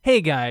Hey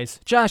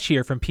guys, Josh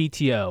here from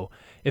PTO.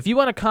 If you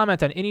want to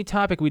comment on any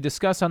topic we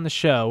discuss on the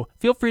show,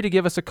 feel free to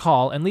give us a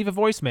call and leave a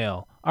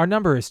voicemail. Our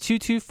number is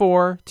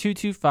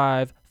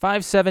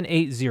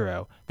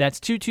 224-225-5780. That's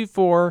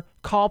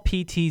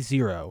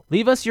 224-CALL-PT0.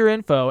 Leave us your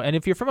info, and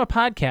if you're from a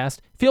podcast,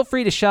 feel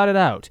free to shout it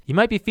out. You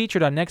might be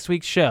featured on next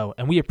week's show,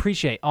 and we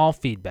appreciate all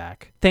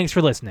feedback. Thanks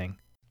for listening.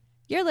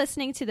 You're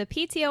listening to the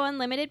PTO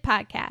Unlimited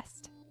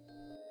podcast.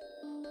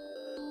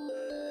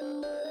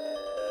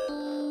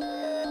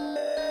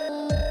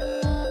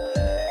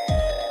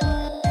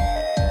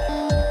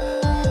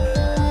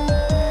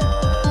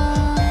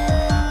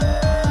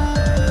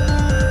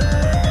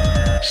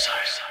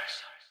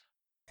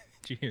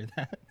 Did you hear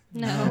that?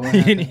 No.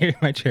 You didn't hear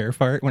my chair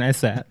fart when I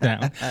sat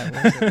down. I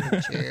was in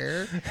the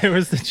chair. It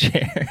was the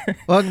chair.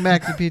 Welcome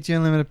back to PTO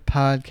Unlimited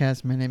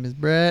podcast. My name is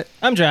Brett.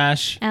 I'm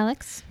Josh.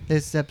 Alex?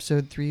 This is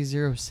episode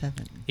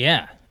 307.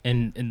 Yeah.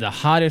 And in the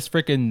hottest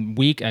freaking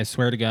week, I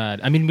swear to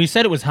God. I mean, we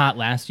said it was hot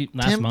last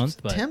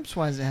month, but Temps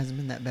wise, it hasn't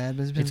been that bad,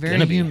 but it's been it's very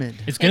gonna be. humid.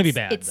 It's going to be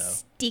bad, It's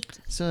though.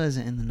 sticky. Still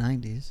isn't in the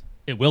 90s.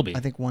 It will be. I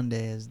think one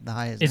day is the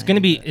highest. It's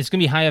gonna be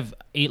high of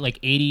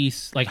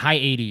high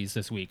 80s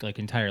this week, like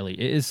entirely.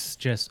 It is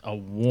just a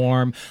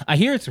warm. I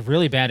hear it's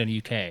really bad in the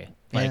UK.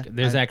 Like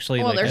there's actually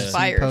Well, like there's a,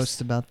 fires.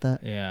 Posts about that.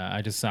 yeah.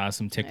 I just saw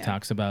some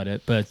TikToks about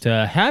it. But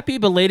happy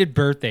belated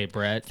birthday,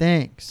 Brett.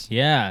 Thanks.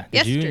 Yeah.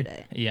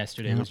 Yesterday.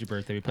 Yesterday Yep. was your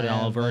birthday. We put it I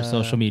all over our have,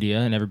 social media,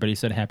 and everybody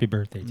said happy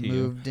birthday to you.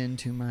 Moved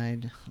into my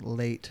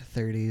late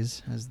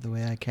 30s, as the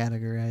way I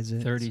categorize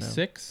it.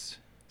 36?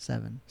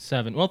 7.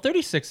 7. Well,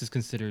 36 is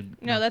considered.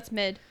 No, that's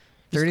mid.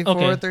 34,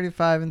 Okay.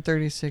 35, and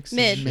 36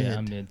 Mid. is Yeah,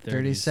 mid. mid-30s.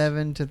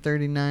 37 to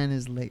 39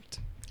 is late.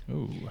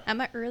 Ooh.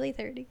 I'm at early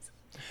 30s.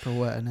 For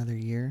what, another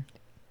year?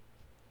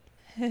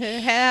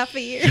 Half a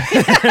year.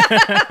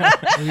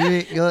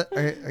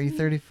 Are you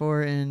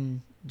 34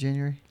 in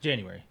January?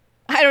 January.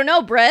 I don't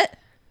know, Brett.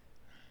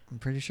 I'm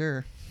pretty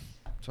sure.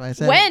 That's why I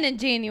said When in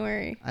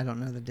January? I don't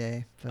know the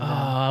day. But,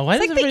 Why It's does like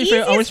the everybody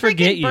easiest always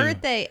forget freaking you?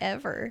 birthday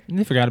ever.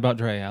 They forgot about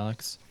Dre,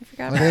 Alex. I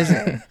forgot What about is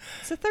it. it?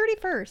 It's the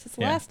 31st. It's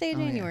the Yeah. last day of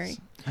oh, January. yes.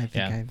 I think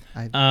Yeah.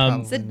 I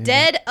Um, It's the probably knew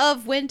dead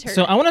of winter.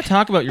 So I want to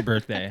talk about your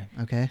birthday,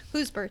 that. Okay.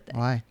 Whose birthday?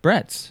 Why?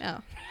 Brett's. Oh.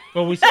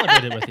 Well, we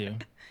celebrated with you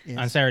Yes.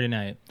 on Saturday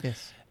night,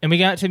 Yes. and we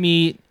got to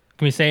meet.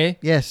 Can we say?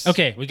 Yes.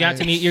 Okay, we got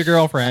to meet your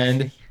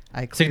girlfriend.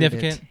 I cleared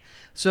Significant. it.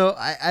 So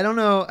I don't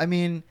know. I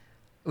mean,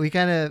 we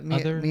kind of me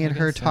Other, and I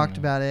her guess, I talked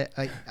don't know. about it.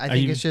 I Are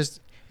think you- it's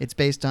just it's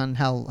based on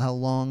how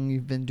long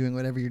you've been doing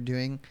whatever you're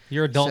doing.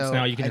 You're adults So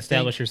now. You can I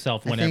establish think-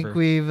 yourself I whenever. think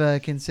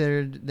we've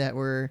considered that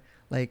we're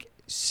like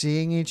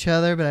seeing each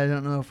other, but I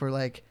don't know if we're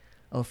like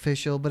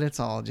official. But it's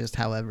all just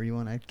however you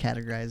want to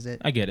categorize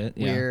it. I get it.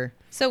 Yeah. We're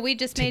So we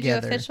just made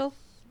Together. you official?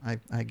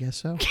 I guess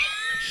so.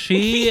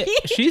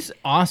 She's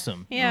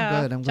awesome.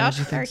 Yeah. good. I'm glad Josh,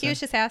 you think he was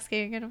so. just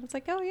asking, and I was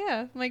like, oh,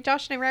 yeah. I'm like,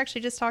 Josh and I were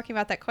actually just talking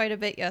about that quite a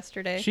bit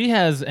yesterday. She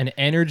has an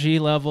energy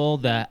level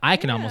that I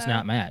can almost Yeah.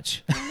 not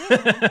match.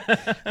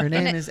 Her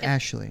name it- is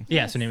Ashley.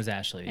 Yes, her name is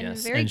Ashley. In a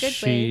Yes, very and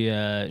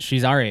good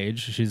she's our age.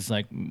 She's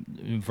like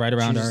right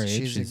around our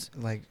age.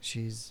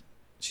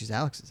 She's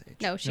Alex's age.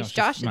 No, she's no,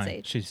 Josh's mine.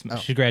 age.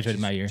 She graduated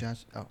she's my year.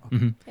 Josh, oh, okay.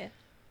 Mhm. Yeah.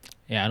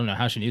 Yeah, I don't know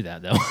how she knew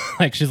that though.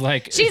 Like she's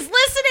like She's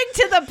listening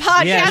to the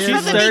podcast Yeah, she's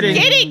from the starting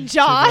beginning,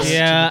 Josh.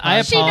 Yeah,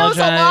 I She knows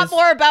a lot apologize.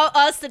 more about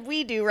us than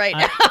we do right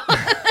now.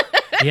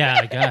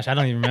 Yeah, gosh, I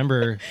don't even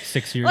remember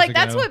 6 years Like ago.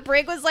 that's what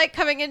Brig was like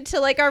coming into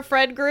like our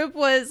friend group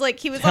was like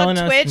he was Telling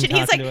on us Twitch and and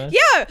he's like, talking to us.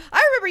 yeah,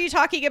 I remember you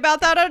talking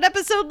about that on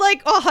episode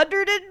like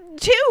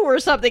 102 or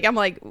something. I'm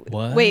like,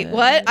 What? wait,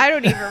 what? I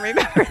don't even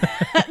remember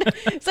that.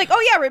 It's like,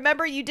 oh yeah,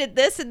 remember you did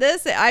this and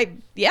this.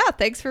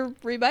 Thanks for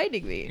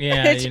reminding me.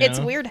 Yeah, it's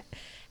weird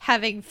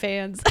having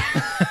fans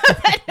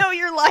that know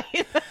your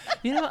life.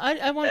 You know,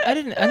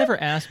 I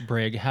never asked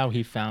Brig how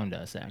he found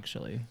us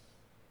actually.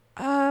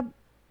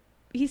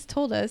 He's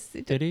told us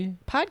Did he?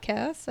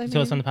 podcasts. I He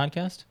told us on mean, the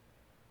podcast?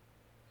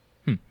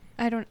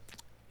 I don't.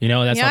 You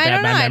know, that's Yeah, how I bad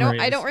don't know. my I memory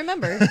don't. I is. don't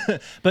remember.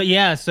 But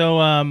yeah,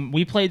 so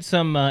we played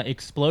some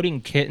Exploding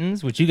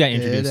Kittens, which you got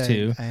introduced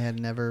to. I had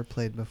never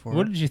played before.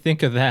 What did you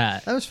think of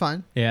that? That was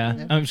fun. Yeah,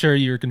 Yeah. I'm sure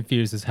you were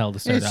confused as hell to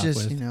start It's off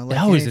just with. like it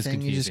always is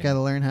anything, you just confusing. got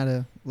to learn how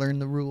to learn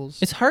the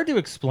rules. It's hard to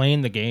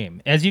explain the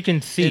game, as you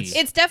can see.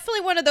 It's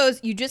definitely one of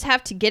those you just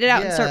have to get it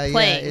out and start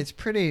playing. Yeah, it's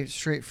pretty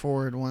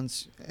straightforward.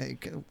 Once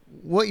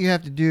what you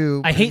have to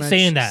do. I pretty hate much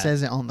saying that.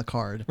 Says it on the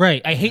card.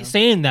 Right. I hate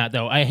saying that,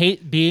 though. I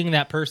hate being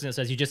that person that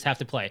says you just have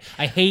to play.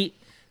 I hate...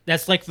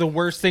 That's like the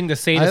worst thing to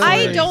say to I somebody. I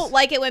always- don't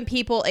like it when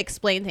people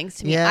explain things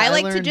to me. Yeah, I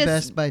like to learned just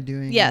best by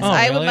doing. yes, it. Oh,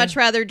 I really? would much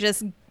rather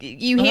just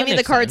you Oh, hand that me the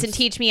makes cards sense. and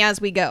teach me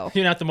as we go.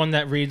 You're not the one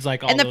that reads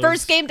like all And the those...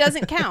 first game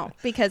doesn't count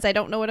because I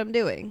don't know what I'm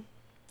doing.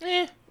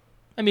 I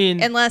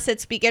mean... Unless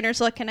it's beginner's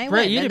luck and I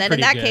Right, win. you And did then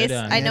in that pretty case, good,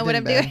 I know what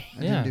I'm doing.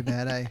 I Yeah. didn't do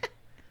bad.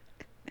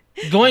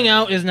 Going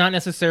out is not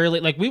necessarily...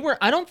 Like, we were...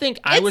 I don't think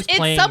I was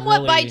playing It's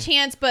somewhat by really-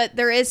 chance, but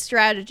there is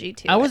strategy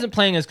to it. I wasn't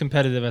playing as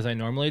competitive as I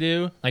normally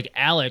do. Like,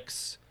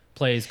 Alex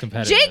plays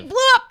competitive. Jake blew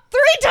up 3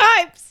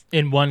 times.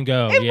 In one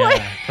go, In yeah,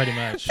 one- pretty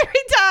much. 3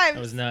 times. That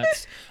was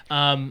nuts.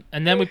 And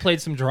then we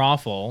played some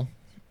Drawful.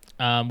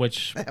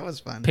 which That was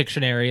fun.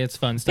 Pictionary, it's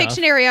fun stuff.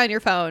 Pictionary on your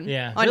phone.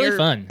 Yeah, on really your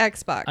fun.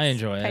 Xbox. I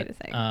enjoy it. Kind of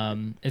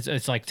thing.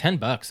 It's like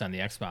 $10 on the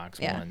Xbox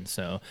Yeah. One.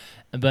 So,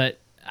 but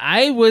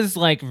I was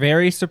like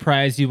very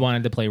surprised you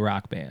wanted to play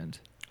Rock Band.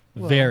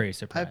 Well, Very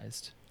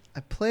surprised. I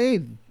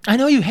played I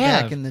know you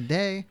have, back in the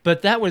day.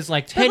 but that was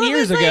like 10 what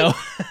years was, ago.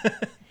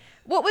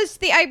 What was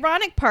the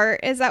ironic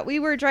part is that we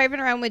were driving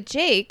around with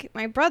Jake,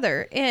 my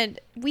brother, and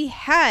we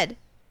had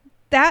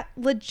that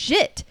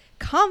legit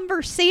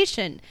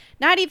conversation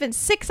not even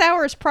 6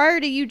 hours prior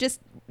to you just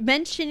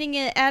mentioning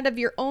it out of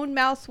your own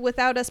mouth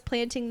without us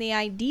planting the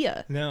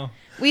idea. No.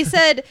 We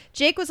said,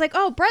 Jake was like,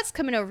 oh, Brett's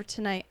coming over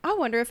tonight. I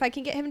wonder if I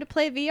can get him to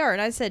play VR.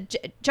 And I said,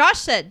 Josh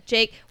said,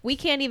 Jake, we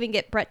can't even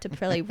get Brett to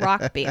play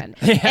Rock Band.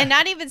 And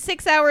not even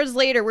 6 hours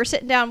later, we're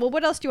sitting down. Well,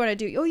 what else do you want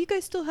to do? Oh, you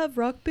guys still have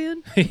Rock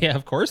Band? Yeah,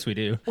 of course we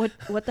do.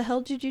 What the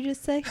hell did you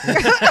just say?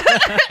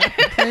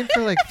 I played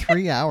for like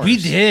 3 hours. We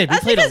did.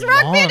 That's we played because a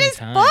Rock long Band is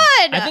time. fun.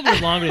 I think it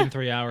was longer than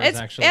 3 hours,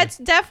 actually. It's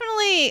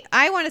definitely,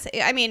 I want to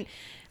say, I mean,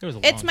 It was a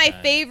it's long my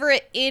time.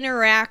 favorite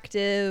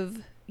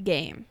interactive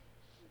game.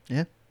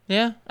 Yeah.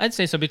 Yeah, I'd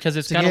say so because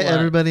it's To got get a lot.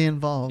 everybody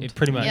involved.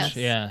 Pretty much,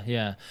 Yes.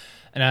 yeah.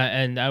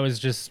 And I was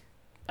just,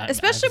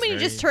 Especially when you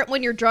just turn,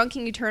 when you're drunk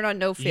and you turn on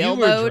no fail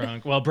you were mode.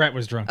 drunk. Well, Brett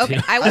was drunk Okay,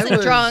 too. I wasn't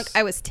was- drunk.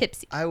 I was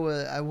tipsy. I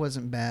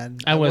wasn't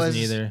bad. I wasn't was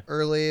either.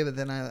 Early, but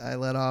then I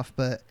let off.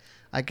 But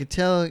I could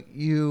tell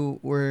you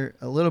were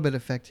a little bit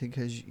affected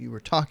because you were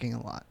talking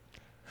a lot.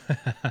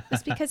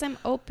 It's because I'm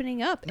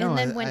opening up. No, And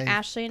then when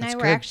Ashley and I that's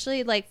were good.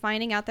 actually like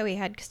finding out that we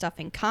had stuff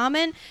in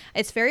common,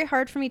 it's very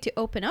hard for me to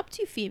open up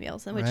to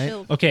females. And which Right.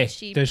 she'll, Okay,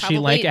 does she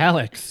like probably-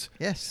 Alex?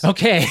 Yes.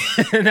 Okay,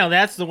 now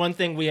that's the one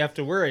thing we have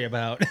to worry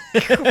about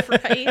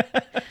right?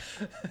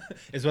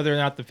 is whether or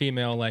not the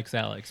female likes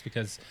Alex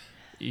because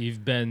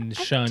you've been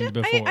shunned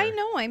before. I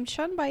know I'm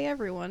shunned by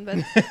everyone, but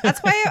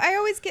that's why I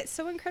always get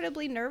so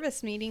incredibly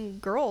nervous meeting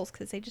girls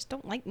because they just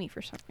don't like me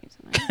for some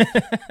reason.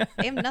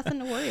 They have nothing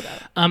to worry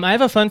about. I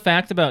have a fun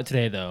fact about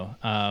today, though.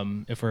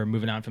 If we're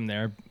moving on from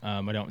there,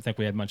 I don't think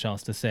we had much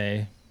else to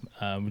say.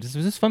 It was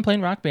just fun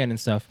playing Rock Band and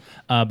stuff.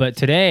 But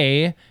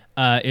today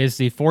is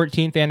the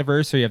 14th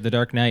anniversary of The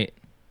Dark Knight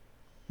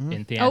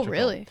in theatrical. Oh,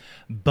 really?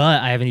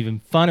 But I have an even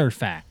funner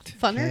fact.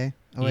 Funner? Okay.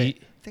 Oh, wait.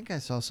 Ye- I think I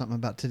saw something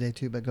about today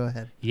too, but go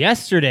ahead.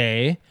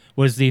 Yesterday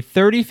was the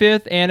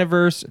 35th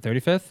anniversary.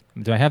 35th?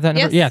 Do I have that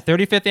number? Yes. Yeah,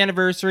 35th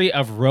anniversary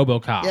of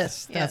RoboCop.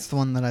 Yes, that's Yes. the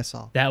one that I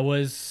saw. That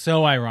was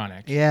so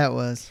ironic. Yeah, it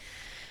was.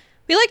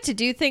 We like to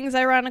do things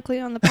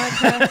ironically on the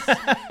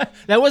podcast.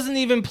 That wasn't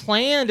even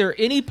planned, or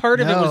any part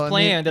of it was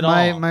planned at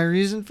all. My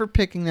reason for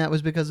picking that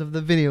was because of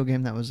the video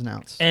game that was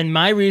announced. And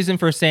my reason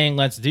for saying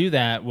let's do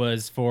that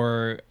was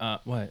for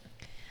what?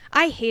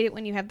 I hate it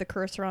when you have the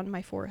cursor on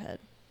my forehead.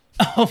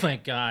 Oh my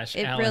gosh,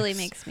 It Alex. really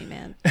makes me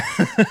mad.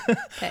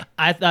 Okay.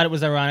 I thought it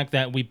was ironic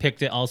that we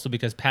picked it also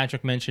because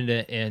Patrick mentioned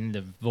it in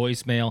the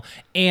voicemail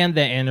and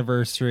the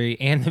anniversary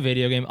and the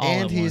video game all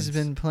And at he's once.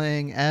 been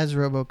playing as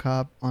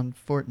RoboCop on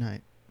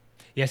Fortnite.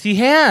 Yes, he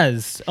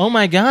has. Oh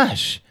my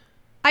gosh.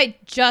 I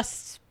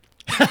just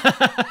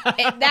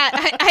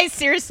I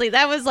seriously,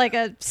 that was like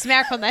a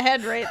smack on the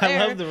head right I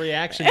there. love the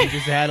reaction you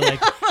just had. Like,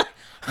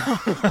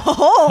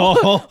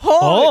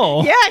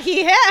 oh, yeah,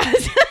 he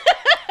has.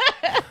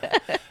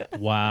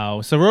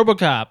 wow. So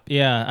RoboCop,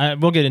 yeah,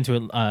 we'll get into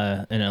it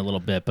in a little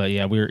bit, but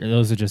yeah,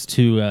 those are just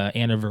two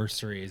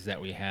anniversaries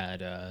that we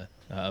had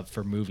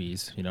for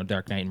movies. You know,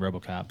 Dark Knight and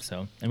RoboCop.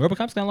 So, and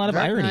RoboCop's got a lot of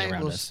Dark irony Knight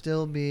around will us.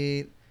 still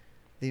be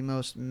the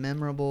most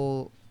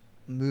memorable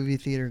movie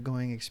theater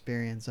going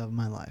experience of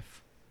my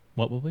life.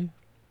 What will we?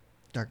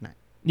 Dark Knight.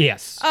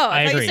 Yes. Oh,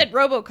 I I thought agree. you said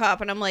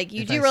RoboCop, and I'm like,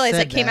 you If do I realize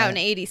said that came out in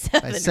that,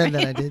 '87. I said right?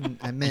 that I didn't.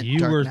 I meant You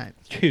Dark were Knight.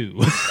 two.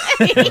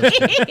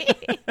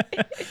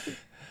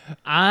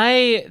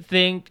 I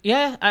think,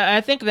 yeah,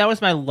 I think that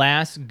was my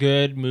last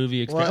good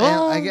movie experience.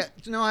 Well,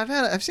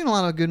 I've seen a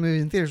lot of good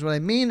movies in theaters. What I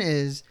mean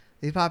is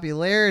the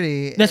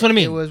popularity. That's what I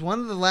mean. It was one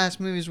of the last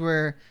movies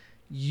where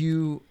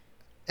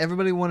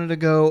everybody wanted to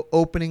go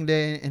opening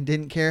day and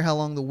didn't care how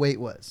long the wait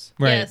was.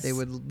 Right. Yes. They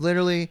would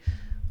literally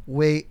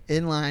wait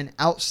in line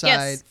outside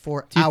Yes.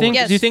 for Do you hours. think?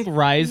 Yes. Do you think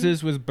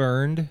Rises was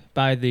burned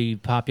by the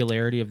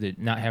popularity of the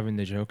not having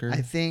the Joker?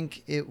 I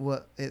think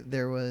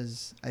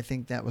I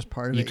think that was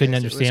part of it. You couldn't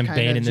yes. It was understand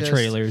kinda Bane in the just-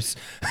 trailers.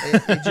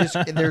 It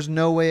just there's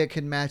no way it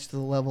could match the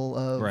level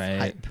of Right.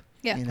 hype.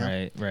 Yeah. You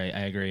know? Right.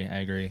 I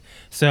agree.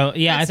 So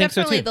yeah, That's I think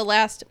so definitely too. the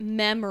last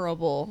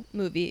memorable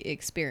movie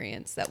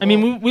experience that. I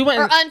mean, we went.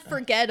 or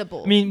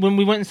unforgettable. I mean, when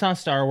we went and saw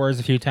Star Wars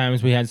a few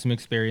times, we had some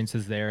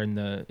experiences there in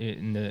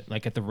the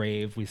like at the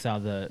rave. We saw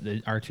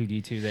the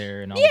R2D2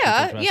 there and all. the people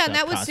yeah, dressed yeah, up, and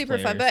that was super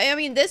fun. cosplayers. But I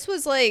mean, this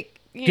was like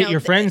Get your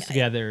friends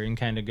together and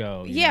kind of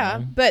go. you Yeah,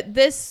 know? but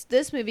this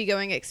movie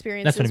going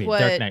experience That's what I is mean. what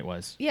Dark Knight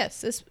was.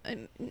 Yes, this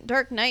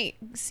Dark Knight.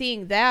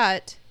 Seeing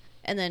that,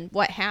 and then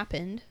what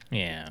happened,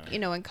 Yeah.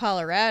 in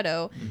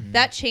Colorado,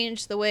 that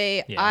changed the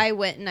way Mm-hmm. Yeah. I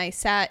went and I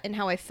sat and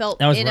how I felt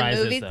That was in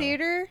Rises, a movie though.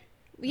 theater.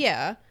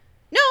 Yeah.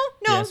 No,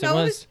 Yes, it it was.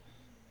 was.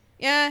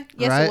 Yeah.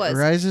 Yes, it was.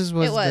 Rises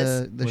was It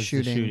was. the Was the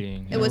shooting.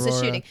 shooting. It was a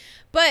Aurora. shooting,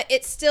 but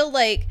it's still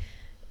like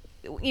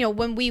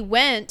when we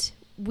went,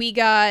 we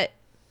got.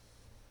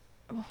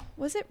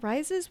 Was it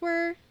Rises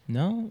where?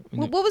 No.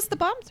 What was the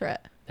bomb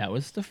threat? That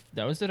was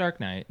the Dark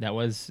Knight.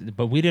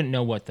 But we didn't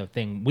know what the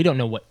thing. We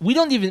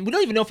don't even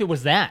know if it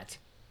was that.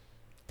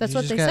 That's You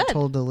what just they got said.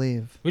 told to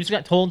leave. We just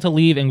got told to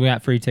leave and we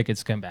got free tickets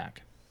to come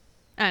back.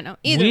 I don't know.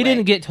 Either We way,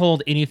 didn't get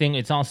told anything.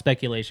 It's all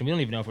speculation. We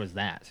don't even know if it was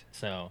that.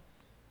 So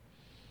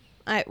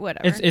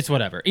whatever. it's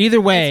whatever.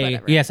 Either way, It's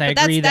whatever. yes, I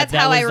But agree that's that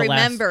how was I the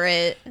remember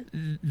it.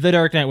 last. The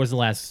Dark Knight was the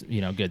last,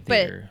 good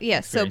theater. But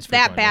yeah, so experience for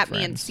that going with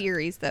Batman friends.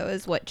 series though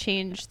is what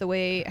changed the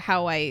way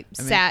how I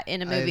sat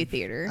in a movie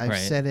theater. I've Right.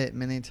 said it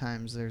many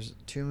times. There's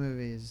 2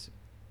 movies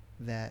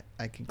that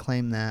I can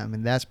claim that. I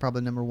mean, that's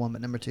probably number 1,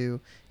 but number 2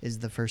 is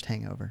the first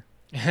Hangover.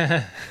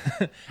 I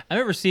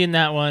remember seeing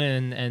that one,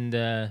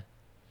 and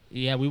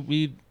yeah,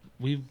 we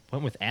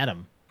went with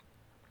Adam.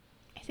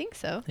 I think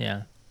so.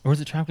 Yeah, or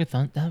was it Tropic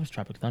Thunder? That was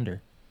Tropic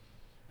Thunder.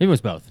 Maybe it was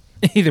both.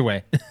 Either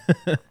way.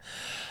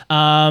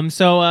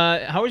 So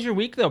how was your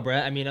week though,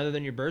 Brett? I mean, other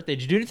than your birthday,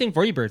 did you do anything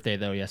for your birthday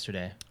though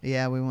yesterday?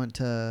 Yeah, we went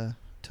to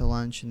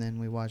lunch and then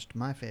we watched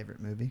my favorite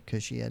movie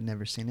because she had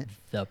never seen it.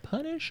 The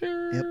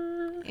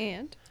Punisher.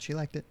 And She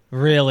liked it.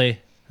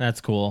 Really?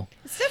 That's cool.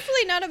 it's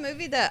definitely not a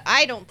movie that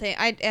I don't think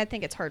I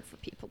think it's hard for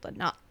people to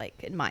not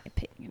like, in my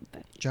opinion.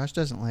 But Josh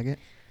doesn't like it.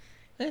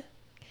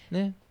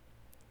 Yeah,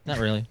 not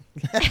really.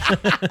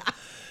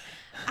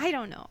 I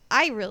don't know.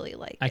 I really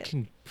like I it.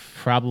 can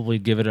probably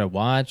give it a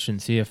watch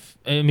and see if.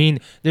 I mean,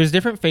 there's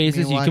different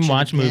phases you watch can it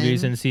watch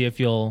movies again? and see if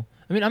you'll.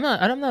 I mean, I'm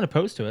not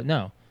opposed to it.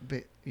 No,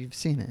 But you've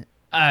seen it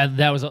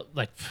that was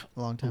like a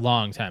long time. a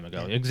long time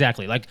ago. Yeah.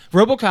 Exactly. Like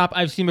RoboCop,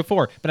 I've seen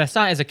before, but I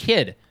saw it as a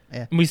kid.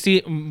 Yeah. And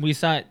we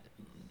saw it,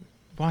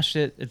 watched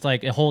it. It's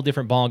like a whole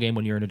different ball game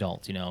when you're an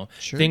adult.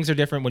 Sure. Things are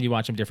different when you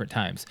watch them different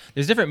times.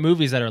 There's different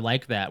movies that are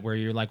like that where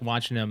you're like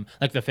watching them,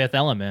 like The Fifth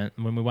Element.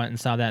 When we went and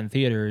saw that in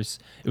theaters,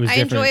 it was I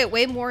different. enjoy it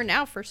way more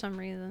now for some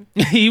reason.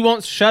 You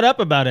won't shut up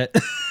about it.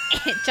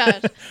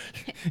 Josh,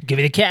 Give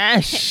me the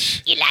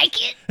cash. you like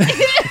it?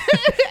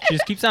 She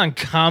just keeps on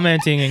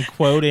commenting and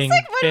quoting It's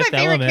like one of Fifth my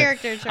favorite Element.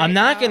 characters right I'm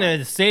not now.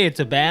 gonna say it's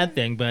a bad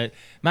thing, but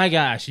my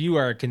gosh, you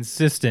are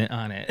consistent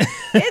on it.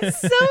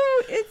 It's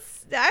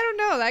I don't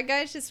know. That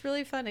guy's just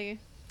really funny.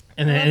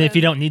 And then love and if it.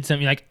 you don't need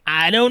something, you're like,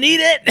 I don't need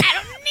it.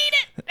 I don't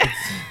need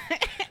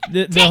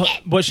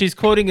it. What she's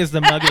quoting is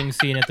the mugging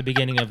scene at the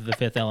beginning of The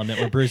Fifth Element,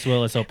 where Bruce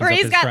Willis opens Where up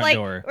he's his got front like,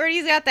 door. where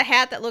he's got the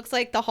hat that looks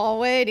like the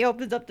hallway, and he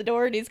opens up the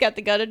door, and he's got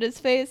the gun in his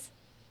face.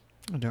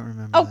 I don't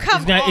remember. Oh that.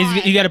 come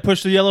on! You got to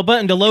push the yellow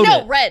button to load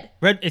no, it. red.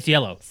 Red. It's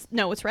yellow.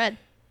 No, it's red.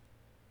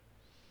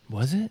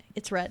 Was it?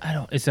 It's red. I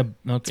don't. It's a. Okay.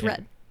 It's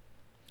red.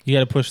 You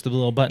got to push the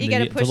little button. You got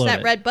to to push load that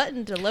it. red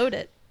button to load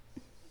it.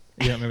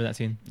 You don't remember that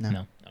scene? No.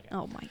 Okay.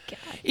 Oh my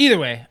god! Either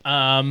way,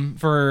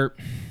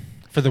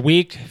 for the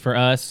week for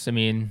us, I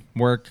mean,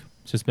 work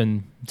it's just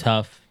been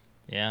tough.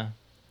 Yeah,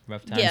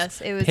 rough times.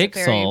 Yes, it was a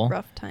very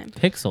rough time.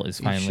 Pixel is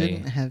You finally.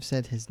 shouldn't have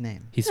said his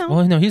name. He's No.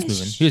 well, no, he's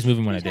moving. He was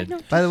moving when I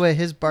did. By the way,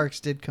 his barks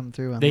did come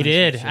through. On They last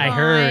did. week's I show. I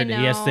heard.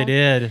 Yes, they know.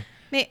 did.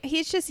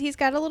 He's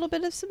got a little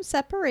bit of some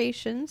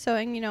separation. So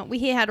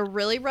he had a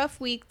really rough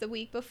week the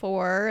week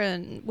before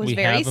and was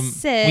very have him,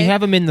 sick. We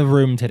have him in the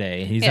room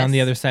today. He's on Yes.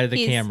 the other side of the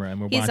He's- camera,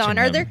 and we're He's watching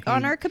on him.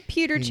 on our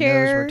computer He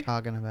chair. knows we're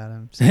talking about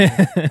him.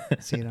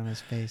 See it on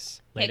his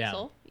face. Lay down.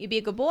 Pixel, you be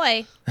a good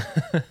boy.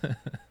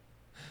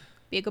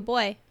 Be a good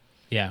boy.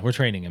 Yeah, we're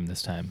training him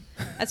this time.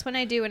 That's when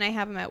I do when I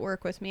have him at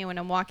work with me. When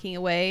I'm walking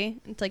away,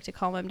 it's like to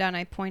calm him down.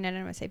 I point at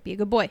him. I say, "Be a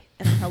good boy,"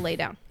 and then he'll lay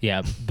down.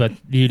 Yeah, but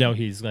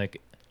he's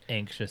like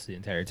anxious the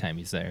entire time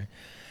he's there.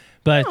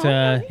 But Oh,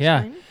 no, he's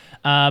yeah,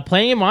 fine.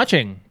 playing and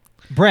watching.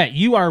 Brett,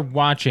 you are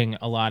watching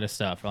a lot of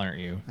stuff, aren't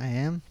you? I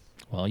am.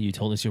 Well, you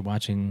told us you're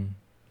watching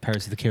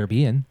Pirates of the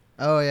Caribbean.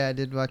 Oh yeah, I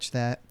did watch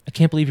that. I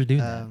can't believe you're doing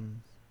that.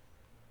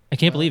 I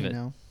can't believe it.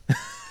 No.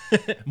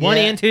 1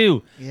 Yeah. and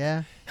 2.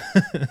 Yeah.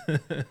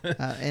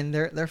 And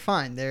they're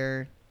fine.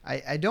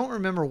 I don't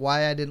remember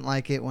why I didn't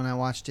like it when I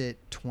watched it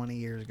 20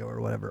 years ago or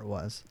whatever it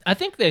was. I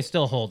think they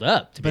still hold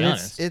up, to be But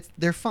honest.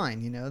 they're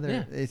fine, you know.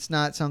 It's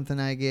not something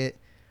I get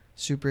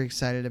super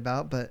excited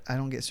about, but I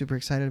don't get super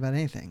excited about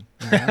anything.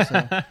 You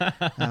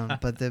know?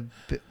 But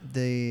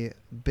the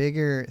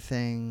bigger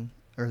thing,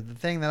 or the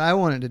thing that I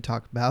wanted to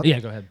talk about, Yeah,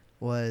 go ahead.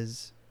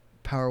 was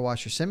Power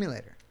Washer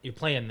Simulator. You're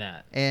playing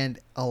that. And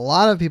a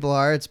lot of people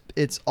are.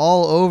 It's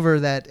all over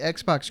that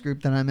Xbox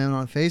group that I'm in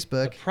on The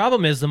Facebook.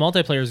 problem is the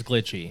multiplayer is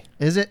glitchy.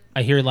 Is it?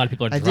 I hear a lot of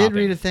people are I dropping. did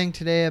read a thing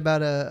today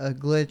about a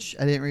glitch.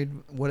 I didn't read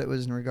what it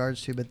was in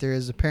regards to, but there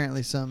is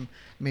apparently some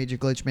major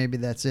glitch. Maybe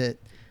that's it.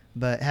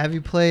 But have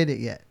you played it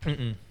yet?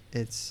 Mm-mm.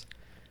 It's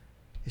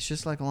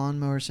just like a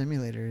lawnmower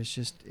simulator. It's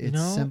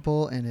know,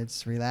 simple and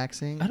it's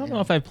relaxing. I don't know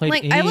and- if I've played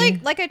Like any.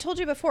 like I told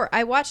you before,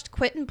 I watched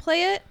Quentin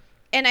play it,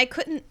 and I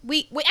couldn't.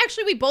 We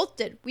both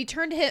did. We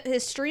turned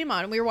his stream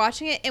on, and we were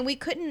watching it, and we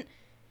couldn't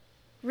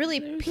really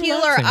It was peel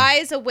relaxing. our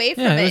eyes away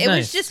from Yeah, it. it was It nice.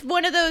 was just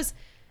one of those.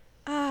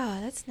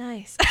 That's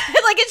nice.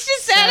 Like it's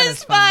just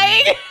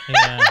satisfying.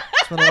 Yeah.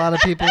 That's what a lot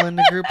of people in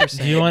the group are Do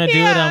saying. you want to do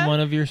it Yeah. on one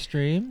of your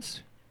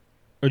streams?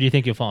 Or do you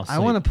think you'll fall asleep? I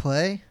want to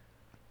play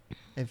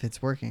if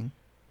it's working.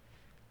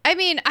 I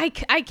mean, I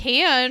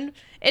can.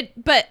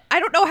 But I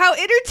don't know how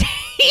entertaining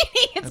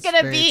it's That's going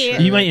to very be.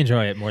 true. You might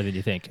enjoy it more than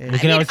you think. I We can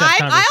I mean, always have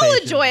I'll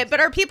conversations. enjoy it,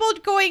 but are people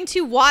going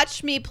to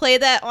watch me play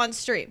that on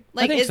stream?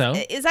 Like, think is, so.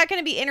 is that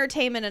going to be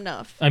entertainment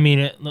enough? I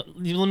mean, let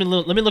me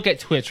look at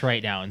Twitch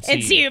right now and see.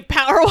 And see if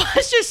Power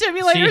Washer see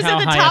Simulator's how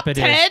in the high top up it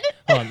is. 10?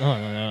 Hold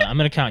on. I'm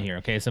gonna count here.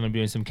 Okay, so I'm gonna be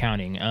doing some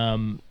counting.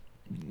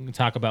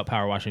 Talk about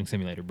Power Washing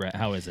Simulator, Brett.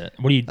 How is it?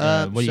 What do you?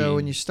 So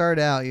when you start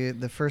out,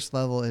 the first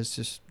level is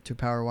just to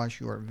power wash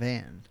your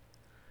van,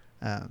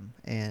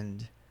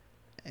 and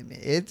I mean,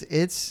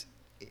 it's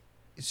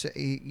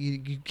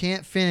you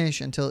can't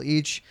finish until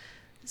each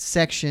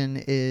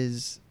section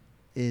is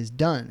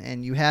done,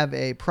 and you have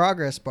a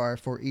progress bar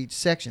for each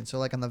section. So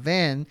like on the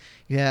van,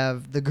 you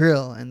have the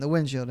grill and the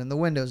windshield and the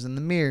windows and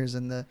the mirrors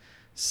and the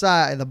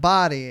side, the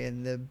body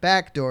and the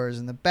back doors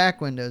and the back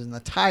windows and the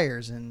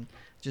tires and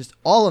just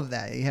all of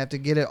that. You have to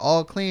get it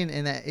all clean,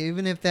 and that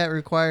even if that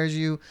requires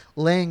you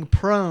laying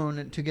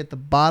prone to get the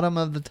bottom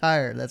of the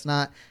tire, that's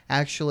not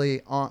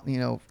actually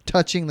on,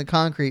 touching the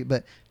concrete,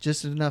 but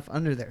just enough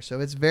under there. So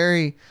it's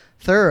very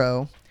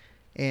thorough,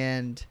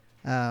 and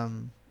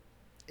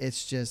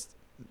it's just,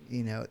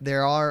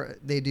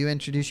 they do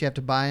introduce, you have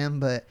to buy them,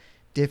 but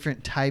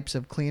different types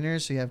of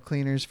cleaners. So you have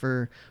cleaners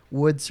for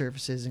wood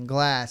surfaces and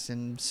glass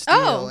and steel.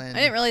 Oh, and,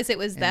 I didn't realize it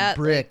was and that.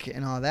 brick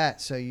and all that.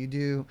 So you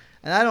do,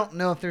 and I don't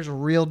know if there's a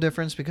real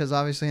difference, because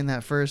obviously in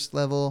that first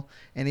level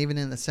and even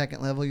in the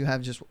second level, you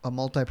have just a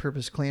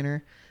multi-purpose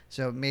cleaner.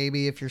 So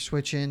maybe if you're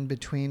switching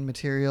between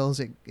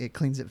materials, it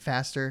cleans it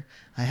faster.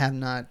 I have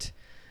not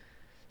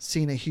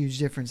seen a huge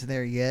difference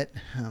there yet.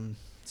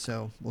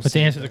 So we'll But see.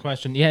 to answer the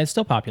question, yeah, it's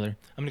still popular.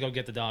 I'm gonna go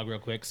get the dog real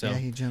quick. So Yeah,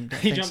 he jumped.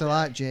 He Thanks jumped a out.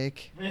 lot,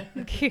 Jake.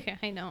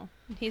 I know.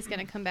 He's going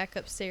to come back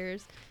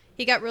upstairs.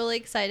 He got really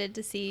excited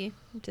to see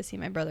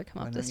my brother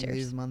come Why up the don't you leave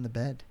stairs. him on the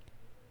bed?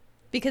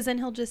 Because then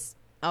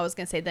I was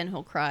going to say then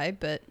he'll cry,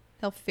 but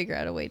he'll figure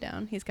out a way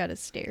down. He's got his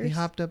stairs. He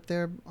hopped up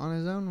there on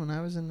his own when I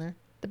was in there.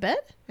 The bed?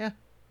 I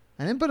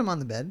didn't put him on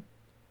the bed.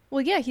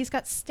 Well, yeah, he's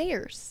got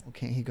stairs. Well,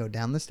 can't he go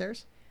down the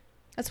stairs?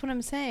 That's what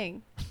I'm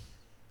saying.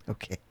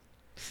 Okay.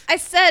 I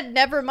said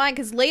never mind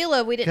because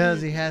Layla we didn't.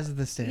 Because he has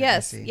the stairs. I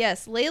Yes, see.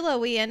 yes. Layla,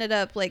 we ended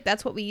up like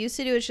that's what we used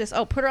to do. Is just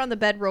put her on the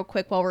bed real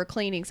quick while we're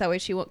cleaning, so that way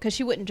she won't, because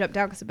she wouldn't jump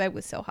down because the bed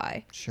was so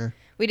high. Sure.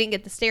 We didn't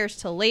get the stairs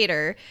till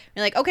later.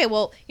 We're like, okay,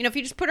 well, if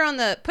you just put her on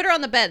the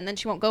bed and then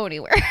she won't go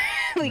anywhere.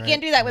 We Right,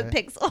 can't do that with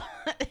right. Pixel.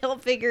 He'll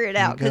figure it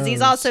out because he's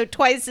goes. also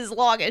twice as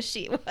long as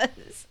she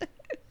was.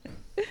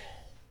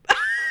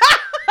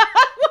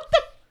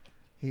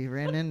 He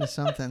ran into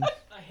something.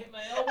 I hit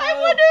my elbow. I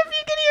wonder if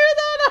you can hear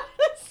that on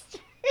the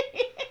stream.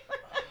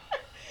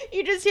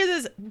 You just hear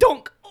this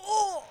dunk.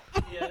 Oh.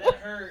 Yeah, that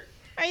hurt.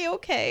 Are you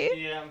okay?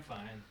 Yeah, I'm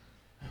fine.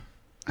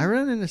 I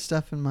run into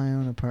stuff in my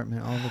own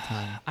apartment all the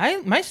time.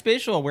 My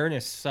spatial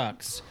awareness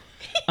sucks.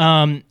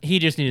 He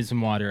just needed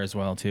some water as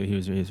well too. He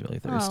was really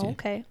thirsty. Oh,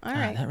 okay. All Ah,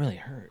 right. that really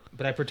hurt.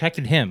 But I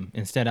protected him.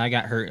 Instead, I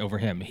got hurt over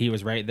him. He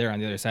was right there on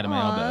the other side of my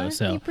elbow.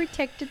 So you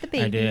protected the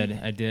baby.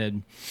 I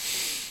did.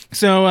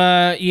 So,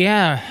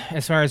 yeah,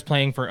 as far as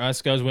playing for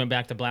us goes, we went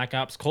back to Black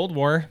Ops Cold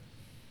War.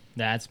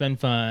 That's been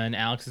fun.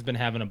 Alex has been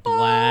having a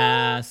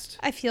blast.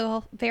 I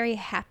feel very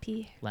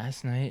happy.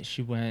 Last night,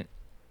 she went,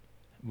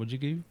 what'd you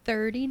do?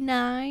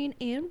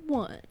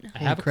 39-1. I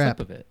have a crap.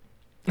 clip of it.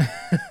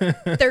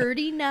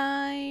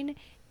 39-1.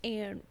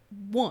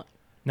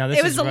 Now, this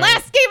It was is the right-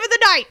 last game of the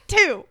night,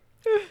 too.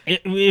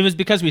 It was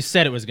because we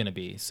said it was going to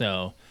be.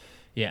 So,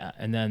 yeah.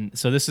 And then,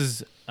 so this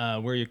is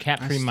where you're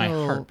capturing my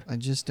harp. I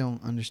just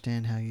don't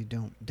understand how you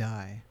don't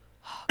die.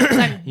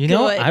 You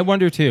know, I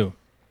wonder too.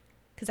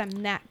 Because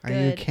I'm that Are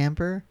good. you a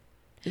camper?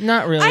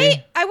 Not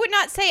really. I would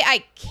not say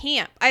I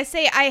camp. I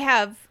say I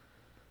have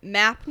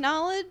map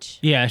knowledge.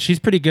 Yeah, she's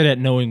pretty good at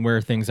knowing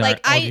where things Like, are.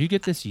 Oh, I- did you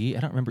get this yeet? I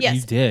don't remember. Yes.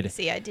 You did.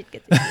 See, I did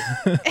get this.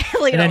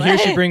 Look And then at here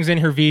that. she brings in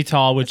her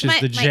VTOL, which is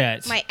the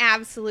jet. My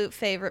absolute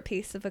favorite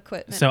piece of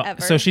equipment so ever.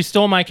 so she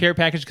stole my care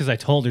package because I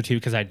told her to,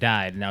 because I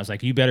died, and I was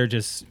like, you better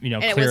just and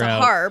clear it was a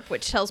out. harp,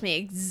 which tells me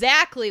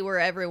exactly where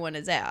everyone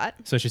is at.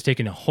 So she's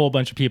taking a whole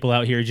bunch of people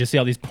out here. You just see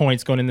all these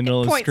points going in the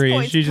middle of the Points, screen.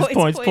 points, She just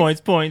points,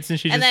 points, and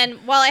she And just. then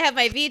while I have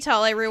my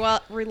VTOL, I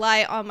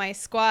rely on my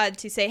squad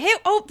to say, "Hey,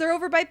 they're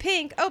over by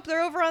Pink. Oh,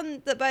 they're over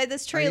by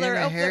this trailer. Are you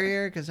in Oh, a they're-"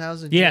 Harrier? Because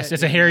how's a Yes, jet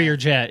it's a doing Harrier that?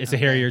 jet. It's a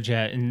Okay. Harrier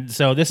jet, and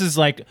so this is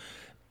like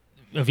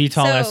a VTOL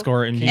So-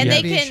 escort, and, Can And you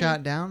you they be can-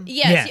 shot down?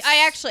 Yes,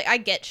 Yes. I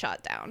get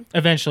shot down.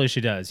 eventually she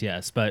does,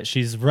 yes, but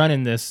she's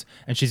running this,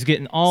 and she's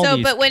getting all So,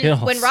 these but when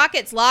kills.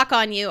 rockets lock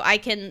on you, I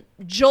can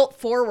jolt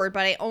forward,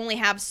 but I only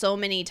have so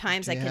many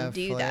times I you can have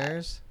do that.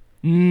 flares?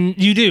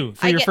 You do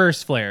for I your get-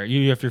 first flare.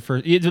 You have your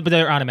first, but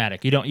they're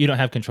automatic. You don't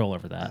have control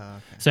over that. Oh,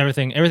 okay. So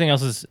everything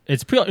else is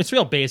it's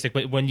real basic.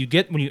 But when you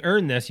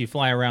earn this, you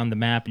fly around the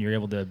map and you're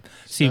able to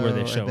see where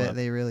they So show I bet up.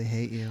 they really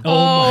hate you.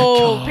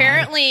 Oh my God.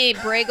 Apparently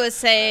Brig was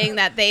saying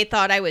that they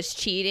thought I was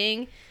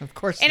cheating. Of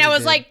course. And they I was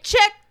did. like,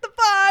 check the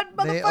pod,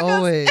 they motherfuckers.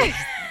 always,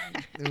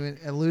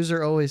 A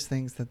loser always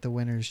thinks that the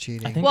winner is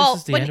cheating. I think Well,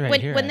 this is the when end right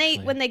when, here, when they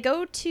actually. when they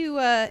go to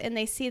and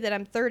they see that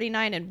I'm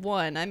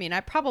 39-1, I mean, I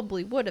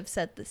probably would have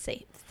said the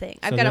same thing.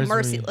 I've got a there's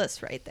mercy the-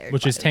 list right there,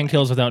 which by is the 10 way.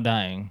 kills without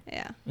dying.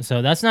 Yeah.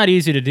 So that's not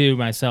easy to do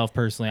myself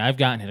personally. I've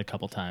gotten it a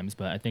couple times,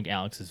 but I think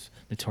Alex is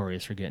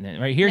notorious for getting it.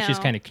 Right here, she's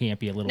No. kind of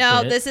campy a little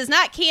No, bit. this is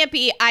not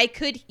campy.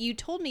 You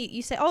told me,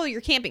 you said, oh,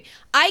 you're camping.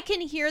 I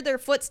can hear their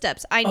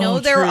footsteps. I know Oh,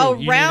 they're true. You knew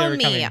they were around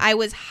me. coming. I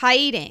was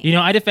hiding. You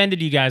know, I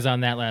defended you guys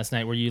on that last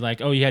night where you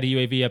like, oh, you had a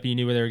UAV up and you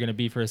knew where they were going to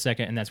be for a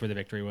second, and that's where the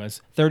victory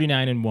was.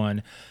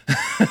 39-1.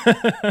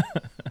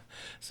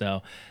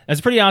 So that's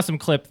a pretty awesome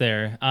clip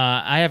there.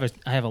 I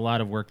have a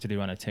lot of work to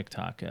do on a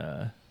TikTok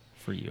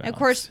for you. Of Alex.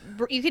 course,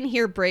 you can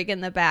hear Brig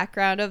in the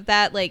background of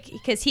that, like,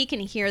 because he can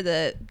hear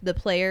the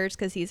players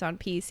because he's on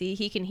PC.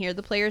 He can hear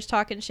the players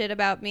talking shit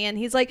about me, and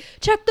he's like,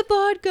 "Check the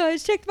VOD,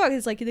 guys. Check the VOD."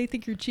 He's like, "They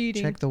think you're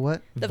cheating." Check the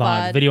what? the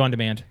VOD, VOD. video on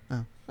demand.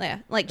 Yeah,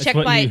 like That's check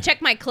what my you-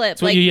 check my clip.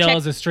 That's what Like, you yell check,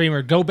 as a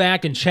streamer. Go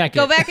back and check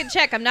go it. back and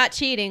check. I'm not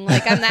cheating.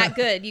 Like, I'm that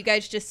good. You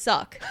guys just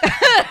suck.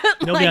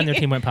 Nobody on their Like-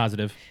 team went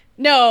positive.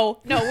 No,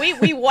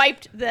 we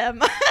wiped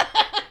them.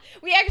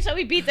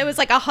 we beat them. It was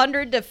like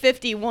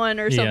 100-51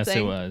 or something. Yes,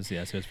 it was.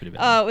 Yes, it was pretty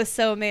bad. Oh, it was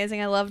so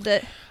amazing. I loved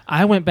it.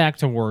 I went back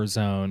to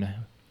Warzone,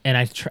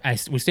 and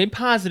we stayed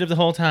positive the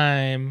whole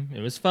time.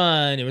 It was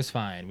fun. It was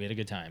fine. We had a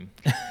good time.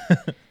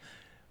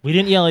 We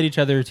didn't yell at each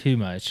other too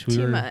much. We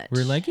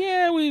were like,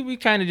 yeah, we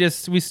kind of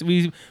just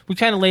we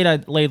kind of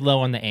laid low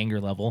on the anger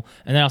level,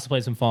 and I also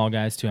played some Fall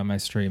Guys too on my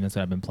stream. That's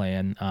what I've been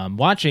playing.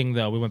 Watching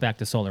though, we went back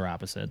to Solar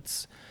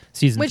Opposites.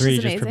 Season Which 3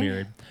 is just amazing.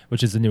 premiered,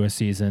 which is the newest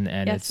season,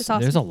 and Yes, it's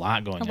awesome. there's a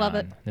lot going on. I love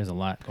it. There's a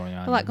lot going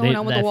on. A lot going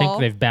on with the I wall. think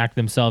they've backed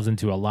themselves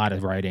into a lot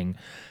of writing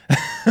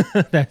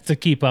to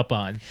keep up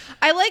on.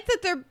 I like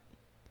that they're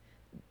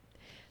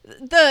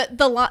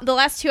the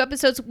last 2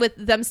 episodes with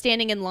them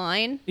standing in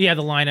line. Yeah,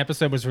 the line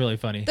episode was really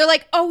funny. They're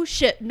like, oh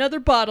shit, another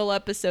bottle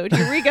episode.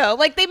 Here we go.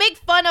 Like, they make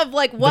fun of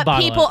like what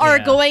bottle people ep- are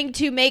yeah. going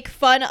to make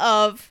fun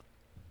of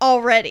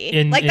already.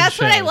 In That's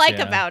what I shows, like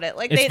yeah. about it.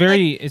 Like, It's they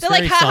very- like, it's they're like,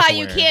 very haha,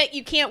 self-aware.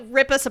 you can't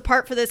rip us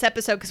apart for this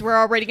episode because we're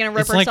already gonna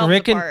rip It's like ourselves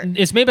Rick apart. and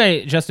it's made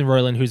by Justin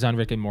Roiland, who's on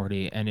Rick and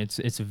Morty, and it's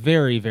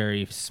very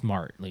very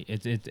smartly.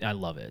 I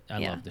love it. I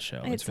love the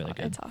show. It's really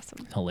good. It's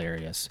awesome.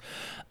 Hilarious.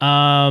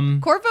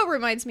 Corvo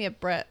reminds me of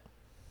Brett.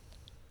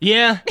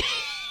 Yeah.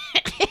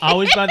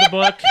 Always by the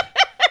book.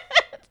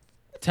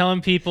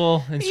 Telling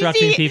people,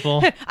 instructing See,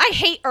 people. I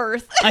hate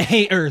Earth. I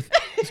hate Earth.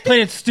 This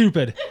planet's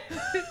stupid.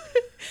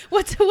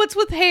 What's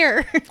with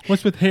hair?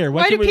 What's with hair?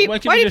 Why Why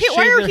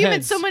are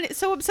humans heads?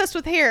 so obsessed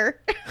with hair?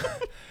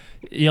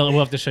 We'll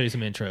have to show you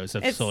some intros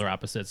of It's- Solar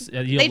Opposites.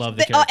 You'll love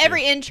the character.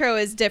 Every intro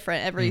is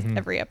different. Every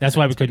episode. That's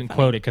why we It's pretty couldn't funny.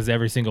 quote it because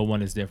every single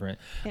one is different.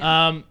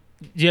 Yeah.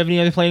 Do you have any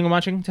other playing and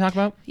watching to talk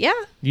about? Yeah,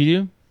 You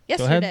do?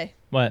 Go ahead. yesterday.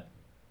 What?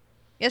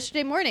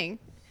 Yesterday morning,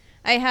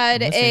 I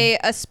had I'm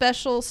a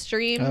special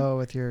stream. Oh,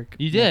 with your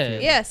You did?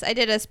 nephew. Yes, I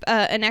did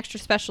an extra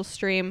special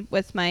stream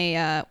with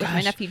my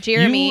Gosh, nephew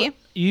Jeremy.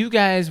 You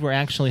guys were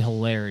actually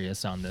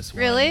hilarious on this one.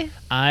 Really?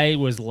 I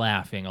was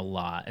laughing a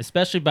lot,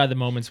 especially by the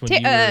moments when you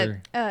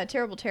were.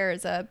 Terrible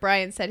Terrors.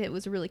 Brian said it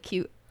was really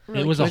cute.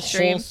 Really It was a cute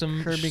stream.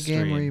 wholesome Kirby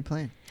stream. game were you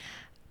playing?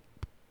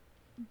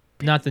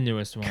 Not the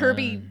newest one.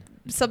 Kirby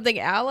something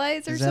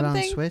allies or Is that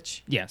something. on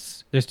Switch?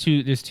 Yes, there's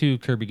two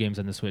Kirby games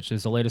on the Switch.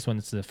 There's the latest one.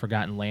 It's the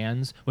Forgotten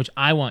Lands, which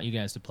I want you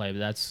guys to play. But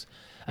that's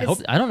I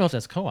don't know if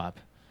that's co-op.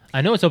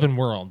 I know it's open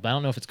world, but I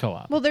don't know if it's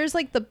co-op. Well, there's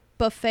like the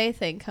buffet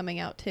thing coming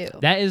out too.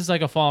 That is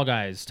like a Fall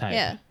Guys type.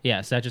 Yeah.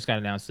 Yes, that just got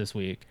announced this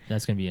week.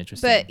 That's gonna be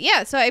interesting. But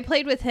yeah, so I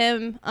played with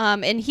him,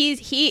 and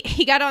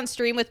he got on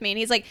stream with me, and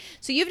he's like,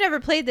 "So you've never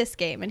played this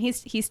game?" And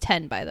he's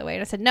 10, by the way.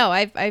 And I said, "No,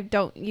 I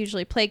don't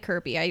usually play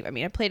Kirby. I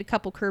mean, I played a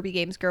couple Kirby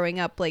games growing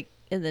up, like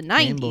in the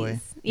 90s. Boy.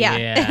 Yeah,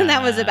 and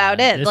that was about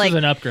it. This like was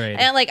an upgrade.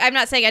 And like, I'm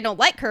not saying I don't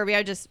like Kirby.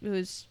 It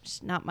was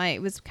just not my.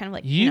 It was kind of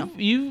like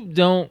You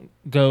don't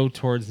go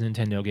towards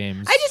Nintendo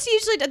games. I just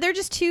usually they're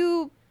just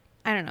too.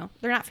 I don't know.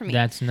 They're not for me.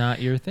 That's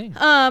not your thing.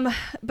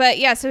 But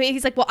yeah, so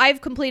he's like, well,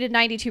 I've completed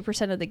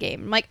 92% of the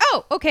game. I'm like,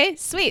 oh, okay,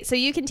 sweet. So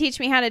you can teach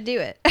me how to do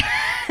it.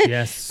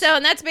 Yes. So,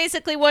 and that's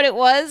basically what it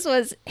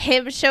was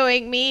him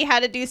showing me how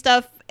to do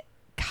stuff,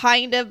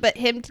 kind of, but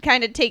him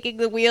kind of taking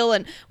the wheel.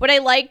 And what I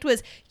liked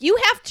was you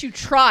have to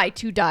try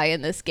to die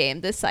in this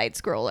game, this side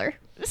scroller.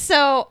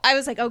 So I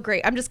was like, oh,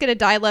 great. I'm just going to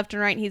die left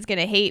and right, and he's going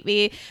to hate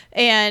me.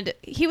 And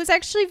he was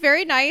actually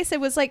very nice. It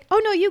was like, oh,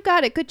 no, you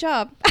got it. Good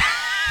job.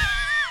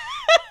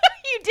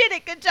 You did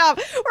it. Good job.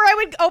 Or I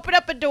would open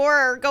up a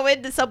door or go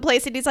into some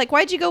place, and he's like,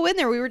 why'd you go in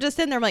there? We were just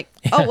in there. I'm like,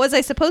 oh, was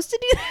I supposed to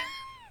do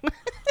that?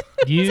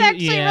 It was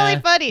actually really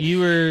funny. You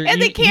were,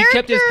 And the you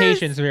kept his characters-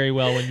 patience very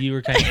well when you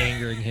were kind of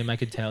angering him. I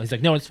could tell. He's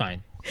like, no, it's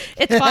fine.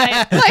 It's fine.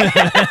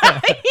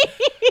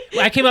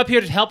 Like, I came up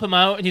here to help him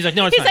out, and he's like,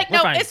 no, it's He's fine. like, We're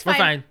no, fine. it's We're fine.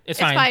 fine. It's It's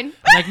fine. fine.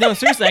 I'm like, no,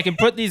 seriously, I can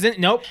put these in.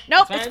 Nope.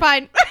 Nope, it's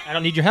fine. I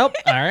don't need your help.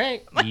 All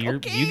right,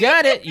 okay. you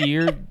got it.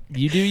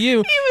 You do you.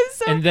 He was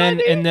so and then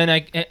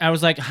funny. I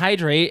was like,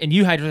 hydrate, and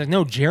you hydrate. Like,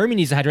 no, Jeremy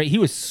needs to hydrate. He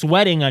was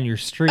sweating on your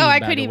stream. Oh, I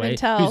by couldn't the way. even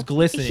tell. He was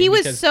glistening. He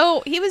was because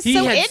so he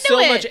into had so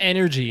it. much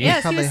energy. Yes,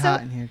 he Probably was hot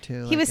so- in here too.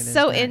 he like was it is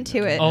so back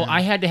into there. it. Oh,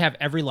 I had to have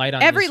every light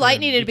on. Every in this light room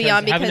needed to be because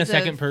on having a because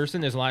second of- person,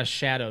 there's a lot of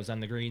shadows on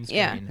the green screen.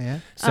 Yeah. Yeah.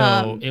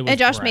 So it was. and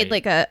Josh bright. made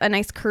like a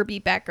nice Kirby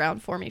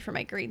background for me for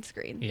my green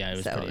screen. Yeah, it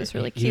was. so pretty, it was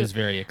really he, cute. He was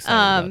very excited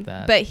about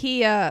that. But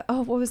he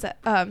what was that?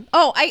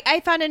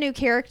 I found a new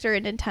character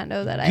in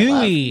Nintendo that I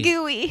Gooey. love.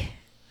 Gooey.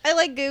 I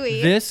like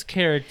Gooey. This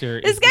character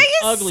This is guy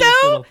the is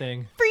ugliest so little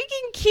thing.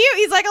 freaking cute.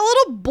 He's like a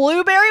little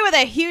blueberry with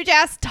a huge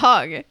ass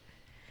tongue.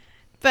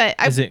 But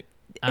Is it?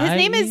 his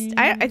name is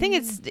I think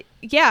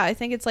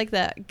it's like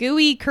the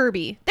Gooey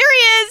Kirby. There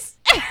he is.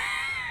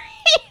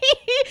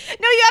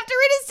 No, you have to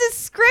read his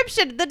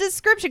description. The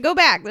description, go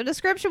back. The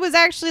description was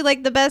actually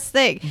like the best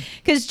thing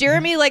because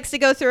Jeremy likes to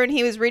go through and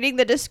he was reading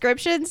the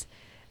descriptions.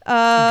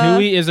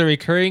 Gooey is a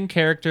recurring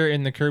character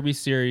in the Kirby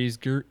series.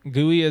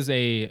 Gooey is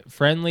a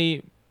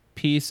friendly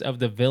piece of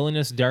the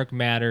villainous dark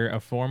matter, a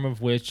form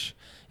of which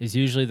is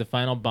usually the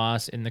final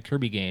boss in the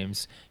Kirby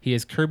games. He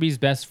is Kirby's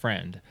best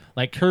friend.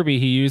 Like Kirby,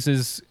 he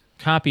uses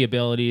copy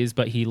abilities,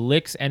 but he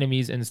licks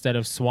enemies instead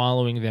of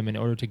swallowing them in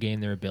order to gain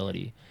their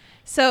ability.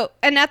 So,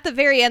 and at the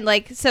very end,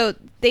 like, so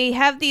they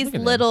have these Look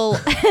at little,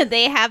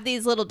 they have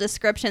these little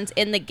descriptions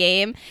in the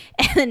game,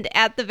 and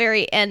at the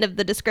very end of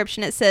the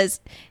description, it says,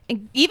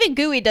 even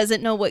Gooey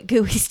doesn't know what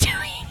Gooey's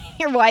doing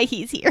or why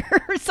he's here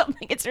or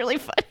something. It's really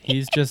funny.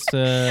 He's just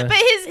But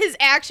his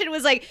action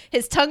was like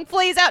his tongue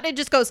flays out and it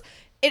just goes.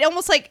 It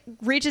almost like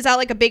reaches out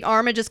like a big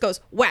arm and just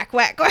goes whack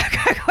whack whack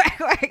whack whack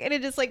whack, and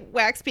it just like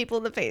whacks people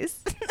in the face.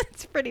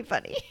 It's pretty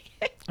funny.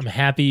 I'm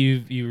happy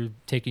you were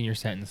taking your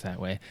sentence that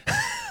way.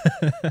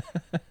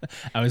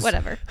 I was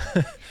Whatever.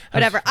 I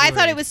thought it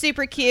worried. was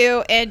super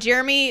cute, and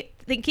Jeremy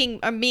thinking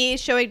of me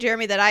showing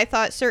Jeremy that I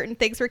thought certain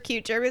things were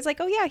cute. Jeremy was like,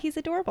 "Oh yeah, he's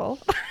adorable."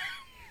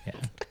 Yeah.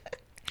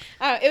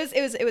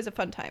 It was a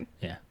fun time.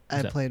 Yeah. I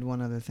What's that? played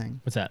one other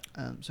thing. What's that?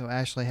 So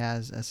Ashley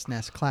has a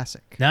SNES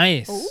Classic.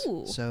 Nice.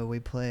 Ooh. So we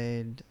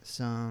played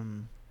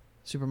some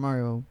Super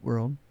Mario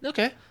World,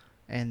 Okay.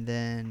 and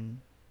then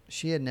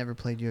she had never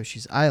played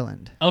Yoshi's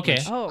Island. Okay.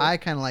 which Oh. I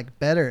kind of like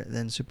better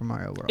than Super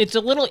Mario World. It's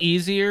a little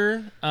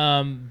easier,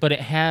 but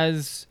it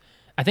has.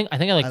 I think I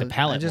like the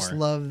palette I just more.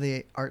 love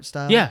the art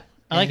style. Yeah,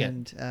 I like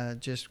it.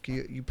 And just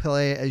you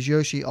play as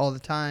Yoshi all the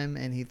time,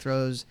 and he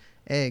throws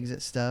eggs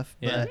at stuff.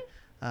 Yeah. But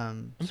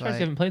I'm so surprised I you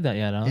haven't played that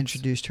yet, Alex.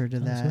 introduced her to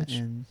on the that, Switch.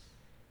 and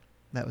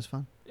that was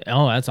fun.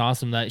 Oh, that's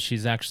awesome that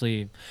she's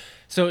actually.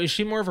 So is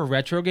she more of a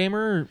retro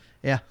gamer?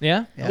 Yeah.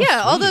 Yeah. Yeah.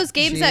 Yeah, all sweet. those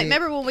games She- that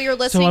remember when we were So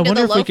listening I to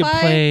wonder the if we could lo-fi.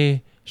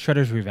 play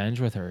Shredder's Revenge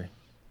with her.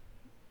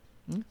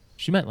 Hmm?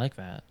 She might like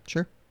that.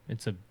 Sure.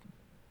 It's a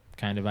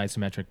kind of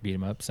isometric beat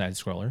 'em up side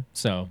scroller,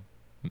 so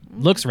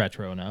looks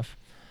retro enough.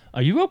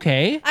 Are you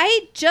okay?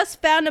 I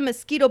just found a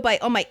mosquito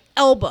bite on my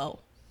elbow.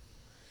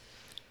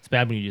 It's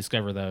bad when you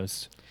discover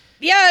those.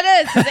 Yeah,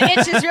 it is. The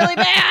itch is really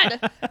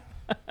bad.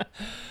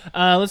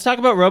 Let's talk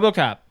about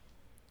RoboCop.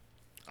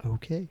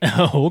 Okay.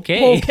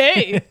 Okay.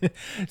 Okay.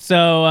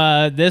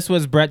 So this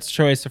was Brett's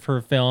choice of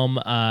her film.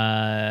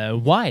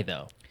 Why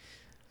though?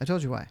 I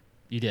told you why.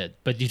 You did,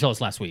 but you told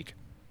us last week.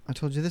 I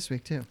told you this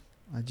week too.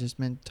 I just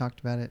talked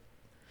about it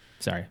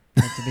Sorry.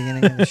 at the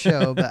beginning of the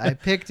show, but I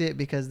picked it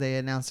because they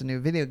announced a new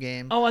video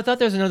game. Oh, I thought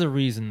there was another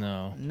reason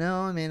though.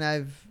 No, I mean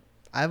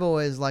I've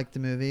always liked the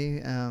movie.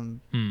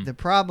 Hmm. The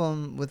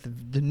problem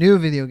with the new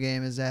video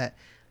game is that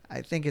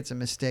I think it's a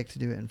mistake to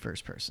do it in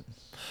first person.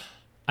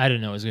 I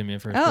didn't know it was gonna be a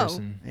first Oh.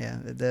 person. Yeah,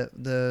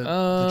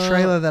 the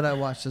trailer that I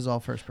watched is all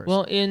first person.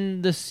 Well,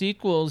 in the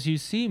sequels, you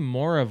see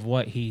more of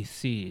what he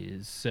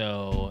sees.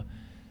 So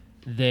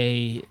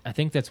I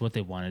think that's what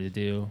they wanted to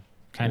do.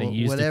 Kind of Well,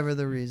 use whatever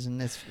the reason.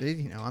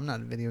 I'm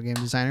not a video game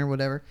designer,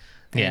 whatever.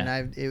 Yeah.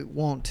 And it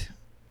won't,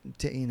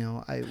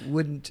 I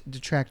wouldn't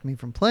detract me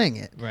from playing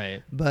it.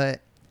 right.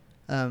 But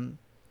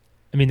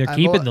I mean, they're I've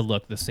keeping al- the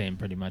look the same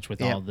pretty much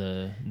with Yeah. all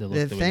the look. the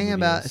way thing movie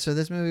about is. so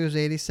this movie was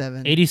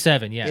 87.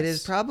 87, yes. It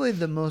is probably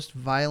the most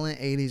violent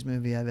 80s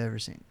movie I've ever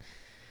seen.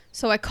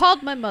 So I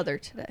called my mother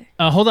today.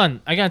 Hold on,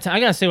 I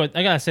gotta say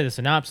the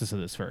synopsis of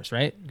this first,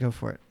 right? Go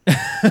for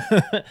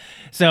it.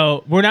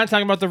 So we're not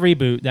talking about the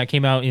reboot that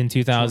came out in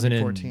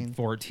 2014.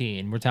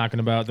 2014. We're talking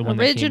about the one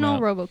Original that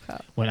came out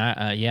RoboCop. when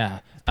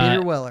I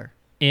Peter Weller.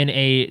 In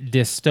a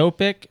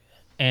dystopic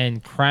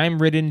and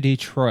crime-ridden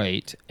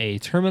Detroit, a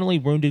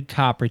terminally wounded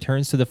cop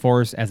returns to the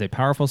force as a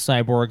powerful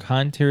cyborg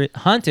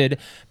haunted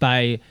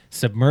by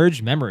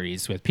submerged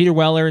memories with Peter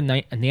Weller,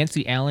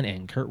 Nancy Allen,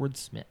 and Kurtwood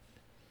Smith.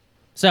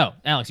 So,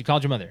 Alex, you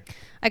called your mother.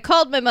 I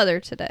called my mother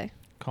today.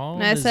 Call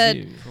And I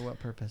said- For what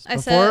purpose? I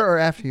Before said- or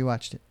after you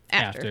watched it?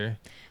 After.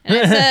 And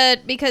I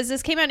said, because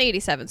this came out in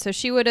 87, so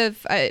she would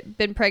have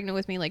been pregnant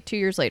with me like 2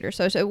 years later.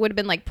 So it would have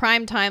been like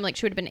prime time. Like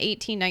she would have been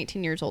 18,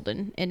 19 years old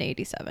in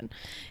 87.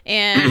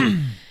 And, and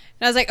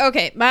I was like,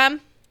 okay, Mom,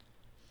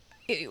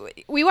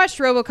 we watched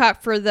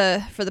RoboCop for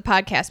the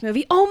podcast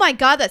movie. Oh my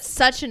God, that's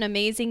such an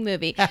amazing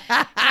movie. And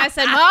I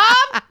said,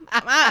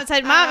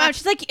 Mom.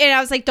 She's like, and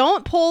I was like,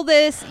 don't pull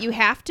this. You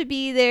have to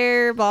be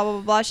there. Blah blah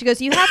blah blah. She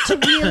goes, you have to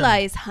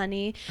realize,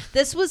 honey,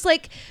 this was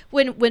like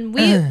when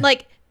we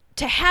like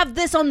to have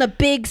this on the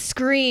big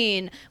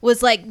screen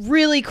was like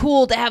really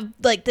cool to have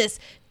like this.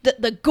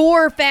 The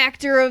gore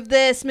factor of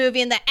this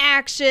movie and the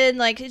action,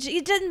 like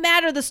it didn't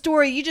matter the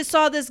story. You just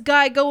saw this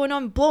guy going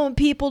on blowing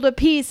people to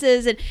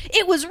pieces, and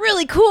it was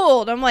really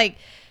cool. And I'm like,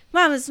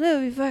 Mom, this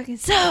movie fucking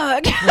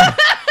sucked. And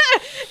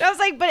I was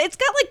like, but it's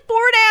got like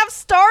 4.5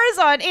 stars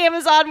on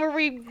Amazon where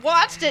we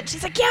watched it.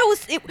 She's like, yeah,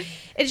 and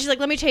she's like,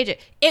 let me change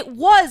it. It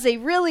was a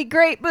really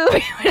great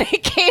movie when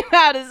it came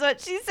out, is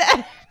what she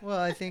said. Well,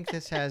 I think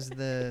this has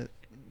the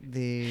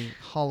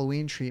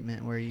Halloween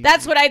treatment where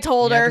that's what I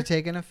told you her. Have to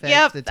take an effect.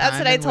 Yep, the that's time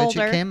what I in told which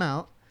her. It came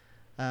out.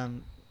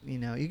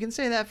 You can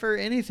say that for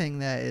anything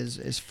that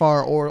is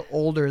far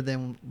older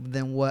than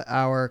what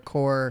our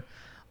core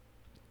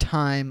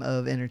time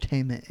of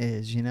entertainment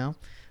is.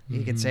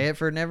 You can say it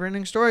for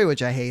Neverending Story,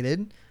 which I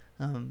hated.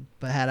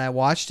 But had I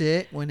watched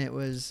it when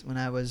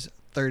I was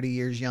 30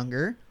 years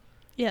younger,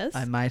 Yes,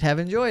 I might have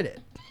enjoyed it.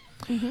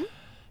 Mm-hmm.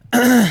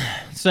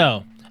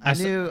 So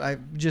I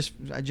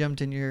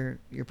jumped in your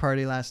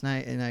party last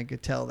night, and I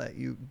could tell that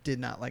you did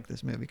not like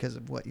this movie because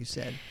of what you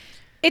said.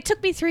 It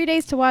took me 3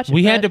 days to watch it.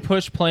 we had to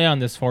push play on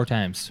this 4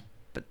 times.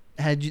 But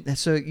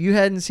so you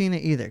hadn't seen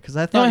it either? Because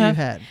I thought you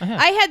had.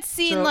 I had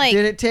seen So like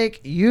did it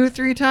take you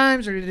 3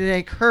 times, or did it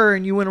take her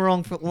and you went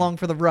along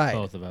for the ride?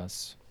 Both of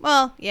us.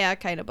 well, yeah,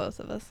 kind of both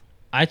of us.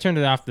 I turned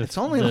it off. It's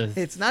only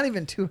it's not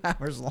even 2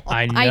 hours long.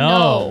 I know, I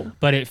know.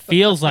 but it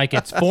feels like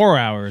it's 4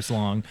 hours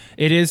long.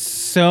 It is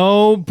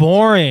so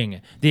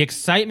boring. The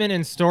excitement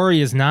and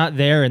story is not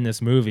there in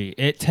this movie.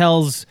 It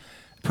tells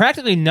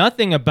practically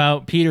nothing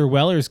about Peter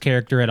Weller's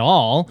character at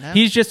all. No.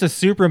 He's just a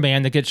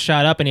Superman that gets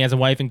shot up and he has a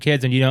wife and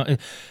kids, and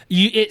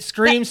it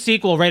screams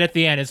sequel right at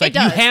the end. It's like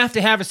you does. have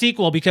to have a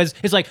sequel because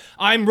it's like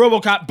I'm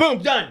RoboCop,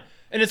 boom, done.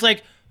 And it's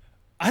like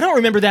I don't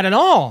remember that at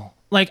all.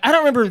 Like I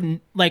don't remember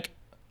like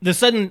the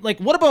sudden, like,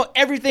 what about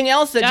everything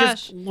else that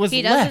Josh, just was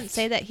he left? doesn't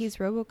say that he's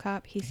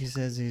RoboCop. He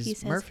says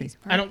he's Murphy. he's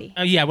I don't. Murphy.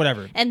 Yeah,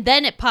 whatever. And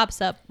then it pops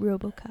up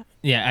RoboCop.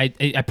 Yeah,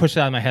 I pushed it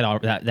out of my head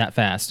that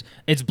fast.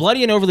 It's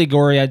bloody and overly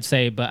gory, I'd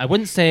say, but I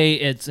wouldn't say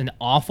it's an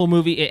awful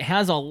movie. It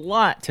has a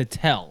lot to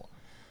tell,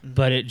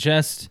 but it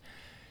just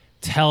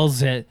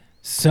tells it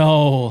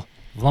so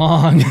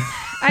long.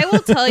 I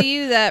will tell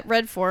you that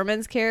Red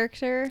Foreman's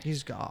character.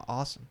 He's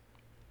awesome.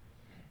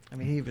 I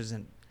mean, he was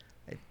a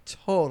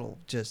total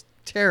just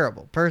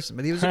terrible person,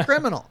 but he was a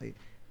criminal.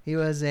 He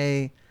was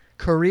a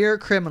career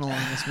criminal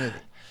in this movie.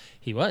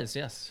 He was,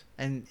 yes.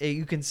 And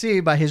you can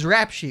see by his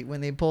rap sheet when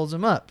they pulls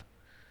him up.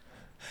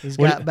 He's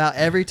got about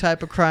every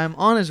type of crime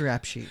on his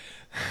rap sheet.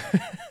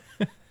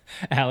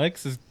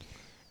 Alex is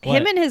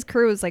Him and his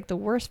crew is like the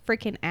worst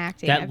freaking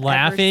acting that I've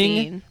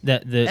laughing.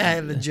 ever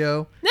seen. The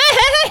Joe.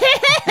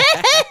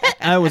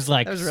 I was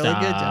like, That was really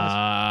good, Josh.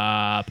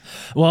 stop.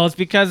 Well, it's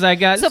because I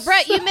got. So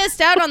Brett, you missed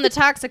out on the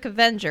Toxic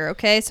Avenger,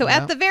 okay? So Yeah.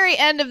 at the very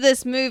end of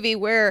this movie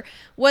where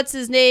what's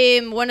his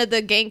name, one of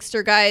the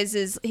gangster guys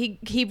is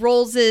he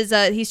rolls his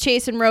he's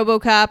chasing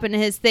RoboCop and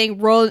his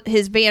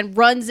van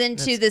runs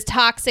into this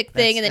toxic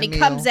thing, and then he Emil.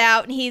 comes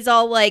out and he's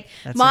all like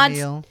That's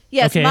Emil.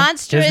 yes, Okay,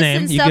 monstrous his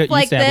name. and You stuff you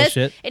like this. established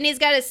it. And he's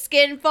got his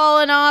skin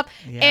falling off.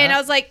 Yeah. And I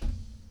was like,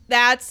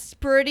 that's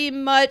pretty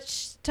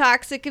much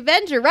Toxic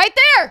Avenger right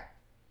there.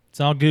 It's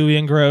all gooey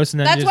and gross,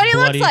 and then That's just what he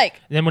looks bloody. like.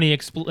 And then when he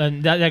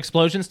and that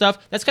explosion stuff,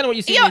 that's kind of what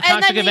you see in the And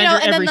Toxic then Avenger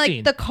and every then like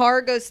scene. the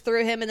car goes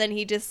through him, and then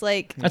he just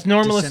like That's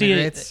normal to see.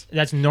 Disintegrates.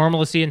 That's normal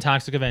to see in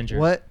Toxic Avenger.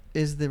 What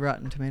is the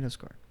Rotten Tomato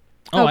score?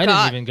 Oh, Oh, I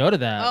God. didn't even go to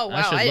that. oh wow,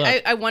 I should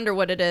look. I wonder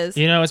what it is.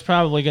 You know, it's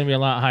probably going to be a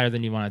lot higher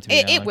than you want it to be.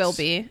 It Alex. will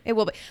be. It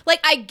will be. Like,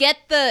 I get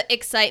the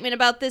excitement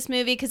about this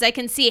movie because I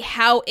can see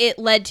how it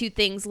led to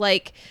things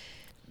like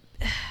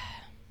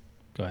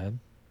Go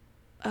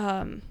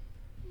ahead.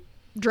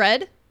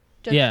 Dread.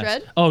 Judge Yes.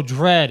 Dredd. Oh,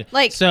 Dread.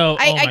 Like, so,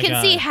 I oh my can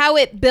God. see how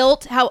it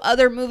built, how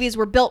other movies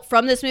were built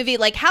from this movie.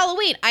 Like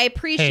Halloween. I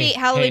appreciate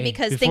Halloween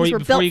because before things you- were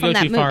before built you from go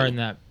that too far movie. in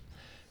that,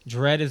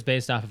 Dread is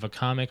based off of a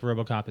comic.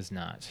 RoboCop is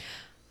not.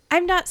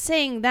 I'm not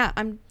saying that.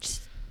 I'm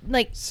just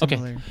like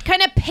Similar.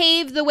 kind of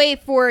pave the way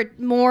for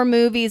more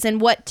movies and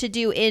what to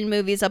do in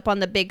movies up on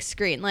the big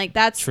screen. Like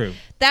that's True.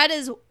 That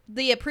is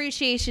the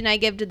appreciation I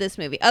give to this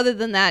movie. Other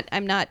than that,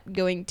 I'm not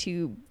going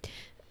to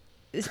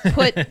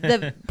put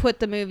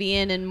the movie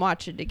in and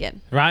watch it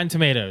again. Rotten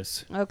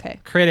Tomatoes. Okay.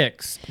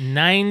 Critics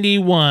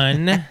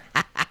 91.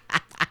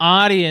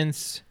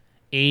 Audience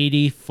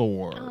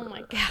 84. Oh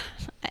my god.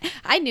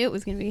 I knew it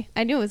was gonna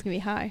be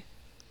high.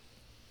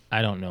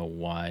 I don't know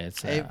why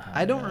it's that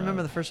high. I don't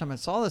remember the first time I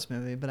saw this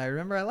movie, but I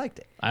remember I liked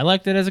it. I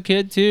liked it as a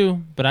kid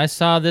too, but I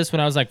saw this when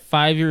I was like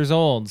 5 years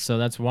old, so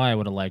that's why I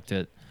would have liked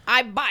it.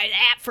 I'd buy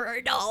that for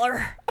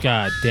 $1.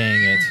 God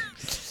dang it.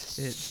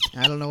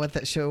 I don't know what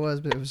that show was,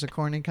 but it was a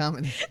corny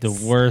comedy. The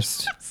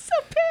worst. So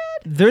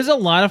bad. There's a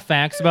lot of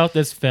facts about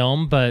this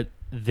film, but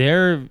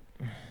they're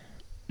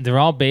they're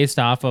all based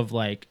off of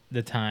like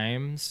the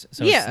times,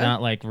 so it's Yeah.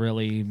 not like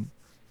really.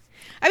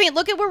 I mean,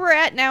 look at where we're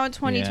at now in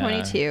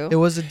 2022. It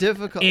was a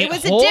difficult. It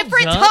was a holds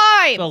different up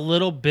time. A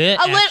little bit,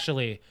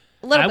 actually.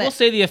 Little I bit. will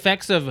say the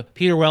effects of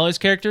Peter Weller's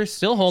character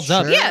still holds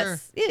up. Sure.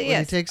 Yes. When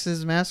Yes. he takes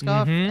his mask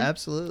off, Mhm.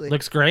 absolutely.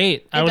 Looks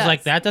great. I was does.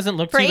 like, that doesn't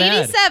look For too bad.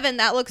 87,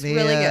 that looks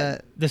really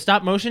good. The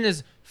stop motion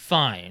is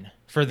fine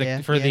for the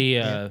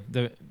Yeah,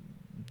 the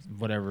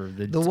whatever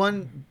The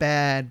one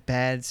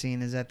bad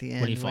scene is at the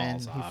end when he when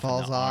falls he off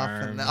falls in the off.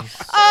 arms. And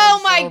the,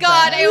 Oh my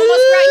God! I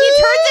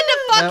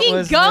almost he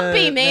turns into fucking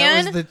Gumpy,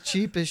 man. That was the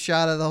cheapest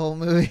shot of the whole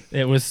movie.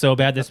 It was so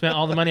bad. They spent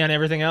all the money on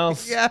everything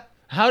else. Yeah.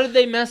 How did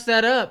they mess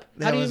that up?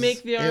 How That do you was-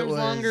 make the it arms was-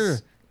 longer?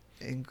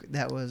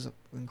 That was an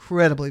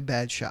incredibly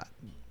bad shot.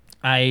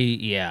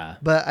 Yeah.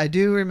 But I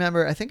do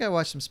remember, I think I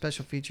watched some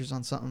special features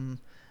on something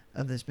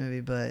of this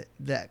movie, but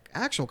that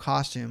actual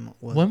costume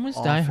was When was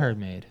Die awful. Hard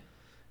made?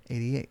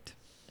 88.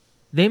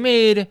 They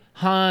made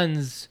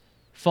Hans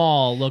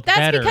fall look That's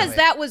better. because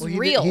that was Well, he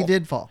real. He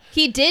did fall.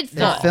 He did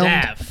They fall. filmed-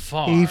 that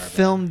far. He but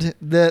filmed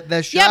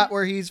the shot Yeah.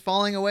 where he's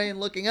falling away and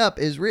looking up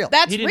is real.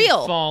 That's he didn't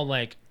real. fall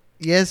like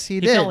Yes, he he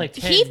did. fell like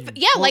 10.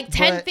 Like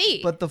 10 but,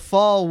 feet. But the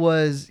fall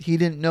was he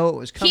didn't know it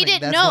was coming.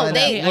 didn't That's know. why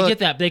They- Hey, I get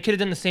that. They could have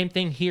done the same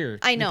thing here.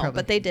 I know,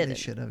 but they They didn't.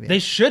 should have. Yeah. They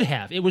should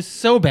have. It was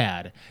so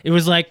bad. It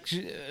was like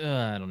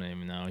I don't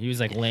even know. He was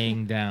like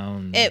laying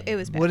down. It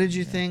was bad. What did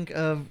you think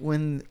of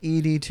when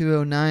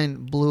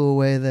ED-209 blew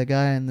away the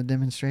guy in the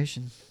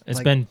demonstration? It's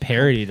Like, been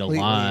parodied a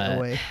completely lot.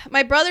 away.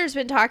 My brother's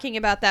been talking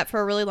about that for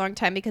a really long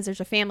time because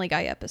there's a Family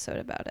Guy episode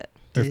about it.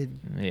 Did,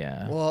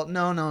 Yeah. well,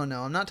 no.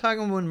 I'm not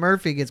talking when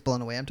Murphy gets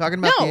blown away. I'm talking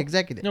about No. the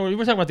executive. No, we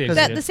were talking about the Because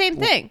That executive. the same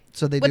thing.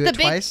 So they With do the it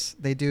big- twice.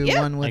 They do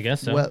Yeah. one with I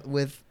guess so.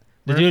 with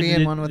They Murphy do,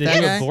 and one with they that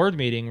do guy. a board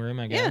meeting room,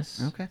 I Yeah.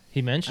 guess. Okay.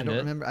 He I mentioned don't it.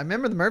 remember. I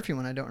remember the Murphy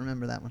one. I don't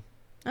remember that one.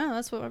 Oh,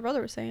 that's what my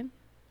brother was saying.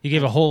 He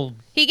gave a whole,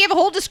 He gave a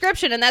whole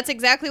description, and that's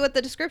exactly what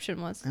the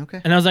description was. Okay.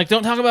 and I was like,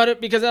 "Don't talk about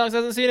it because Alex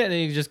hasn't seen it." And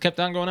he just kept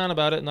on going on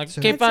about it. And like,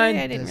 So- okay, I'd say fine.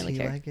 I didn't Does really he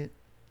care. like it?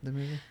 The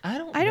movie. I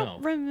don't. I know.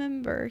 don't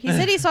remember. He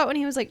said he saw it when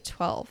he was like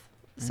 12,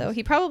 so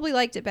he probably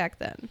liked it back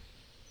then.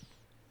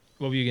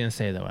 What were you gonna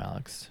say though,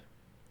 Alex?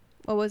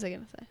 What was I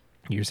gonna say?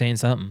 You were saying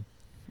something.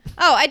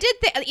 Oh, I did.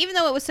 Even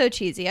though it was so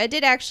cheesy, I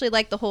did actually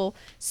like the whole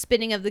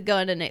spinning of the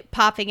gun and it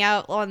popping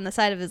out on the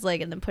side of his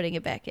leg and then putting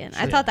it back in.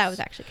 I thought that was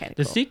actually kind of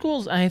The cool.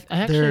 sequels, I actually,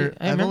 I've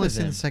remember only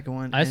seen them. the second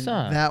one. I and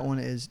saw. that one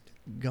is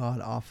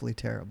god awfully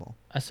terrible.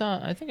 I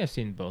think I've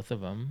seen both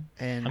of them.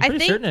 And I'm I pretty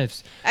think- certain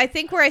I've. I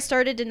think where I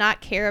started to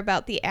not care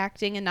about the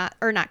acting and not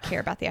care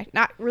about the act,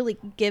 not really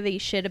give a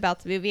shit about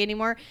the movie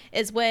anymore,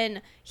 is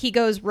when he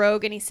goes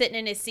rogue and he's sitting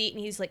in his seat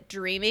and he's like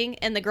dreaming,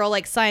 and the girl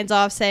like signs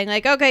off saying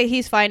like, okay,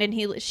 he's fine,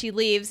 and she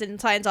leaves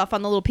and signs off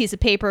on the little piece of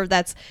paper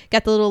that's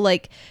got the little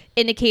like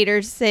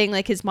indicators saying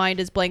like his mind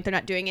is blank, they're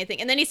not doing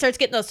anything, and then he starts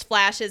getting those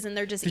flashes and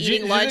they're just Did you-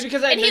 eating is it lunch,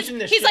 because I and mentioned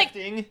the he's like,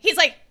 shifting? he's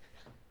like.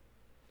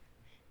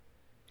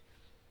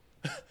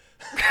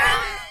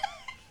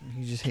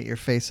 you just hit your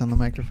face on the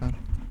microphone.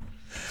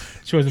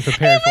 She wasn't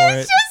prepared for It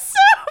was it. just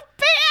so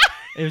bad.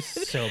 It was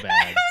so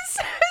bad.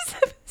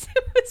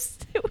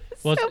 It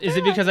was Well, so is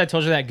it bad. because I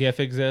told you that GIF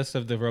exists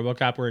of the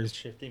RoboCop where he's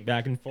shifting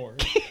back and forth?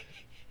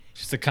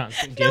 Just a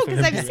constant GIF. No, of 'cause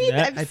him I've doing seen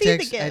that. I've seen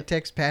the GIF. I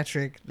text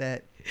Patrick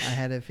that I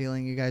had a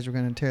feeling you guys were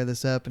going to tear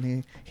this up,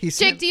 and he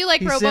sent, do you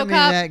like he sent me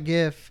RoboCop? that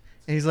GIF,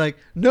 and he's like,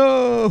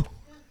 no.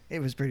 It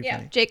was pretty Yeah,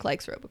 funny. Jake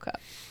likes RoboCop.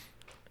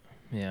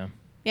 Yeah.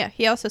 Yeah,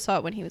 he also saw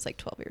it when he was like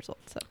 12 years old.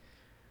 So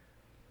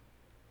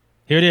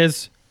Here it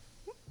is.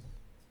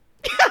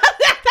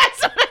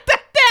 that's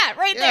that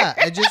right Yeah,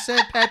 there. I just said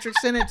Patrick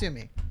sent it to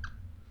me.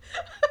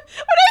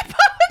 When I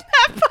popped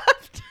that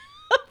popped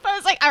up, I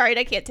was like, all right,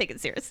 I can't take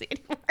it seriously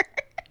anymore.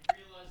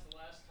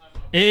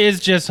 It is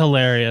just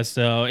hilarious,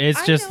 though. It's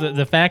I just know.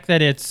 the fact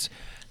that it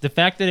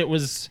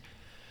was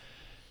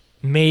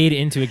made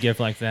into a GIF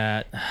like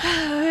that.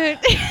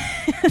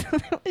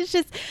 It's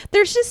just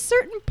there's just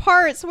certain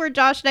parts where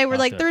Josh and I were I'll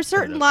like, have to there are put it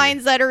certain up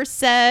lines that are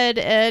said,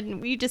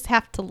 and we just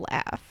have to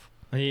laugh.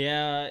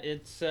 Yeah,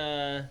 it's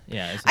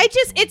It's I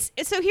just it's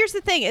so here's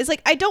the thing is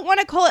like I don't want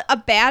to call it a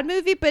bad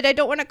movie, but I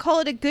don't want to call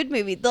it a good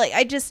movie. Like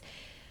I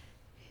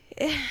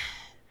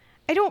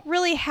don't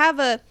really have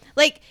a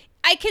like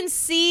I can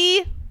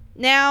see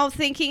now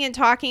thinking and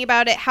talking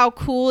about it how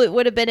cool it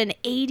would have been in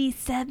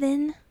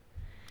 87.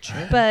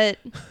 Sure. But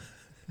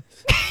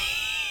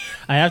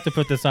I have to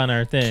put this on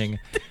our thing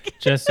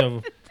just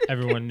so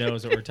everyone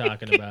knows what we're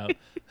talking about.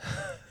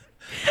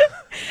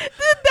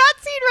 that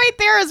scene right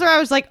there is where I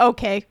was like,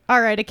 okay, all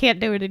right, I can't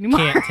do it anymore.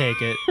 Can't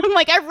take it. I'm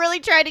like, I really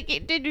tried to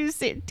keep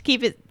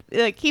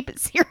it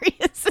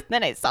serious, and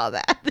then I saw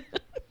that.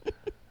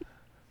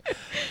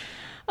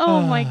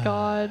 Oh my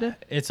god.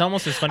 It's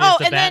almost as funny as Oh,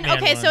 the and Batman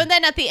then okay, one. so and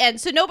then at the end,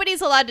 so nobody's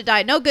allowed to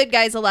die. No good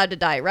guy's allowed to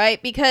die, right?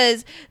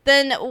 Because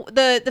then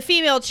the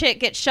female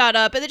chick gets shot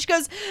up, and then she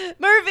goes,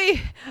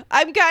 "Murphy,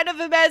 I'm kind of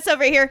a mess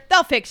over here.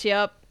 They'll fix you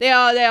up. They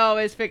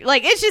always fix."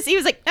 Like it's just he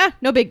was like,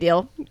 no big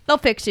deal. They'll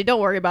fix you.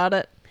 Don't worry about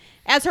it.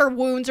 As her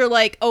wounds are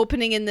like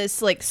opening in this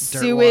like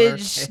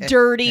sewage, water.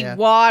 dirty Yeah.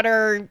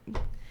 water.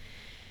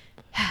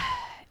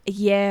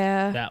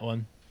 Yeah. That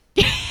one.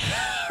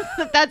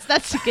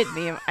 That's a good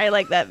meme. I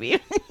like that meme.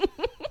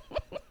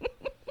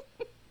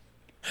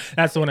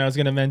 That's the one I was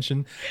gonna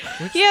mention.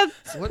 Yeah.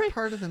 What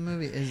part of the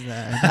movie is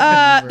that?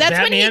 I don't remember. That's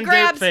when he Batman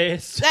grabs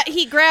Dirtface. that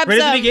he grabs Right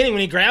at the beginning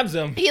when he grabs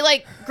him. he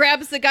like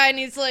grabs the guy and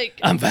he's like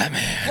I'm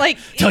Batman. like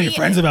Tell your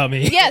friends about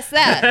me. Yes,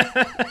 that.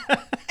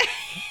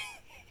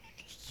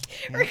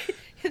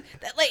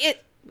 That, like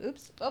it.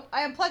 Oops! Oh,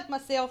 I unplugged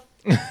myself.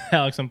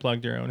 Alex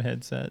unplugged your own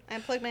headset. I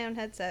unplugged my own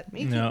headset.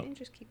 Me too. No. You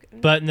just keep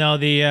going. But no,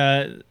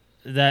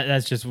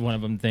 that's just one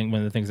of them. One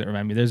of the things that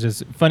remind me. There's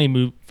just funny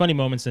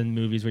moments in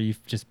movies where you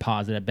just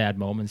pause it at bad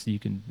moments. You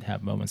can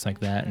have moments like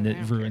that, and it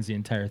ruins the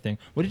entire thing.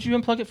 What did you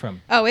unplug it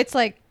from? Oh, it's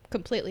like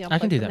completely unplugged. I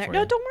can do from that there. for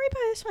No, you. don't worry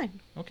about it. It's fine.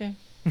 Okay.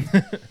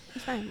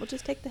 It's fine. We'll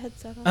just take the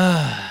headset off.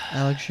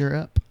 Alex, you're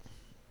up.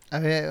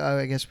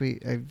 I guess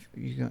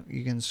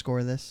you can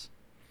score this.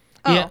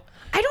 Oh, Yeah.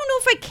 I don't know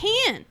if I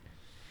can.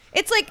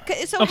 It's like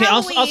so. Okay,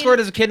 I'll Halloween, score it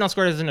as a kid and I'll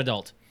score it as an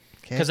adult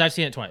Okay. because I've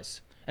seen it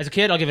twice. As a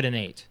kid, I'll give it an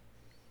 8.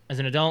 As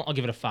an adult, I'll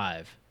give it a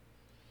 5.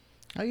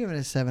 I'll give it a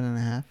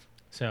 7.5.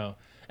 So,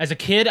 as a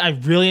kid, I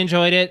really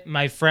enjoyed it.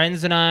 My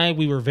friends and I,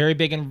 we were very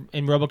big in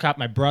RoboCop.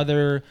 My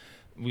brother,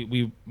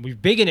 we were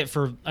big in it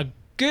for a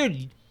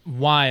good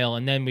while,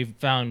 and then we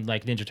found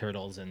like Ninja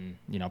Turtles and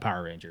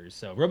Power Rangers.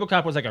 So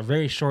RoboCop was like a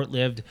very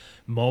short-lived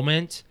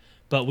moment,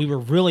 but we were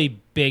really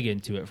big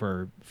into it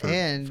for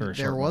And for a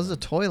there short was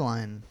moment. a toy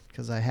line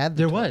because I had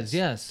the There toys. was,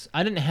 yes.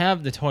 I didn't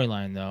have the toy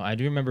line though. I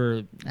do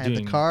remember I had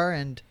the car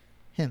and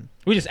him.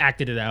 We just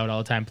acted it out all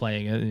the time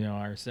playing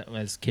it,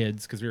 as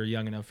kids because we were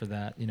young enough for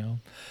that,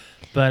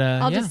 But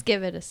I'll yeah. just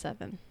give it a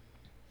 7.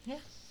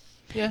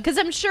 Yeah. Because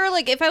I'm sure,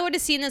 like, if I would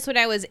have seen this when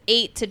I was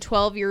 8 to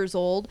 12 years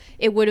old,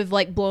 it would have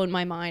like blown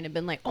my mind and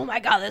been like, "Oh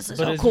my god, this is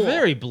But so it's cool."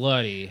 very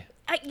bloody.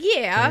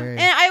 Yeah, Very.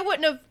 and I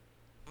wouldn't have.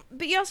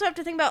 But you also have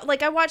to think about,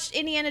 like, I watched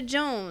Indiana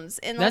Jones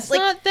and That's like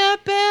not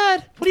that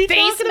bad. What are you face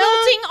talking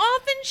melting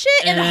off and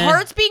shit, and Eh.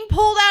 hearts being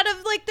pulled out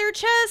of like their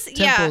chest.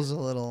 Temple's a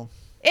little.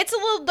 Yeah, it's a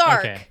little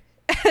dark.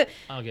 Okay.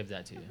 I'll give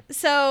that to you.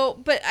 So,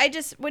 but I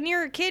just, when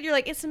you're a kid, you're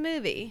like, it's a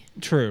movie.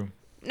 True.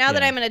 Now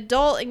that Yeah. I'm an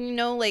adult and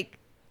like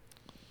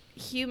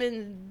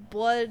human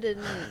blood and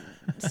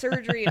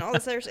surgery and all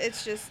this other,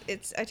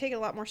 I take it a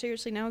lot more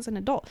seriously now as an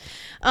adult.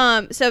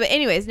 But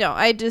anyways, no,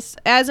 I just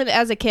as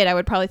a kid I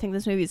would probably think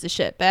this movie is the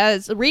shit. But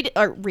as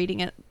reading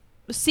it,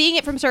 seeing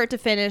it from start to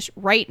finish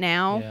right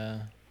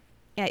now,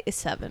 yeah, it's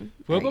 7.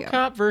 There you go.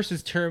 RoboCop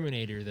versus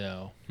Terminator,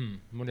 though.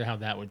 Wonder how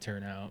that would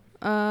turn out.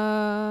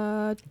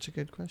 It's a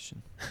good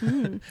question. 'Cause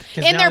In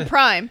now their that-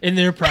 prime. In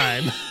their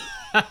prime.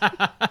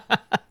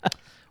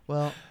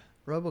 Well,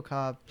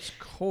 RoboCop's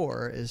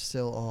core is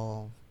still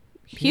all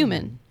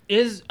Human.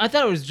 I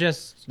thought it was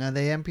just. Now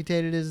they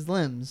amputated his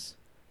limbs.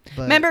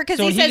 But Remember, because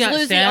So he when he says got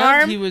lose the stabbed,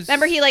 arm. he was-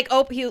 Remember,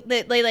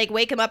 they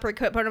wake him up or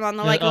put him on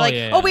the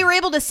yeah. we were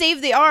able to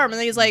save the arm, and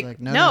then he's like,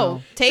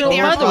 no, take So, the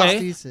by arm the off. way,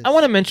 Prosthesis. I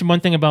want to mention one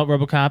thing about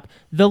RoboCop.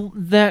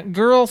 That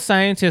girl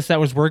scientist that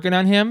was working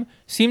on him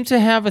seemed to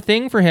have a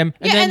thing for him,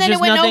 and Yeah, then and then it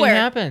just went nothing nowhere.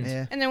 happened.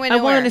 Yeah. And then went I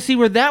nowhere. wanted to see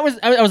where that was.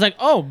 I was like,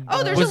 Oh,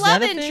 there's was a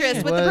that love thing?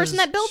 interest with the person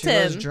that built she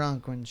him. was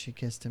drunk when she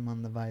kissed him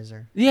on the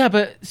visor. Yeah,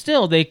 but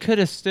still, they could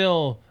have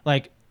still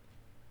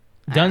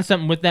done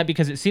something with that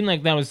because it seemed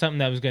like that was something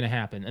that was going to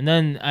happen. And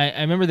then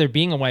I remember there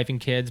being a wife and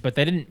kids, but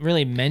they didn't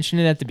really mention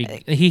it at the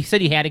beginning. He said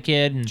he had a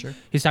kid, and Sure.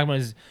 he's talking about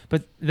his.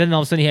 But then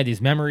all of a sudden he had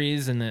these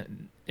memories, and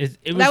it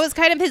was. That was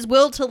kind of his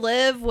will to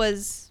live.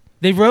 Was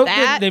They wrote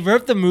that. they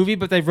wrote the movie,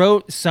 but they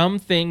wrote some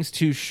things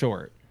too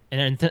short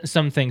and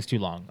some things too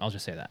long. I'll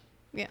just say that.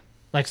 Yeah.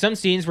 Like some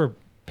scenes were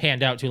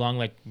panned out too long,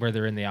 like where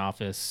they're in the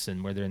office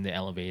and where they're in the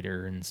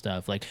elevator and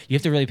stuff. Like you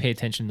have to really pay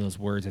attention to those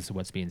words as to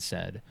what's being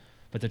said.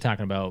 But they're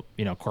talking about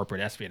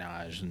corporate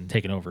espionage and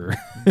taking over.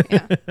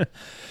 Yeah.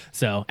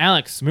 So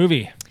Alex,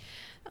 movie.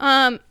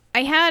 I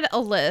had a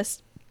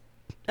list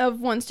of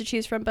ones to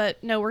choose from,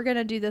 but no, we're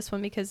gonna do this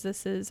one because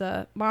this is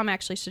Mom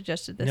actually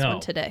suggested this No. one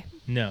today.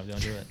 No,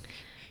 don't do it.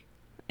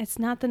 It's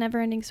not the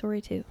Never-Ending Story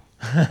 2.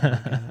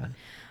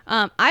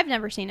 I've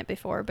never seen it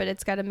before, but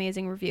it's got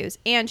amazing reviews,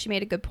 and she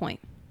made a good point.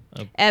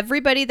 Oh.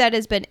 Everybody that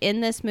has been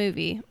in this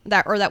movie,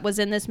 that was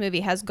in this movie,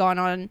 has gone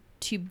on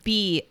to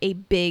be a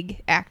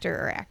big actor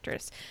or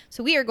actress.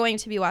 So we are going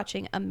to be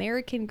watching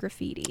American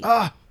Graffiti.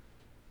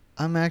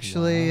 I'm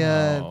actually.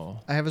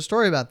 Wow. I have a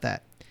story about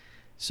that.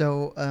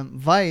 So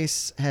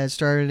Vice has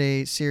started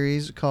a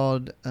series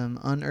called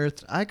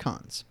Unearthed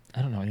Icons,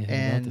 I don't know anything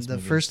about and this the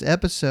movie. first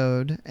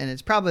episode, and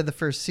it's probably the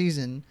first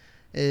season,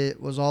 it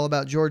was all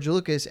about George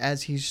Lucas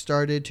as he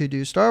started to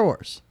do Star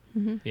Wars.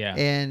 Yeah.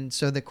 And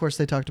so, of course,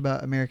 they talked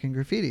about American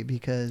Graffiti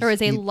because There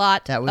was a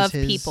lot that was of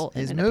his- people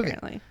his in it, movie.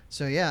 apparently.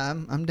 So yeah,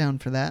 I'm down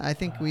for that. I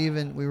think we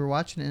were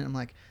watching it, and I'm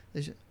like,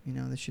 this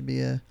should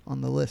be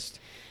on the list.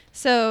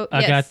 So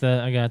I yes.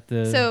 got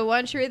the. So why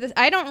don't you read this?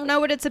 I don't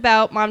know what it's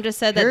about. Mom just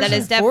said that Harrison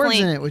is Ford's definitely.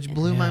 in it, which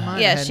blew my Yeah. mind.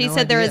 I Yeah, had she no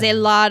said there is a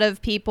idea. lot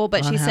of people,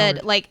 but Ron she said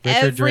Howard. like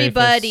Richard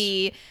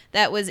everybody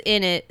that was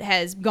in it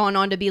has gone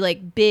on to be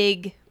like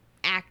big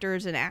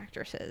actors and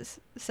actresses.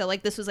 So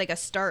like this was like a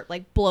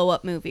blow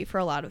up movie for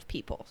a lot of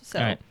people. So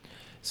All right.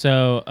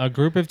 So, a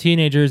group of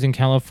teenagers in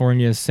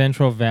California's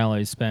Central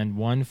Valley spend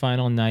one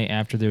final night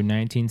after their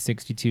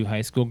 1962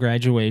 high school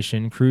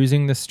graduation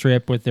cruising the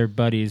strip with their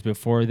buddies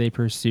before they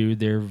pursue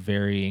their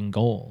varying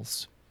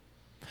goals.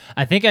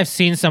 I think I've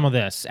seen some of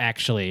this,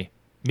 actually.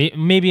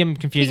 Maybe I'm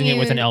confusing it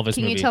with an Elvis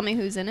Can movie. you tell me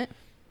who's in it?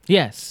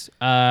 Yes.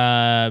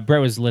 Brett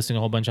was listing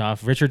a whole bunch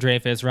off. Richard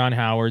Dreyfuss, Ron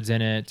Howard's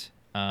in it.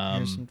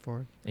 Harrison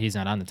Ford. He's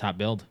not on the top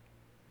build.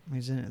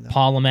 He's in it though.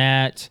 Paul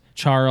Lamatt,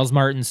 Charles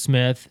Martin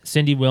Smith,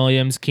 Cindy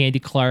Williams, Candy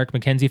Clark,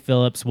 Mackenzie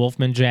Phillips,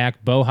 Wolfman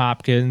Jack, Bo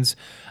Hopkins.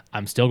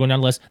 I'm still going down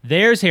the list.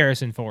 There's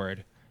Harrison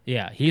Ford.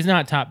 Yeah, he's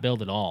not top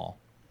billed at all.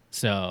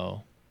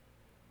 So,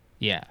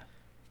 yeah.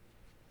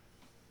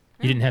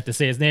 You didn't have to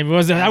say his name. I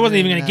wasn't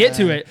even going to get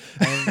to it.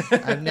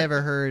 I've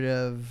never heard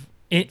of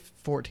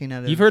 14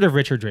 out of You've heard of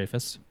Richard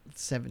Dreyfuss.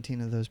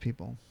 17 of those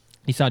people.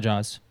 You saw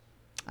Jaws.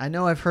 I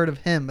know I've heard of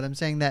him, but I'm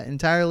saying that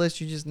entire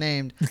list you just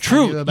named.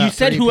 True. You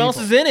said who else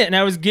is in it, and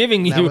I was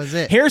giving you. That was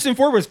it. Harrison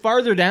Ford was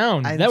farther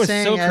down. I'm that was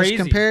saying so crazy.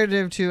 as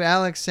comparative to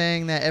Alex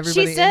saying that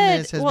everybody in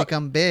this has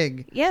become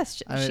big.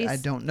 Yes. I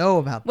don't know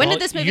about that. When did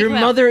this movie Your come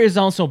out? mother is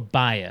also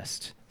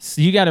biased.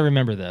 So you got to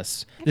remember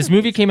this. This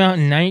movie came out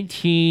in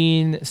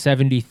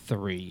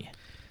 1973.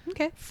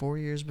 Okay. 4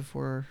 years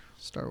before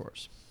Star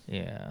Wars.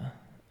 Yeah.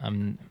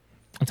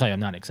 I'll tell you, I'm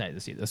not excited to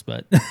see this,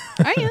 but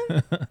I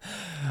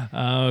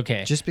am.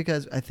 okay. Just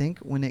because I think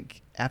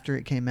after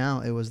it came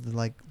out, it was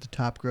the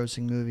top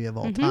grossing movie of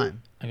all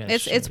time.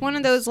 It's one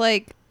of those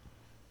like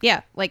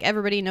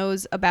everybody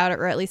knows about it,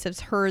 or at least has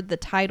heard the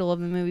title of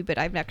the movie, but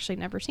I've actually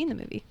never seen the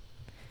movie.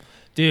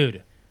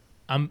 Dude,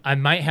 I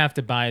might have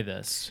to buy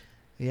this.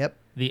 Yep.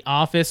 The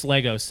Office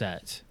Lego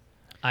set.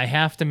 I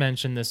have to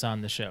mention this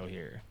on the show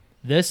here.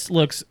 This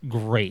looks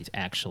great,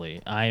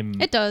 actually.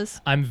 It does.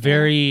 I'm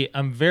very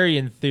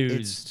enthused.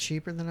 It's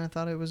cheaper than I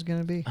thought it was going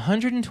to be.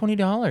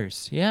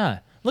 $120. Yeah.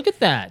 Look at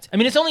that. I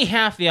mean, it's only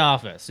half the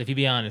office, if you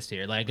be honest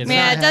here. Like, it's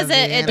it doesn't.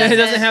 it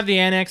doesn't have the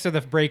annex or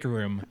the break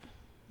room.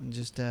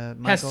 Just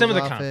has some of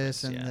the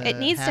office conference, and it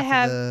needs to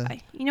have.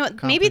 You know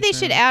what? Maybe they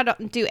should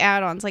do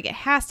add-ons. Like it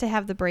has to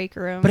have the break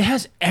room. But it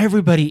has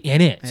everybody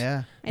in it.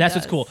 Yeah. That's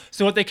what's cool.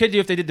 So what they could do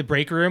if they did the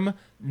break room,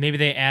 maybe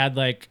they add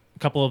like a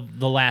couple of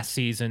the last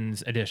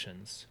season's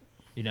editions.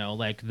 You know,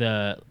 like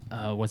the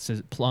what's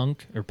his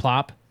Plunk or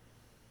Plop?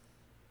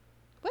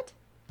 What?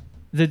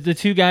 The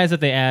two guys that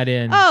they add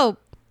in. Oh,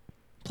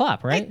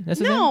 Plop, right? That's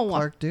his no. name?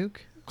 Clark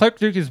Duke. Clark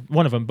Duke is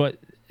one of them, but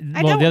I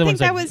the don't other think one's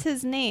that like, was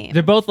his name.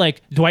 They're both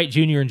like Dwight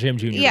Jr. and Jim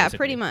Jr. Yeah, basically.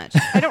 pretty much.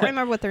 I don't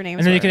remember what their names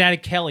And then were. they could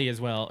add Kelly as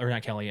well, or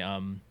not Kelly.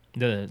 Aaron?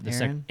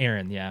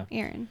 Aaron, yeah.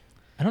 Aaron.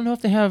 I don't know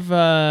if they have.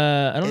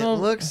 I don't know. It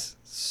looks.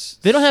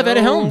 They don't have Ed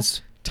so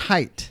Helms.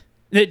 Tight.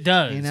 It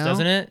does, You know?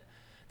 doesn't it?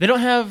 They don't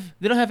have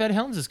Ed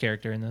Helms'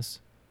 character in this.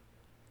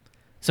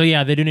 So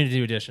yeah, they do need to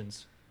do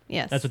additions.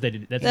 Yes. That's what they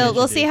did.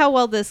 We'll see how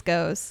well this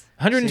goes.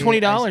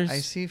 $120. I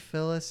see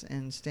Phyllis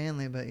and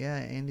Stanley, but yeah,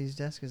 Andy's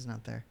desk is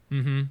not there.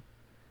 Mm-hmm.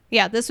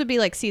 Yeah, this would be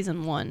like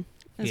season 1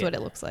 is what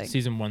it looks like.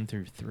 Season 1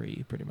 through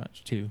 3, pretty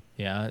much. 2.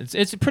 Yeah,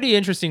 it's pretty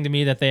interesting to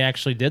me that they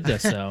actually did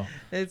this. So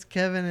It's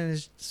Kevin and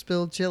his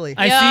spilled chili.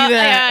 I see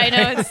that. Yeah,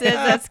 I know.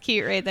 That's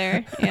cute right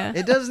there. Yeah.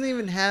 It doesn't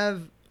even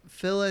have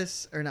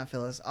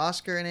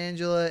Oscar and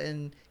Angela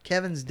and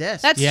Kevin's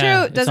desk. That's yeah,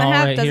 true. it's Doesn't all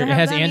have. right Doesn't here. have It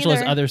has them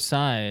Angela's either. other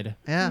side.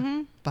 yeah,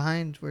 Mhm.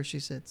 behind where she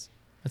sits.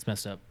 That's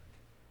messed up.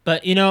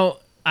 But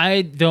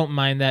I don't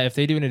mind that. If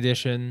they do an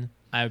edition,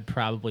 I would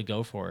probably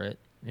go for it.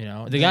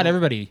 They got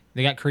everybody.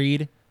 They got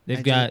Creed.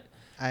 They've got.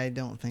 I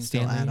don't think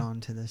Stanley. they'll add on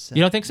to this set.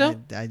 You don't think so?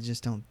 I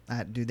just don't.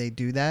 Do they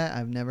do that?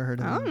 I've never heard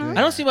of I them don't know. doing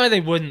I don't that. see why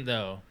they wouldn't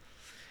though.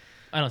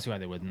 I don't see why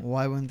they wouldn't.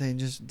 Why wouldn't they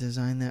just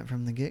design that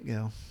from the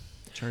get-go?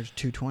 Charge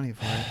 $220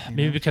 for it.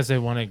 Maybe because they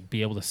want to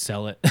be able to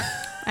sell it.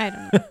 I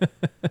don't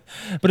know.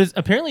 But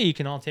apparently you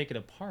can all take it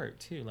apart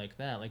too, like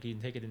that. Like you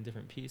can take it in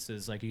different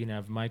pieces. Like you can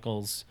have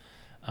Michael's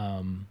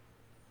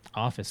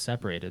office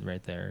separated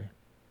right there.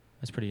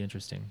 That's pretty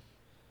interesting.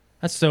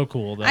 That's so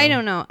cool, though. I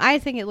don't know. I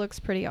think it looks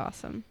pretty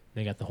awesome.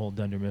 They got the whole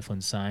Dunder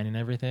Mifflin sign and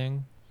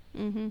everything.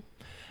 Mm-hmm.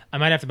 I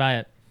might have to buy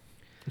it.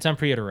 It's on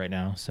pre-order right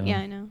now. So Yeah,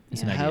 I know.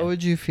 It's Yeah. an How idea.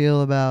 would you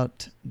feel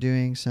about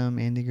doing some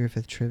Andy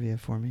Griffith trivia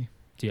for me?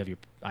 Do you have your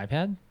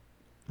iPad?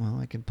 Well,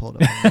 I can pull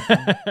it up. on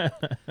my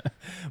phone.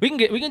 We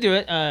can do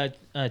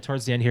it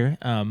towards the end here.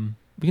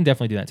 We can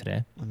definitely do that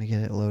today. Let me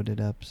get it loaded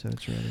up so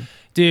it's ready.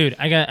 Dude,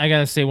 I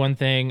gotta say one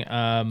thing.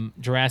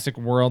 Jurassic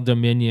World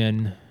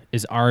Dominion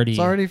is already It's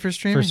already for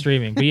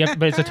streaming.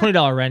 but it's a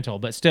 $20 rental.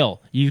 But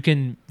still, you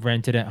can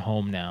rent it at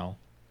home now.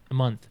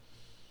 1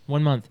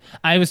 month.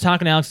 I was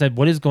talking to Alex. Said,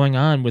 what is going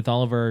on with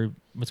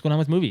what's going on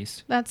with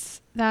movies?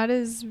 That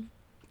is.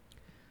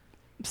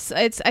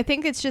 I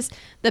think it's just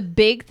the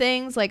big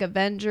things like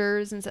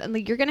Avengers and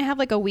like you're gonna have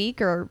like a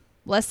week or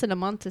less than a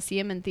month to see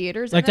them in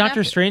theaters. Like and then Doctor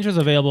after- Strange was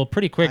available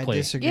pretty I quickly.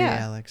 disagree, Yeah.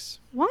 Alex.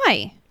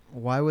 Why?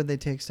 why would they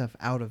take stuff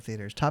out of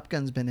theaters? Top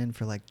Gun's been in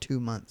for like 2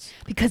 months.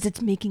 Because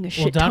it's making a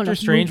shit Well, ton Doctor of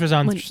Strange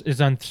money.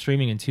 is on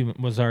streaming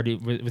was already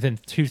within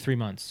 2-3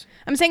 months.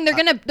 I'm saying they're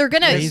gonna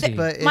Crazy.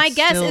 But my it's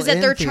guess still is that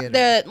in they're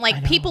theater. I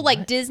know, people like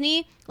what?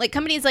 Disney, like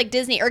companies like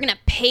Disney are gonna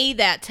pay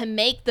that to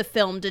make the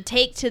film, to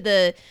take to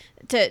the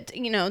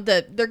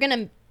they're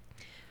gonna,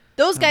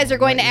 those guys are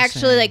going what to you're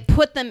actually saying. like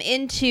put them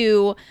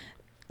into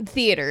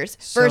theaters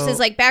versus So-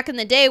 like back in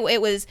the day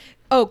it was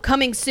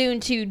coming soon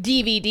to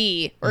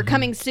DVD or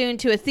coming soon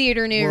to a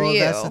theater near Well, you.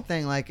 that's the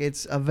thing. Like,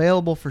 it's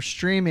available for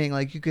streaming.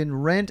 Like, you can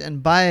rent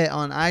and buy it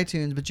on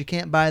iTunes, but you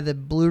can't buy the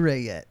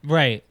Blu-ray yet.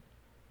 Right.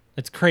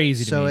 That's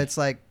crazy to So me. it's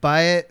like,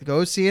 buy it,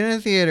 go see it in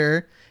a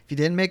theater. If you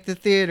didn't make the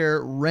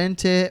theater,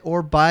 rent it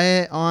or buy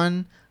it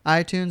on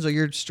iTunes or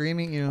your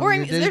streaming, or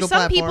your digital there's some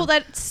platform. people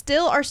that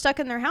still are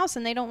stuck in their house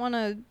and they don't want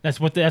to. That's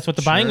what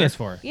the buying Sure. is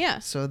for. Yeah.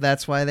 So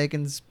that's why they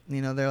can,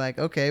 they're like,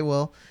 okay,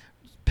 well,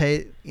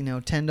 pay,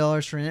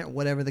 $10 for it,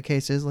 whatever the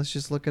case is. Let's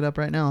just look it up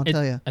right now. I'll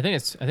tell you. I think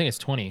it's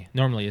 20.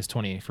 Normally it's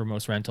 20 for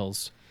most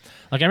rentals.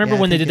 Like I remember Yeah,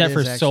 I when they think did it that for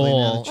is actually, now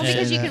Soul. that Well, you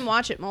because say you that. can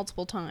watch it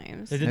multiple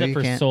times. They did No, that you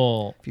for can't.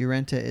 Soul. If you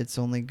rent it, it's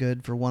only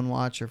good for one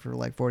watch or for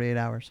like 48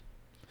 hours.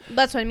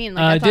 That's what I mean.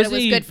 Like I thought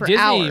Disney, it was good for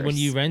Disney, hours. when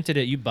you rented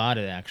it, you bought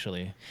it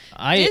actually.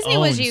 Disney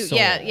was own you, Soul.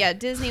 yeah.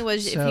 Disney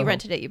was if So, you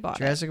rented it, you bought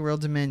Jurassic World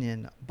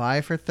Dominion,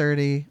 buy for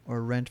 30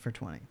 or rent for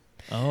 20.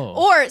 Oh. it.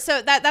 Or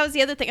so that was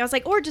the other thing. I was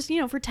like, or just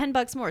for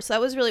 $10 more. So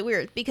that was really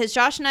weird because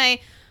Josh and I,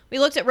 we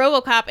looked at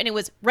RoboCop and it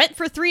was rent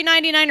for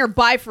 $3.99 or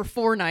buy for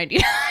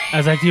 $4.99. I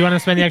was like, do you want to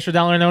spend the extra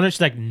 $1 and own it? She's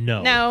like,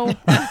 no. No.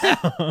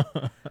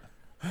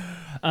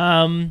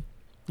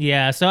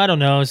 Yeah, so I don't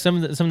know.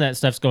 Some of that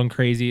stuff's going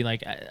crazy.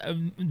 Like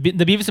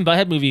the Beavis and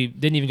Butthead movie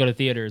didn't even go to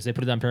theaters. They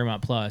put it on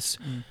Paramount Plus,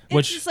 It's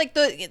which just like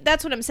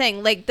that's what I'm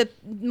saying. Like the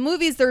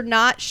movies they're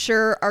not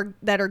sure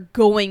that are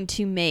going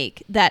to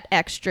make that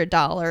extra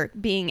dollar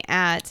being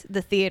at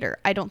the theater.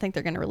 I don't think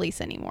they're going to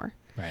release anymore.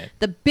 right,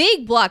 The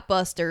big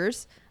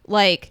blockbusters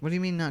like What do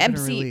you mean not going to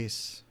MC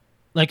release?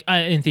 like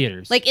in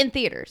theaters, like in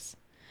theaters.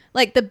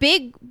 Like the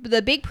big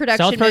production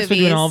South Park's movies. been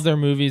doing all of their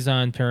movies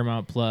on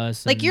Paramount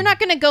Plus. Like you're not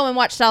going to go and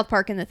watch South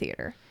Park in the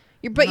theater.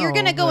 You're No,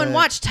 going to go and but-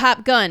 watch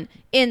Top Gun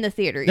in the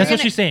theater. That's You're what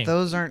gonna- she's saying.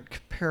 Those aren't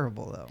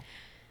comparable, though.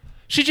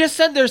 She just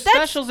said there's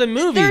That's- specials in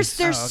movies.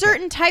 There's Oh, okay.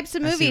 certain types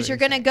of I see movies what you're you're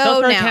going to saying. go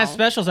South Park now. has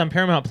specials on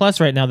Paramount Plus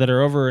right now that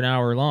are over an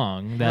hour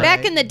long. That, Back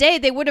Right. in the day,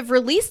 they would have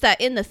released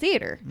that in the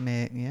theater.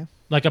 Yeah.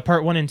 like a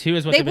part 1 and 2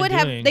 is what They they've been would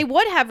have. doing. They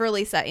would have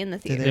released that in the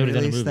Did theater. they They would've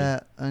done a release movie.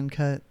 that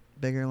uncut,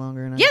 bigger,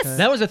 longer, and Yes. uncut?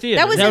 That was a theater.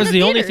 That was in the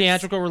the only theaters.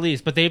 theatrical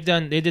release. But they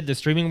did the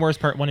Streaming Wars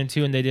Part 1 and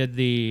 2, and they did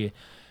the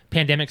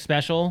Pandemic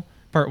Special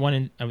Part 1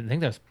 and I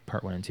think that was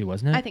Part 1 and 2,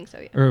 wasn't it? I think so.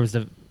 Yeah. Or it was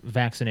the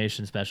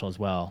vaccination special as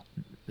well.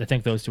 I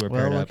think those two are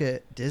Well, paired look up.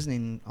 at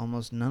Disney.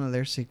 Almost none of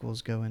their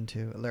sequels go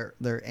into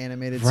their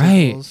animated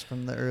Right. sequels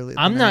from the early.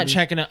 I'm the not 90s.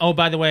 checking it. Oh,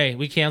 by the way,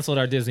 we canceled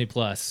our Disney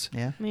Plus.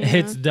 Yeah. Yeah.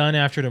 It's done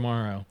after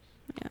tomorrow.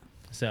 Yeah.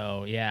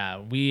 So yeah,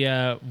 we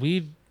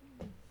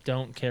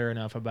don't care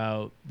enough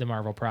about the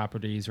Marvel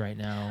properties right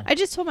now. I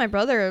just told my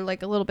brother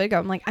like a little bit ago.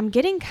 I'm like, I'm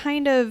getting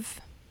kind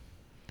of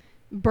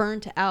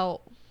burnt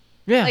out.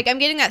 Yeah. Like I'm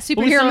getting that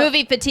Well, we superhero saw-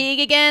 movie fatigue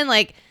again.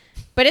 Like,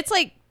 but it's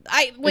like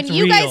when It's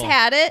you guys real.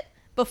 had it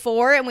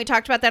before, and we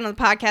talked about that on the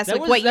podcast. that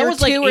like was, what that year was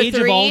 2 like or Age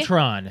 3? of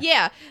Ultron.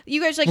 Yeah,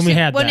 you guys like When we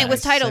had when that. it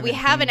was titled. We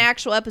have an 17.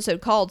 actual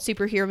episode called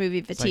 "Superhero Movie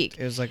It's Fatigue."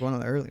 like, it was like one of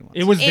the early ones.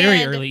 It was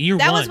very And early. Year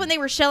that 1. was when they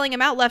were shelling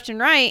them out left and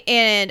right,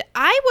 and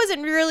I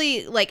wasn't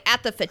really like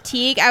at the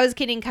fatigue. I was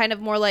getting kind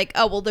of more like,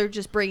 oh well, they're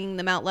just bringing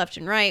them out left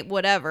and right,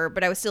 whatever.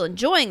 But I was still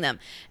enjoying them.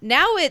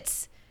 Now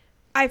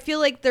I feel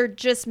like they're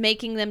just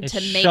making them It's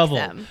to make shovel.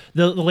 them.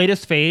 The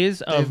latest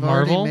phase of They've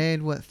Marvel. already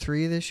made what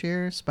 3 this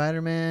year?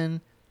 Spider-Man,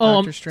 Oh,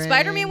 Doctor Strange.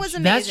 Spider-Man was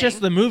amazing. That's just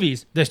the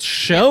movies. The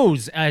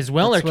shows as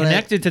well That's are what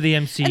connected to the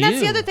MCU. And that's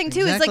the other thing too.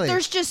 Is Exactly. like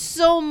there's just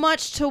so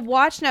much to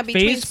watch now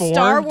between Phase 4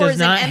 Star Wars does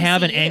not and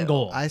have an MCU. end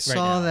goal. I right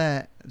saw now.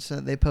 that. So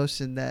they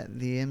posted that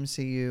the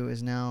MCU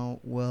is now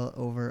well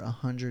over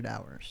 100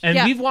 hours. And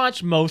Yeah. we've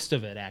watched most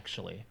of it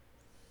actually.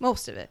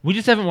 Most of it. We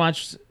just haven't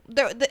watched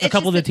It's a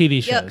couple of the just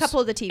TV shows. Yeah, a couple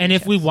of the TV And shows.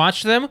 if we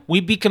watched them,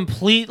 we'd be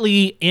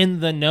completely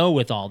in the know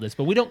with all this,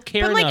 but we don't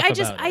care but like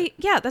enough about it.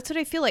 yeah, that's what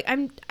I feel like.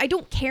 I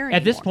don't care anymore.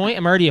 At this point,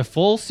 I'm already a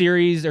full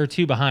series or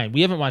 2 behind.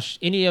 We haven't watched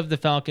any of the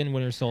Falcon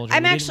Winter Soldier.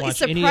 I'm We didn't actually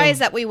watch any surprised of-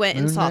 that we went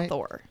and Moon saw Knight?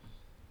 Thor.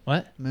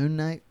 What? Moon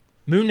Knight.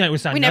 Moon Knight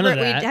was on We none never-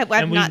 of we that, have-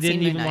 I've and we not seen didn't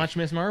Moon even Knight. watch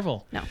Miss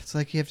Marvel. No. It's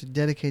like you have to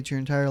dedicate your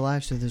entire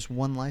life to this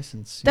one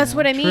license. That's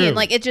what I mean. True.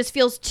 Like it just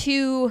feels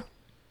too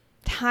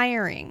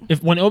tiring.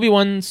 When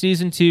Obi-Wan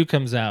season 2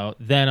 comes out,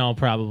 then I'll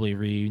probably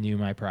renew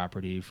my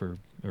property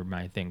or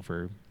my thing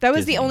for That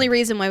was Disney. the only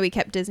reason why we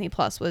kept Disney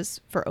Plus was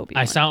for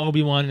Obi-Wan. I saw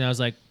Obi-Wan and I was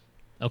like,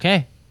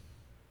 okay,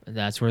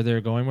 that's where they're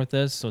going with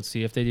this. So let's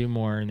see if they do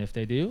more, and if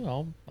they do,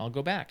 I'll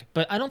go back.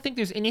 But I don't think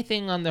there's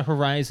anything on the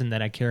horizon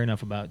that I care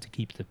enough about to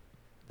keep the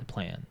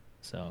plan.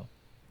 So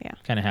Yeah.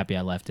 kind of happy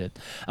I left it.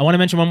 I want to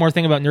mention one more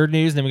thing about nerd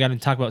news, and then we got to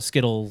talk about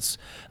Skittles.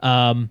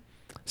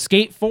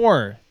 Skate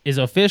 4 is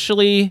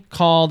officially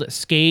called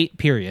Skate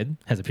period,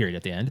 has a period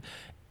at the end,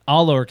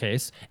 all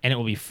lowercase, and it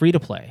will be free to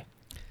play.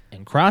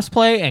 and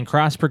cross-play and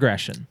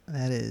cross-progression.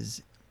 That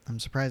is, I'm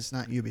surprised it's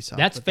not Ubisoft.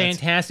 That's but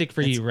fantastic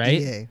for that's you, right?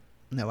 EA.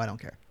 No, I don't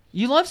care.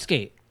 You love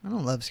Skate. I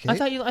don't love Skate. I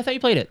thought you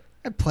played it.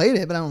 I played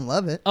it, but I don't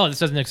love it. Oh, this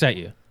doesn't excite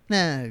you.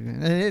 Nah,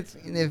 if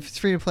it's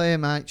free to play, I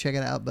might check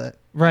it out. But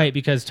Right,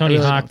 because Tony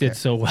really Hawk don't did care.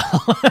 so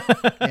well.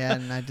 yeah,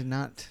 and I did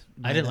not.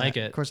 I buy didn't that. like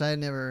it. Of course, I had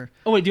never.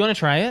 Oh, wait, do you want to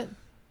try it?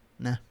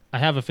 Nah, I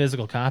have a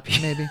physical copy.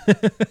 maybe.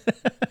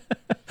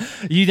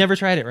 You never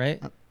tried it,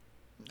 right?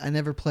 I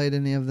never played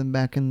any of them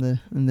back in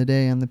the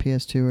day on the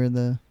PS2 or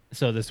the.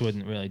 So this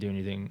wouldn't really do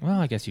anything. Well,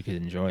 I guess you could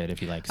enjoy it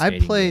if you like I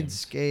skating played games.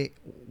 Skate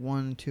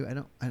 1,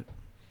 2.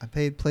 I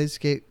played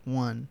Skate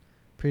 1.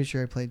 Pretty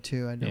sure I played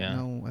 2. I don't Yeah.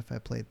 know if I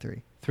played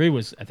 3. 3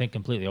 was, I think,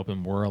 completely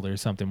open world or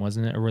something,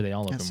 wasn't it? Or were they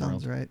all That open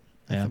sounds world? right.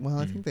 Yeah.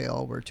 I think they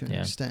all were to an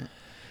Yeah. extent.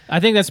 I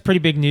think that's pretty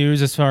big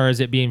news as far as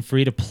it being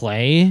free to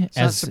play. It's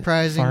not as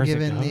surprising far as it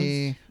given goes.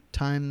 the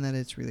time that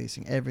it's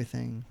releasing.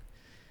 Everything.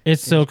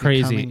 It's so It's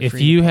crazy. becoming If free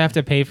to you play. have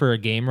to pay for a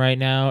game right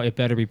now, it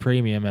better be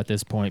premium at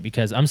this point,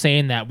 because I'm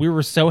saying that we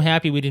were so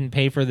happy we didn't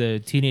pay for the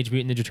Teenage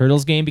Mutant Ninja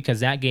Turtles game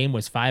because that game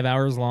was 5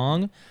 hours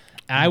long.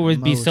 I At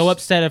would be so most.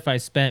 upset if I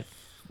spent,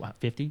 what,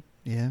 50?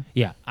 Yeah.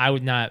 Yeah, I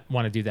would not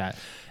want to do that.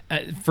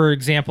 For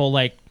example,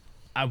 like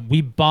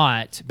we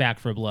bought Back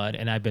for Blood,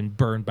 and I've been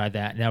burned by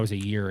that, and that was a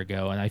year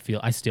ago, and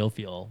I still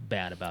feel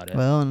bad about it.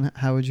 Well, and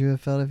how would you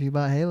have felt if you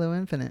bought Halo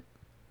Infinite?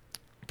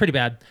 Pretty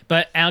bad.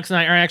 But Alex and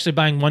I are actually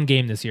buying one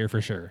game this year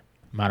for sure.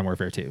 Modern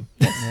Warfare 2.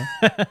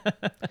 Yeah.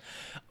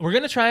 We're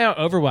going to try out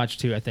Overwatch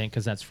 2, I think,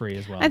 because that's free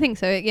as well. I think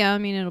so. Yeah, I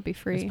mean, it'll be it's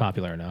free.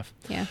 popular enough.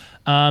 Yeah.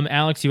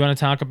 Alex, you want to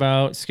talk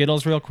about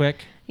Skittles real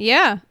quick?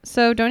 Yeah.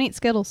 So don't eat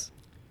Skittles.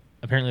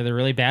 Apparently they're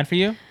really bad for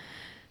you.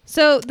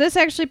 So this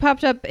actually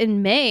popped up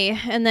in May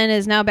and then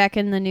is now back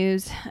in the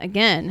news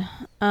again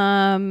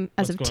as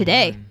What's of going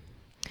today. on?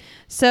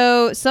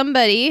 So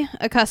somebody,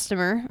 a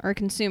customer or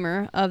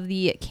consumer of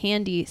the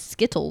candy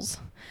Skittles,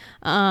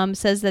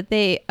 says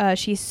that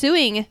she's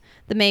suing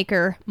the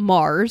maker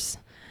Mars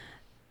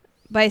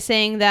by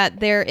saying that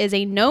there is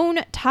a known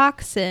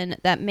toxin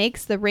that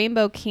makes the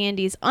rainbow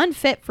candies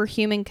unfit for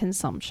human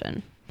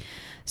consumption.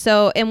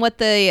 So, and what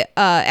the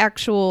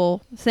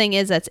actual thing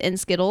is that's in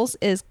Skittles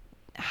is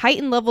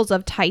heightened levels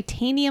of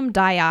titanium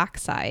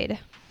dioxide.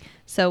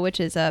 So,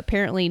 which is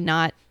apparently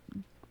not.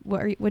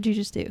 What'd you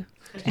just do?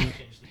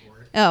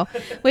 Oh,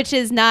 which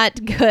is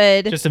not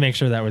good. Just to make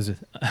sure that was...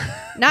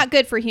 Not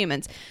good for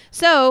humans.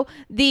 So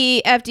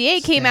the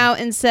FDA came out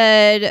and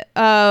said,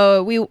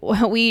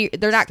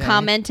 they're not Stay.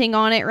 commenting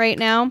on it right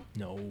now.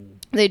 no.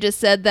 They just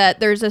said that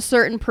there's a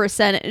certain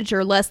percentage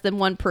or less than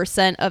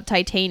 1% of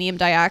titanium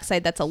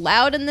dioxide that's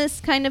allowed in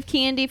this kind of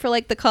candy for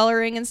like the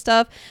coloring and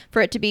stuff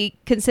for it to be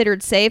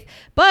considered safe.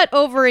 But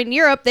over in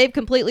Europe, they've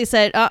completely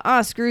said,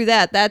 screw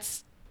that.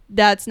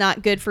 That's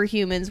not good for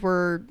humans.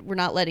 We're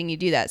not letting you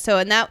do that. So,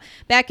 and that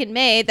back in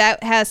May,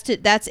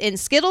 that's in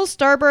Skittles,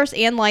 Starburst,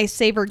 and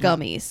Lifesaver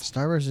gummies.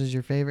 Starburst is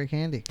your favorite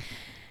candy.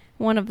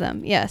 One of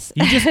them, yes.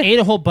 You just ate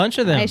a whole bunch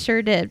of them. I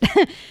sure did.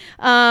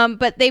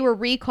 But they were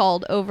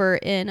recalled over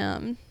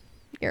in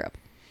Europe.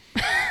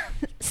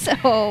 So,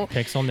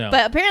 Pixel, no.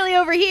 but apparently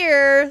over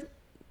here,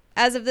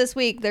 as of this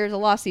week, there's a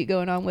lawsuit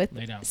going on with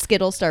Lay down.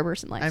 Skittles,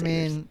 Starburst, and Lifesavers. I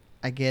mean,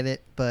 I get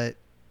it, but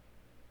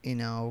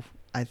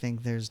I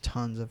think there's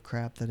tons of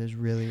crap that is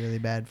really, really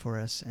bad for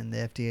us, and the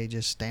FDA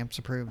just stamps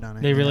approved on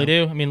it. They really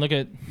do. I mean, look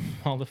at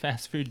all the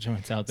fast food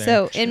joints out there.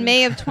 So in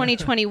May of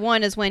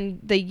 2021 is when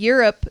the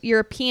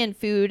European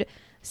Food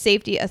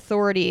Safety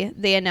Authority,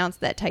 they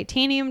announced that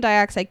titanium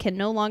dioxide can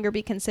no longer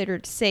be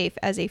considered safe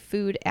as a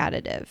food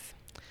additive.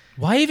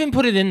 Why even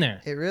put it in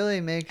there? It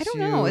really makes I don't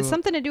know. It's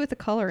something to do with the It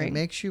coloring.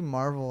 makes you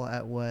marvel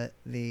at what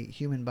the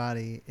human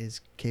body is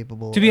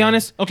capable To be of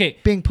honest, okay,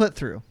 being put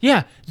through.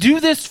 yeah, do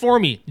this for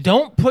me.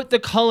 Don't put the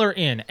color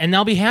in, and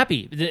I'll be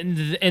happy.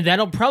 And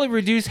that'll probably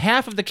reduce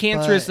half of the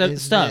cancerous But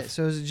is stuff.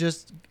 so is it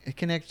just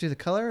connected to the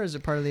color, or is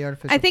it part of the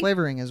artificial I think-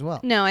 flavoring as well?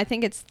 No, I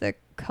think it's the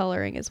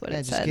coloring is what Yeah,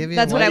 it just said. give you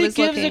That's what one. I Nobody was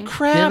gives looking. a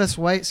crap. Give us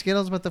white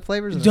Skittles, but the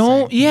flavors are the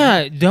Don't, same.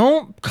 yeah,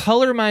 don't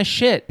color my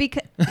shit.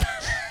 Because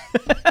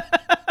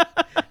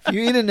If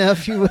you eat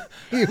enough, you will.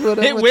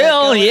 It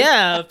will,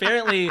 yeah.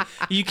 Apparently,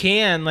 you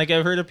can. Like,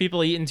 I've heard of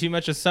people eating too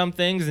much of some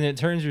things, and it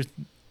turns your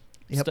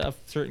Yep. stuff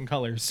certain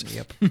colors.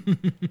 Yep.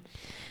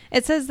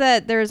 it says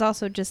that there's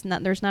also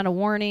there's not a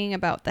warning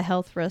about the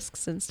health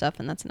risks and stuff,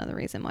 and that's another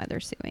reason why they're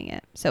suing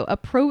it. So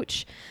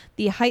approach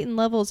the heightened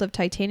levels of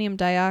titanium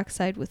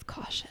dioxide with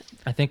caution.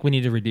 I think we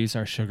need to reduce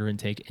our sugar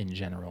intake in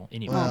general.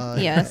 Anyway, Well,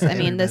 yes, I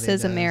mean, this everybody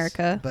is does.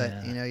 America. But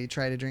Yeah. you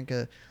try to drink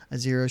a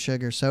zero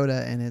sugar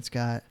soda, and it's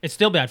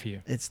still bad for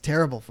you. it's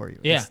terrible for you.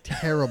 Yeah. It's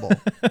terrible.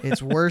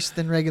 It's worse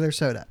than regular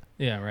soda.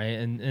 Yeah, right.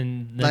 And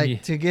then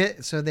Like to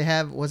get, so they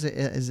have, is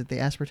it the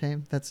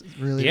aspartame? That's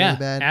really, yeah, really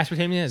bad.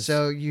 aspartame is.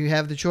 So you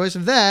have the choice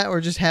of that or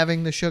just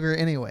having the sugar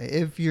anyway,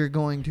 if you're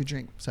going to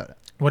drink soda.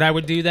 What I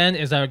would do then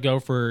is I would go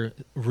for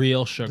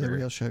real sugar. The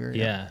real sugar.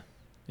 Yeah.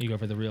 You go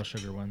for the real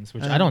sugar ones,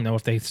 which Um, I don't know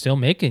if they still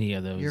make any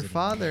of those. Your anymore.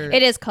 father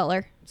It is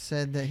color.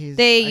 said that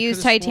They I use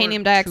could've sworn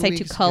titanium 2 dioxide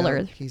to weeks color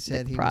ago He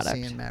said the he product.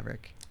 was seeing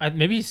Maverick.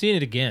 Maybe you've seen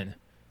it again.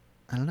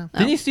 I don't know. Oh.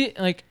 Didn't you see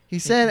like?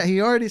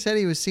 He already said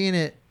he was seeing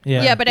it.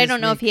 Yeah, but I This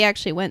don't know week. if he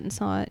actually went and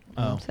saw it.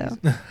 Oh. So,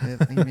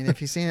 If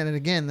he's seeing it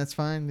again, that's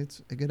fine.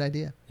 It's a good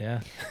idea.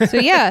 Yeah. so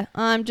yeah,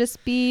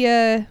 just be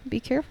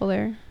careful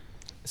there.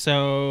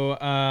 So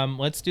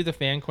let's do the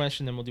fan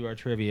question, then we'll do our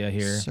trivia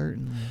here.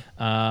 Certainly.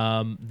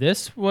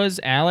 This was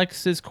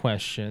Alex's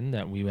question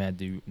that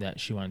that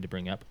she wanted to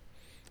bring up.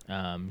 We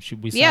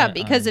saw Yeah, it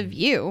because on- of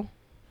you.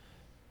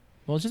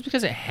 Well, just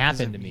because it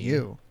happened to me.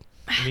 You.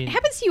 I mean, It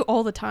happens to you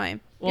all the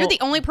time. Well- You're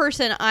the only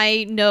person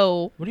I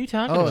know. what are you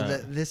talking Oh,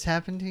 about? this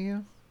happened to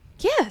you?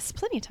 Yes,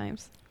 plenty of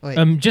times. Wait.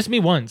 Just me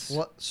once.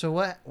 What? So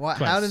what? How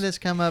Twice. did this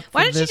come up?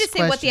 Why for don't you this just say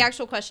what the question?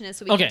 actual question is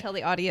so we Okay. can tell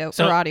the audio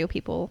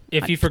people?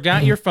 If you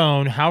forgot your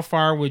phone, how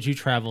far would you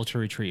travel to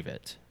retrieve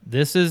it?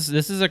 This is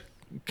a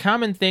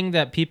common thing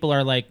that people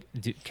are like,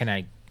 do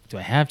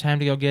I have time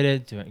to go get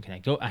it? Can I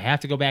go? I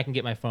have to go back and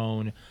get my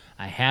phone.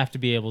 I have to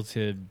be able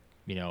to,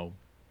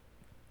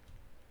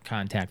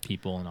 contact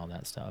people and all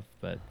that stuff.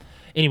 But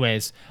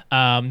anyways,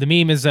 the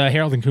meme is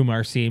Harold and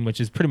Kumar scene,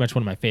 which is pretty much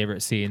one of my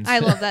favorite scenes. I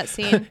love that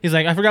scene. He's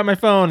like, I forgot my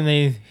phone, and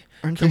they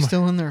Aren't they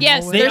still in their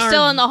Yes, hallway? they're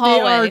still in the They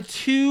hallway. are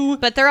two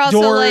But they're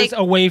also doors like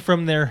away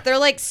from their. they're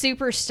like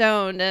super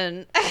stoned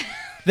and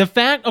The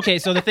fact, okay,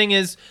 so the thing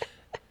is,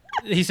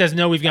 he says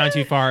no, we've gone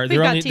too far. We've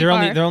gone too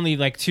far. They're only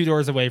like 2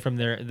 doors away from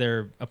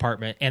their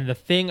apartment. And the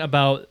thing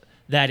about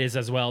that is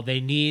as well, they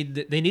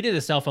needed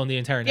a cell phone the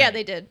entire night. yeah,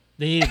 they did.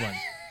 They needed one.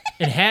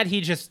 And had he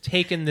just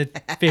taken the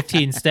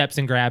 15 steps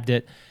and grabbed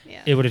it,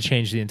 Yeah. it would have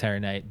changed the entire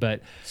night.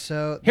 But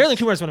So Harold and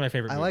Kumar is one of my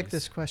favorite. I like movies.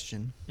 this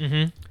question.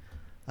 Mm-hmm.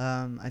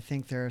 I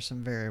think there are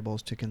some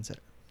variables to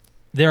consider.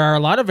 There are a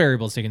lot of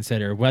variables to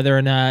consider, whether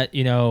or not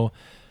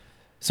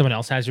someone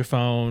else has your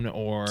phone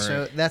or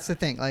So that's the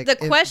thing. Like, The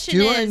question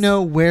do I is-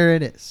 know where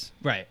it is,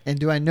 right. and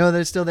do I know that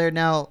it's still there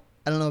now?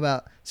 I don't know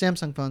about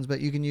Samsung phones,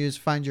 but you can use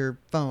Find Your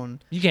Phone.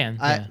 You can.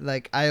 Yeah.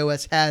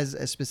 iOS has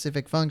a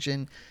specific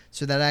function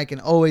so that I can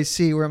always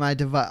see where my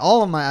device,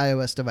 all of my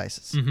iOS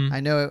devices. Mhm. I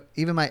know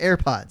even my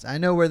AirPods. I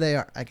know where they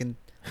are. I can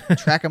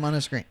track them on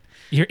a screen.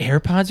 Your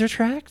AirPods are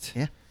tracked?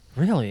 Yeah.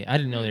 Really? I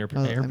didn't know they were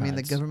Well, AirPods. I mean,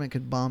 the government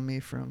could bomb me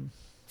from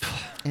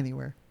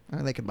anywhere,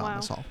 or they could bomb Wow.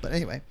 us all. But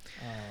anyway,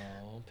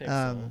 Oh,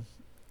 Pixel.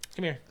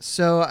 Come here.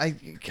 so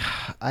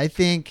I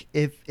think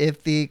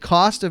if the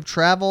cost of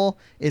travel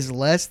is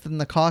less than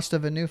the cost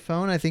of a new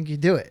phone, I think you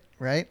do it,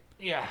 right?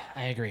 Yeah,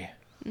 I agree.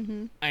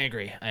 Mm-hmm. I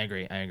agree.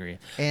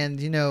 And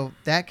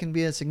that can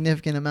be a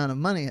significant amount of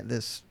money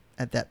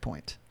at that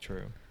point,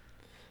 True.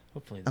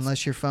 Hopefully.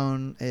 unless your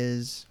phone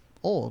is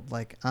old.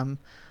 Like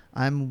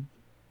I'm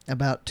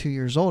about 2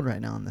 years old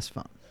right now on this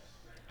phone.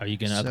 Are you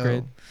gonna So,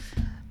 upgrade?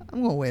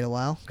 I'm gonna wait a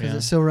while because Yeah.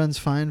 it still runs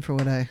fine for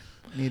what I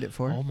need it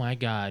for. Oh my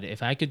God!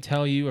 If I could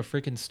tell you a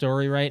freaking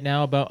story right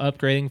now about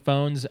upgrading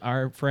phones,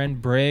 our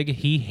friend Brig,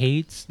 he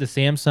hates the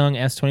Samsung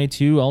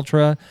S22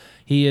 Ultra.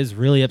 He is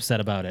really upset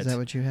about it. Is that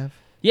what you have?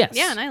 Yes.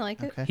 Yeah, and I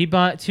like it. Okay. He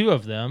bought 2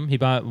 of them. He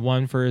bought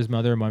one for his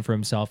mother and one for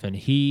himself, and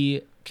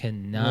he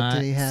cannot What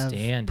did he have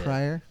stand it.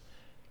 prior?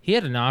 He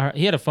had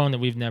a phone that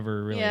we've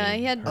never really. Yeah,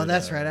 he had- heard Oh,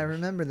 that's of. right. I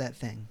remember that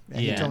thing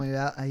that Yeah. he told me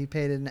about. He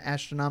paid an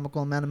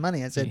astronomical amount of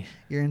money. I said, Yeah.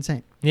 "You're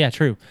insane." Yeah,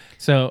 true.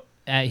 So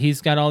he's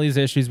got all these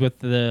issues with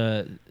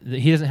the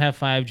he doesn't have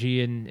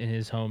 5G in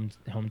his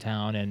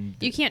hometown, and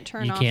You can't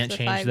turn you off can't the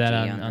change 5G that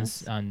on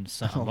on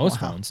this. Oh,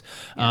 most wow. phones.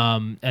 Yeah.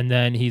 And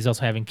then he's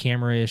also having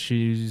camera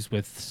issues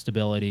with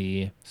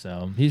stability,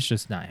 so he's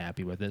just not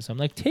happy with it. So I'm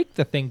like, take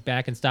the thing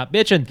back and stop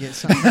bitching. Get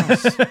something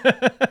else.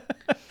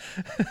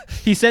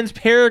 He sends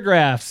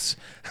paragraphs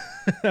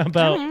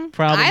about Mhm.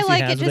 problems. I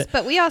like he has it with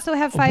but we also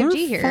have 5G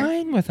We're here.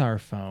 fine with our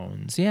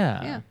phones,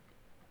 yeah. Yeah.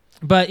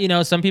 But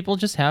some people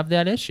just have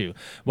that issue.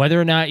 Whether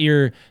or not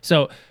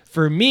so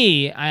for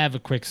me, I have a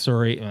quick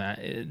story.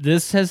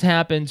 This has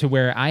happened to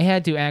where I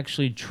had to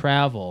actually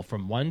travel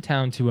from one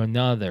town to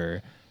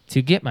another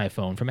to get my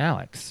phone from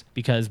Alex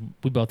because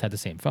we both had the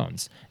same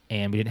phones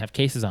and we didn't have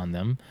cases on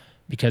them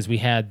because we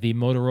had the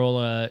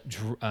Motorola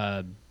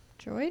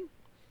Droid?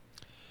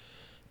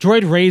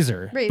 Droid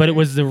Razr, but it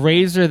was the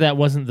Razr that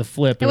wasn't the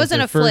flip. It was wasn't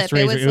the a flip. first Razr.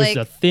 It was like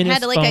the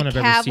thinnest had like phone a I've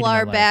ever seen in my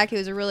Kevlar life. back. It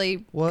was a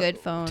really What good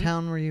phone.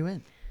 town were you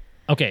in?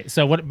 Okay,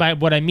 so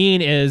what I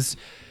mean is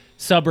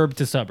suburb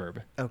to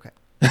suburb. Okay.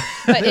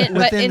 But Within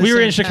the We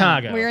were in same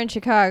town. Chicago. we were in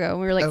Chicago.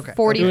 We were like Okay.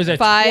 It was a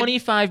 45.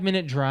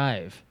 25-minute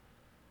drive.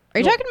 Are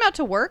you talking about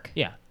to work?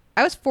 Yeah,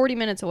 I was 40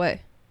 minutes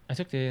away. I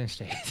took the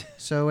interstate.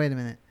 So wait a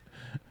minute.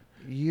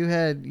 You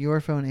had your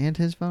phone and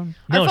his phone?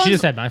 No, Our she phones-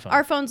 just had my phone.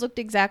 Our phones looked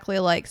exactly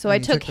alike, so And I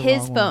you took took the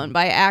his wrong phone one.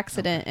 by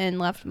accident and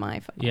left my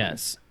phone.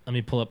 Yes. Let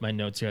me pull up my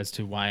notes here as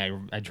to why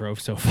I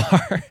drove so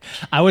far.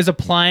 I was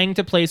applying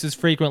to places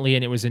frequently,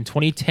 and it was in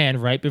 2010,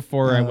 right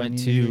before I Oh, went and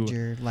to. you needed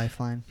your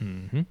lifeline.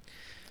 Mhm.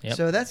 Yep.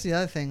 So that's the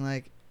other thing.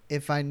 Like,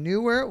 if I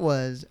knew where it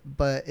was,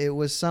 but it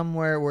was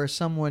somewhere where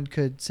someone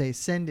could say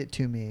send it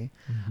to me,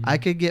 Mm-hmm. I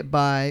could get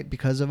by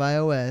because of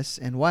iOS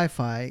and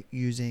Wi-Fi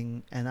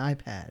using an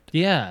iPad.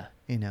 Yeah.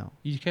 You know,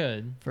 You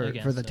could For- I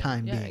guess for the so.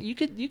 time yeah, being.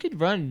 You could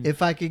run.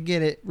 if I could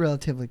get it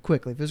relatively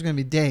quickly. If it was going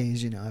to be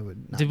days, you know, I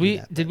would not did do we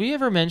that, did we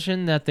ever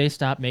mention that they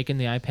stopped making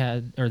the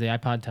iPad or the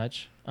iPod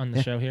Touch on the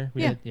Yeah. show here?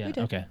 We Yeah, did. Yeah. we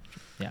did. Okay.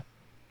 Yeah.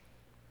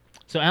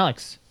 So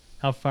Alex,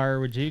 how far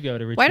would you go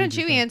to retrieve Why don't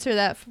your you phone? answer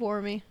that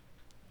for me?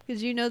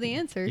 Because you know the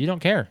answer. You don't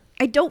care.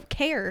 I don't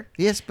care.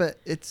 Yes, but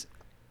it's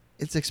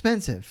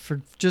expensive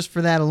for just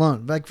for that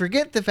alone. Like,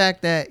 forget the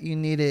fact that you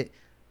need it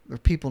or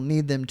people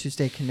need them to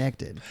stay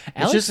connected. It's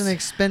Alex- just an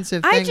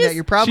expensive I thing that just-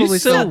 you're probably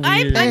She's so still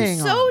weird.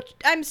 paying on.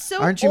 I'm so.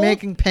 Aren't you old-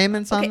 making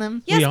payments on Okay,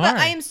 them? Yes, We but are.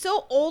 I am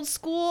so old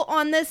school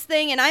on this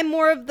thing, and I'm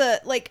more of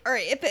the like. All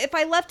right, if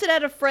I left it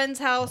at a friend's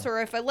house,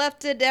 or if I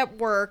left it at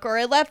work, or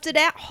I left it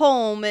at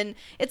home, and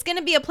it's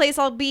gonna be a place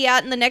I'll be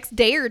at in the next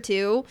day or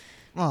two.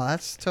 Well,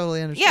 that's totally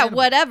Yeah, understandable.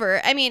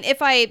 whatever. I mean, if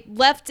I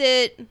left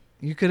it.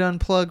 You could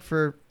unplug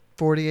for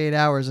 48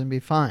 hours and be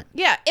fine.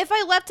 Yeah, if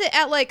I left it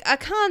at like a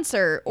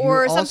concert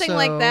or You something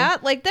like also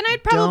that, like then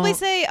I'd probably don't-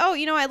 say, "Oh,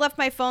 you know, I left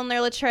my phone there.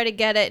 Let's try to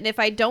get it." And if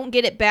I don't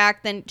get it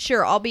back, then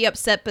sure, I'll be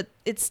upset, but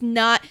it's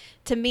not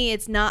to me,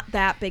 it's not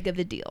that big of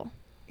a deal.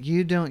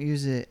 You don't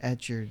use it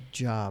at your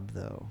job,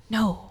 though.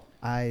 No.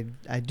 I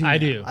do. I now.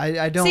 do.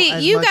 I don't. See,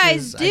 as you much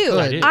guys as do.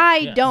 I, could, I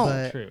Yeah. don't.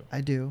 but True.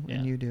 I do, Yeah.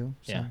 and you do.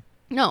 So. Yeah.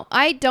 No,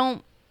 I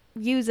don't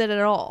use it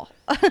at all.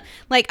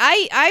 Like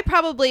I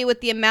probably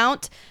with the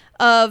amount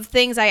of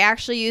things I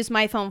actually use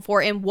my phone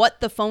for and what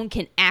the phone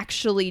can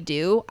actually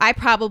do, I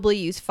probably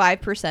use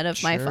 5%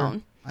 of my Sure.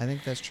 phone. I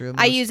think that's true.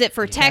 I Most use it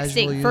for casual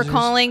texting, for users-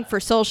 calling, for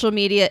social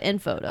media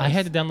and photos. I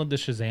had to download the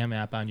Shazam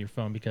app on your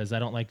phone because I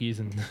don't like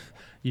using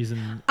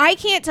using. I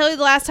can't tell you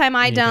the last time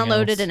I Anything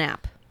downloaded else? an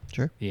app.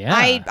 Sure. Yeah.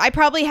 I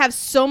probably have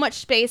so much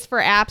space for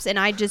apps and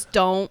I just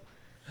don't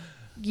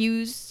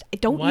use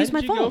Why use did my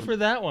you phone. go for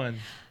that one?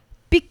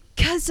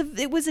 Because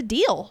it was a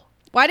deal.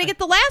 Why did I get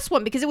the last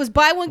one? Because it was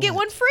buy one get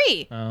one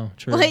free. Oh,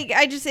 true. Like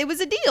it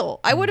was a deal.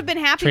 I would have been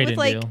happy Trade-in with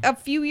like deal. a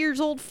few years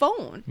old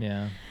phone.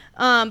 yeah.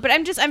 But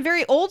I'm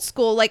very old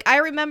school. Like I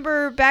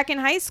remember back in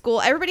high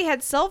school, everybody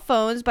had cell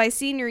phones by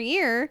senior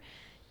year,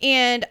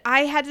 and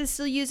I had to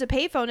still use a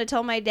payphone to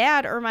tell my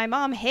dad or my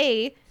mom,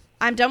 "Hey,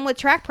 I'm done with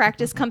track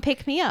practice. Come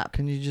pick me up."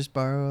 Can you just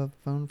borrow a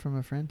phone from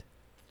a friend?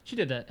 She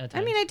did that at times.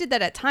 I mean, I did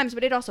that at times,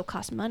 but it also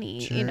cost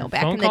money. Sure. You know,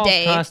 back phone in the calls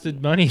day. costed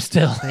money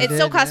still. They It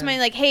still did, cost yeah. money.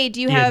 Like, hey, do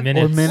you Do you have have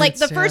minutes? Or like minutes,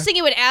 the yeah. first thing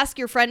you would ask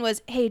your friend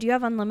was, "Hey, do you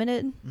have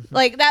unlimited?"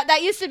 Like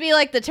that used to be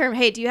like the term,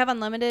 "Hey, do you have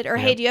unlimited?" or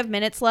 "Hey, Yep. do you have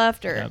minutes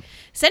left?" or Yep.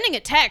 sending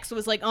a text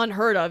was like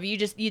unheard of.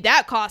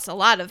 That costs a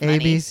lot of money.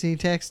 ABC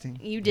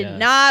texting. You did Yes.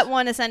 not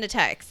want to send a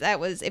text. That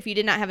was if you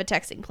did not have a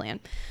texting plan.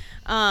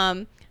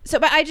 But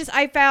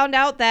I found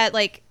out that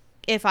like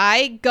if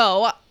I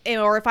go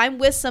or if I'm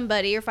with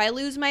somebody or if I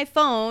lose my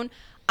phone,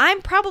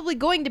 I'm probably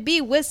going to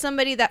be with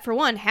somebody that for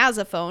one has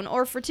a phone,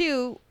 or for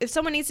two, if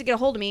someone needs to get a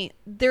hold of me,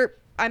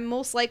 I'm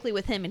most likely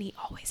with him and he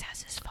always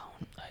has his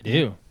phone. I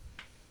do.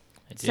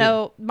 I do.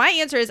 So my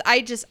answer is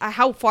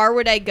how far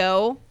would I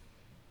go?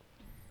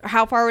 Or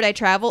how far would I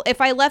travel?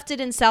 If I left it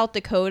in South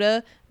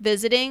Dakota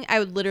visiting, I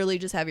would literally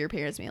just have your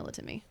parents mail it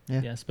to me.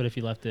 Yeah. Yes, but if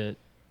you left it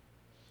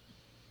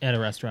at a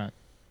restaurant,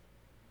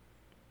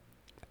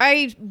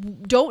 I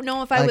don't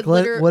know if I would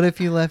literally what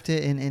if you left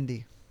it in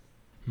Indy?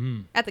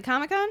 at the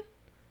Comic-Con.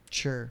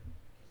 Sure.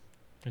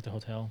 at the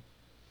hotel.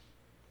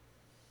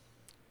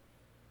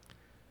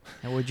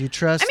 And would you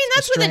trust I mean,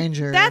 a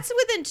stranger? that's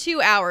within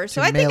 2 hours.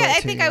 So to I think mail it I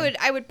to think you.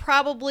 I would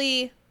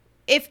probably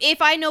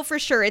if I know for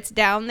sure it's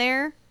down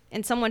there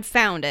and someone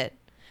found it,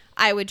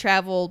 I would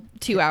travel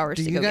 2 hours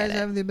Do to you go guys get it.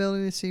 have the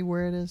ability to see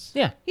where it is?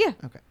 Yeah. Yeah.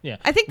 Okay. Yeah.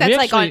 I think We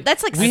that's actually-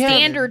 that's like we have-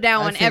 standard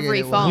now I on figured every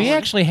it was. phone. We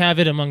actually have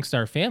it amongst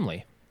our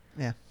family.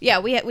 Yeah. Yeah,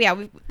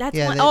 that's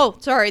Yeah, one they- oh,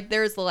 sorry,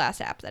 there's the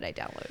last app that I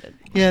downloaded.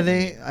 Yeah,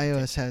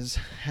 iOS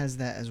has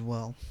that as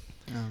well.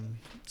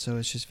 So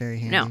it's just very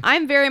handy. No,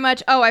 I'm very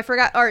much. Oh, I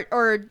forgot,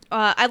 or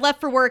I left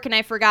for work and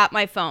I forgot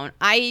my phone.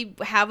 I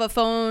have a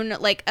phone,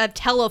 like a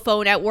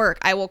telephone at work.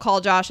 I will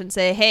call Josh and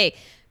say, "Hey,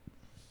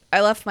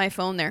 I left my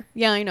phone there."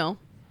 Yeah, I know.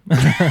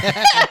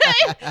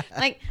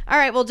 Like, all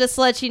right, well, just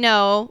to let you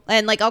know,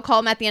 and like I'll call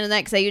him at the end of the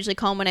night because I usually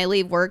call him when I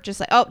leave work.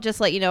 Just like, oh, just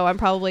let you know, I'm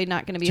probably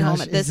not going to be Josh,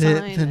 home at this is it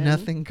time. the and-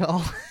 nothing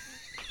call?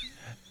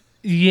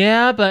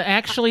 Yeah, but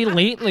actually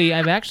lately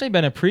I've actually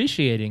been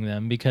appreciating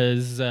them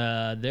because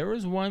there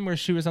was one where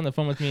she was on the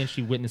phone with me and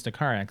she witnessed a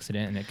car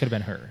accident and it could have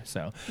been her.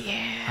 So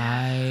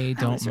I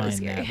that don't was really mind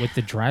scary. that. With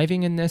the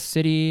driving in this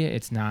city,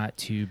 it's not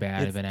too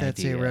bad of an That's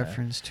idea. a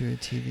reference to a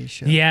TV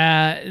show.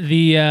 Yeah,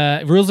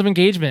 the Rules of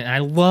Engagement. I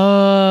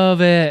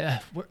love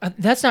it.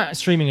 That's not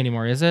streaming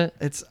anymore, is it?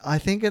 I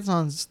think it's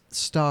on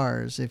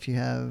Stars if you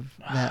have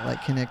that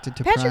like connected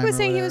to Patrick Prime was or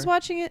saying he was whatever.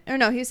 watching it, or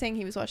no, he was saying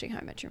he was watching How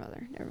I Met Your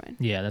Mother. Never mind.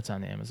 Yeah, that's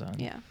on Amazon.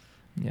 Yeah.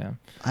 Yeah.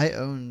 I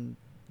own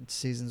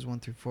seasons 1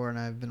 through 4, and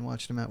I've been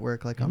watching them at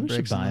work, like Maybe on we should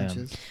breaks and buy 'em.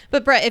 lunches.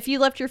 But Brett, if you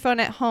left your phone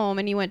at home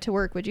and you went to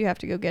work, would you have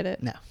to go get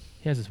it? No.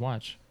 He has his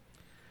watch.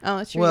 Oh,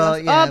 that's true. Well,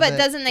 You also- yeah, oh, but but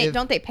doesn't they? if-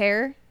 Don't they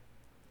pair?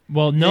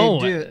 Well, no,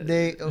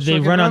 They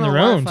run on their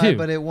own Wi-Fi, too.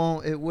 but it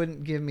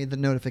wouldn't give me the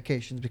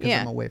notifications because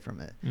Yeah. I'm away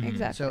from it. Mhm.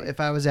 Exactly. So if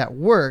I was at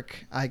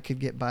work, I could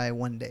get by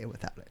one day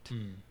without it.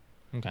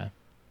 Okay.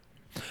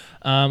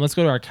 Let's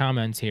go to our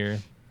comments here.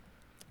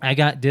 I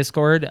got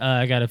Discord.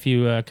 I got a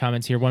few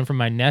comments here. One from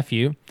my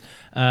nephew.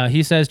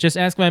 He says, "Just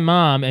ask my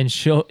mom, and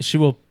she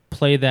will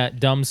play that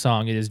dumb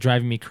song. It is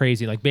driving me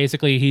crazy." Like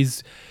basically,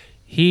 he's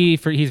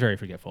very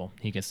forgetful.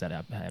 He gets that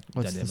up.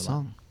 What's the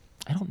song?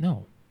 I don't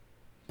know.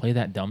 Play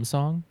that dumb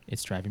song.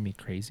 It's driving me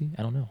crazy.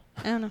 I don't know.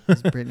 I don't know.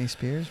 Is it Britney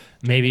Spears?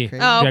 Maybe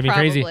Crazy? Oh, drive me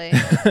crazy.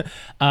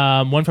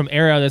 probably. One from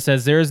Arrow that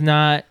says, "There's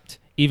not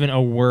even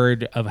a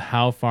word of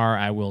how far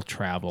I will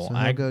travel. So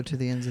I go to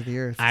the ends of the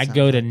earth. I it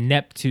go sounds to like.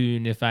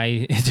 Neptune if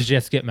I to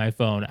just get my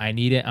phone. I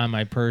need it on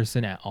my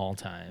person at all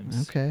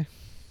times." Okay.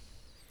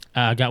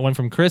 Got one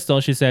from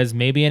Crystal. She says,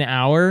 "Maybe an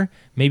hour,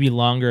 maybe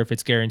longer if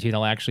it's guaranteed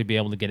I'll actually be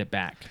able to get it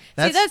back."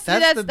 That's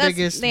the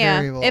biggest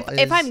variable. If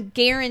is I'm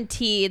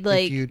guaranteed,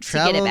 like, if you to get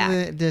travel it back.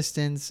 the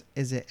distance,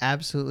 is it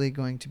absolutely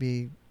going to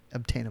be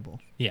obtainable?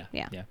 Yeah.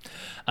 Yeah.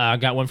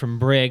 Got one from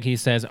Brig. He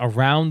says,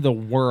 "Around the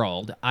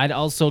world. I'd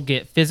also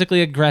get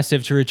physically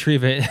aggressive to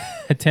retrieve it,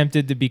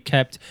 attempted to be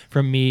kept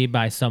from me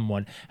by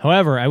someone.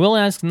 However, I will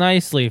ask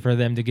nicely for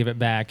them to give it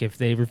back. If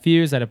they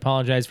refuse, I'd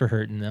apologize for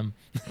hurting them."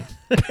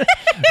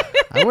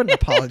 I wouldn't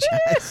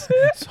apologize.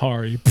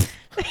 Sorry.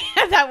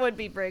 That would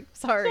be Brig.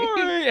 Sorry.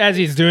 Sorry. As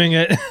he's doing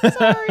it.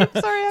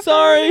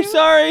 Sorry.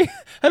 Sorry.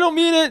 I don't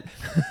mean it.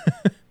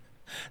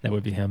 That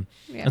would be him.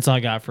 Yeah. That's all I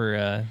got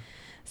for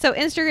So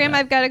Instagram, Yeah.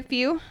 I've got a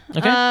few.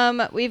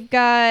 Okay. We've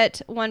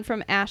got one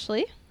from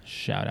Ashley.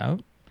 shout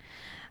out.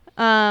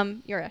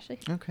 You're Ashley.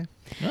 Okay.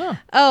 Oh.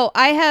 Oh,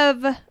 I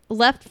have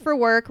left for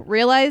work,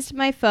 realized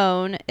my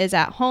phone is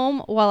at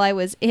home while I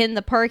was in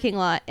the parking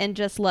lot, and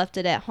just left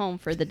it at home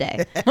for the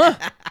day.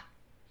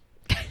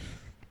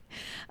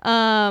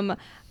 I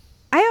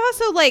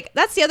also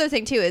that's the other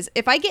thing too, is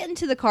if I get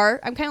into the car,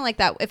 I'm kind of like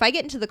that. If I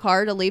get into the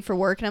car to leave for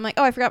work and I'm like,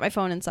 oh, I forgot my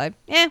phone inside.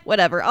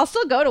 Whatever. I'll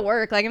still go to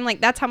work. Like, I'm like,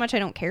 that's how much I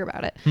don't care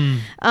about it.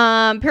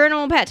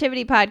 Paranormal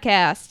Pativity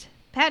Podcast.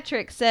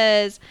 Patrick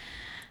says,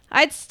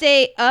 "I'd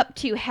stay up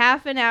to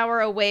half an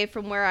hour away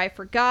from where I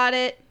forgot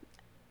it.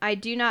 I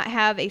do not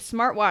have a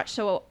smartwatch,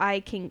 so I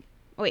can...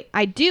 Wait,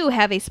 I do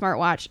have a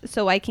smartwatch,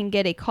 so I can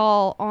get a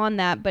call on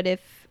that, but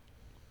if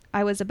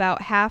I was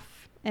about half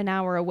an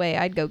hour away,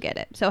 I'd go get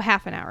it." So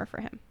half an hour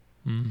for him.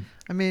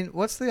 I mean,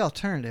 what's the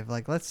alternative?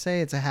 Like, let's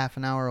say it's a half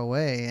an hour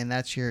away and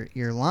that's your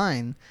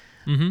line.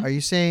 Mm-hmm. Are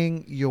you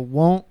saying you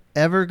won't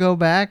ever go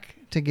back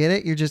to get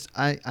it? You're just,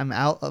 I'm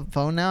out of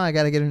phone now. I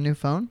got to get a new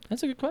phone,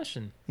 That's a good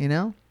question. you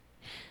know?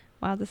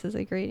 Wow, this is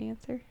a great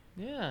answer.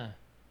 Yeah.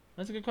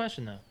 That's a good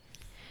question, though.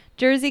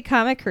 Jersey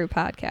Comic Crew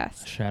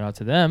Podcast. Shout out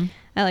to them.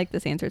 I like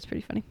this answer. It's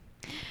pretty funny.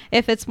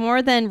 "If it's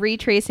more than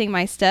retracing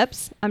my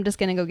steps, I'm just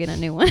going to go get a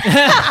new one."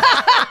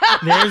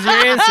 There's your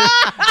answer.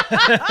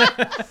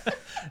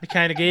 I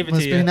kind of gave it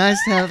Must to be you. nice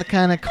to have the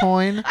kind of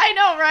coin. I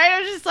know, right?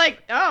 I was just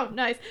like, oh,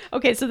 nice.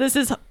 Okay, so this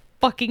is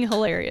fucking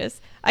hilarious.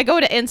 I go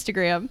to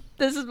Instagram.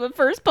 This is my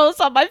first post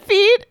on my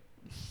feed.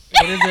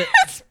 What is it?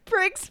 It's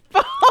Brig's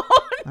phone.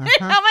 And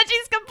how much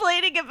he's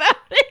complaining about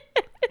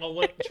it. Oh,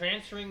 what?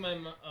 Transferring my...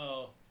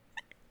 Oh,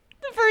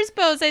 The first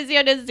post I see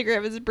on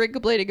Instagram is Brig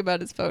complaining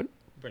about his phone.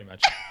 pretty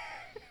much.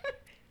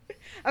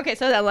 Okay,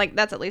 so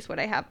that's at least what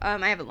I have.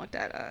 I haven't looked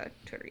at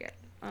Twitter yet.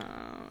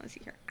 Let's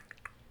see here.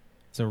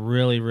 It's a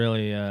really,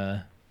 really...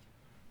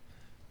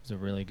 It's a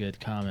really good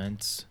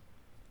comments.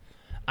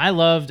 I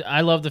love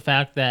the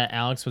fact that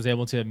Alex was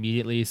able to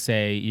immediately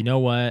say, "You know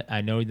what?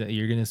 I know that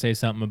you're going to say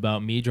something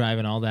about me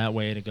driving all that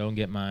way to go and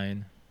get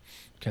mine,"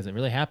 because it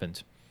really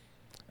happened.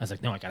 I was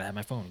like, "No, I got to have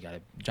my phone. Got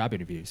to job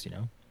interviews, you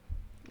know."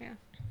 Yeah.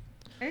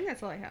 I think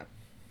that's all I have.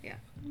 Yeah,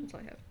 that's all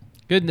I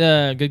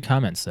have. Good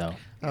comments though.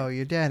 Oh,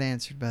 your dad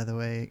answered, by the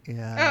way.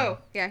 Yeah. Oh,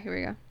 yeah, here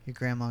we go. Your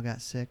grandma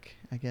got sick,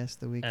 I guess,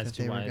 the week As that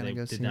to they were why going they to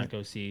go did see not it.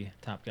 go see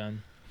Top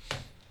Gun.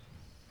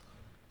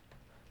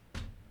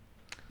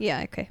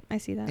 Yeah, okay, I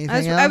see that.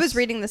 Anything I was else?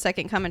 reading the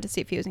second comment to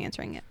see if he was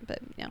answering it, but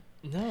yeah.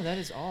 No, that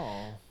is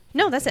all.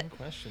 No, that's it.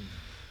 Question.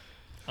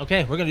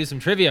 Okay, we're gonna do some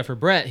trivia for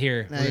Brett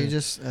here. Now you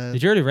just,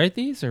 Did you already write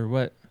these or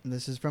what?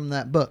 this is from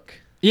that book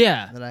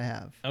Yeah. that I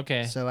have.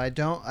 Okay. So I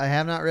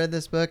have not read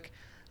this book.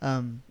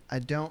 I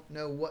don't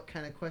know what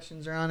kind of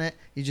questions are on it.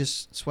 You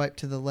just swipe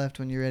to the left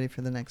when you're ready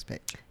for the next page.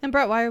 And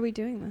Brett, why are we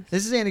doing this?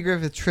 This is Andy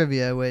Griffith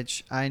Trivia,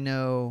 which I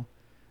know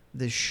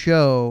the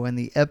show and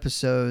the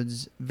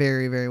episodes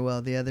very, very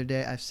well. The other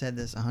day, I've said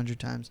this 100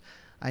 times.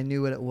 I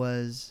knew what it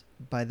was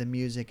by the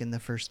music in the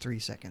first 3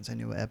 seconds. I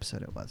knew what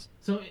episode it was.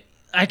 So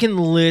I can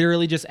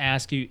literally just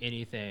ask you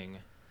anything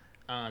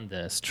on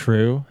this,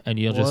 true, and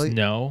you'll Well, just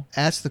know.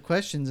 Ask the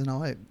questions and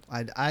all.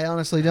 I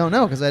honestly don't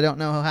know because I don't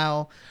know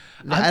how.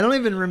 I don't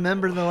even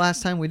remember the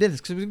last time we did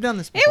this because we've done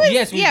this before.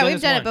 Yes, we've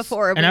this done it once.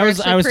 before. And We I were was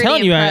actually pretty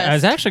telling you, I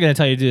was impressed. actually going to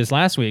tell you to do this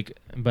last week,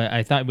 but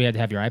I thought we had to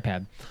have your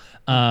iPad.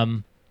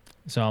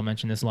 So I'll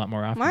mention this a lot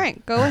more often. All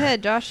right, go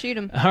ahead, Josh. Shoot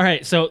him. All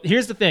right. So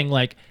here's the thing.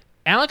 Like,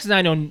 Alex and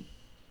I know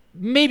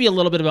maybe a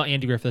little bit about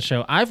Andy Griffith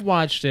Show. I've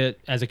watched it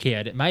as a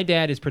kid. My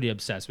dad is pretty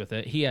obsessed with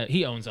it.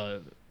 He owns I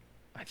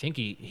think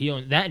he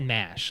owns that and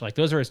MASH. Like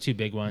those are his two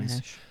big ones.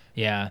 MASH.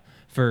 Yeah,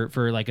 for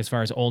like as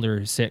far as older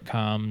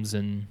sitcoms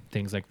and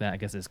things like that. I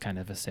guess it's kind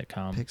of a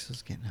sitcom.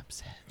 Pixel's getting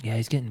upset. Yeah,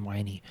 he's getting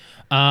whiny.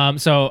 So I'm going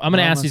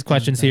to ask Almost these done,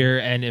 questions Ben. here,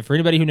 and if for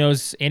anybody who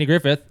knows Andy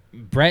Griffith,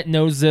 Brett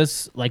knows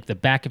this like the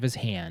back of his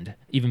hand,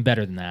 even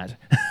better than that.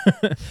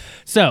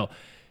 So,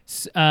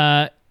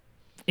 in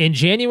the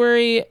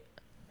January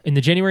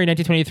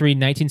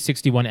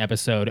 1923-1961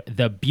 episode,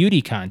 The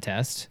Beauty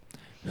Contest,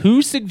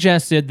 who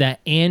suggested that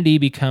Andy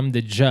become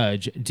the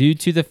judge due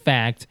to the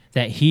fact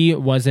that he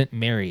wasn't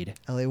married?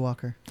 L.A.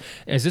 Walker.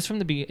 Is this from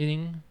the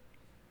beginning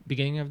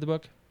of the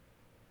book?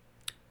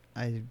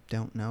 I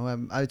don't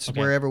know. It's Okay.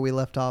 wherever we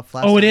left off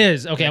last Oh, it time.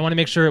 is. Okay, I want to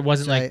make sure it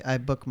wasn't So like... I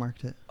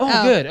bookmarked it.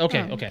 Oh, good.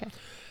 Okay, Oh, okay.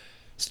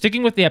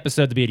 Sticking with the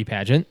episode, The Beauty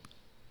Pageant,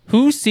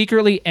 who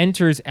secretly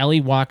enters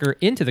Ellie Walker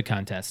into the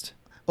contest?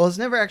 Well, it's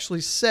never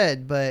actually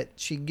said, but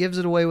she gives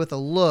it away with a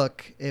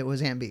look. It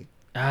was Aunt B.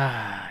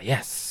 Ah,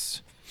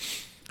 yes.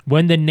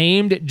 When the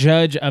named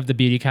judge of the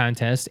beauty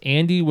contest,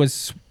 Andy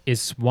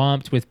is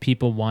swamped with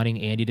people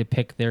wanting Andy to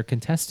pick their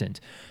contestant.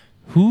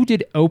 Who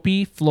did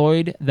Opie,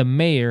 Floyd, the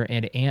mayor,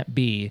 and Aunt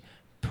B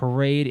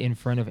parade in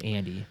front of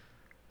Andy?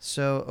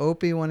 So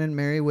Opie wanted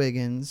Mary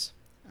Wiggins.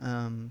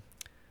 The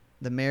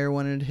mayor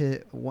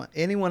wanted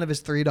any one of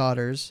his three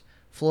daughters.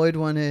 Floyd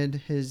wanted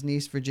his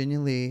niece Virginia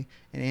Lee,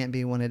 and Aunt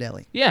B wanted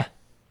Ellie. Yeah.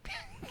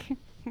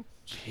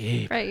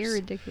 Right, you're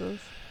ridiculous.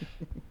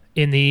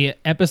 In the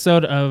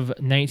episode of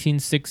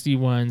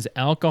 1961's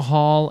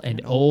Alcohol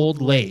and Old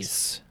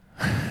Lace,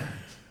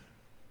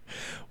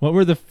 what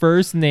were the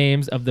first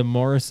names of the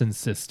Morrison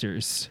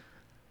sisters?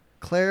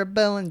 Clara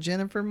Bell and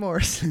Jennifer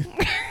Morrison.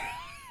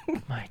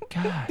 My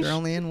gosh. They're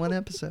only in one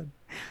episode.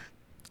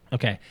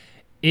 Okay.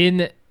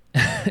 In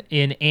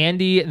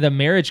Andy the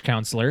Marriage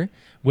Counselor,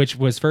 which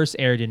was first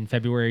aired in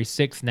February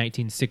 6,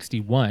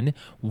 1961,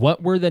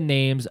 what were the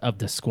names of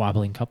the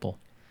squabbling couple?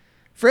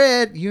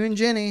 Fred, you and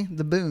Jenny,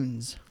 the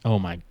Boons. Oh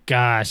my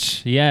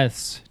gosh.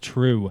 Yes,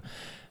 true.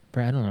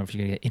 Brad, I don't know if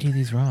you're going to get any of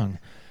these wrong.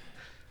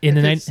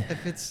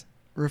 If it's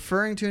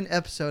referring to an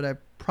episode, I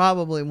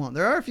probably won't.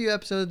 There are a few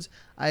episodes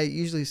I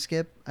usually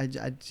skip. I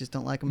just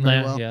don't like them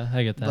very well. Yeah,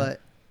 I get that.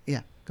 But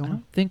yeah, go I on.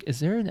 don't think, is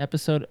there an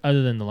episode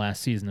other than the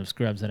last season of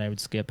Scrubs that I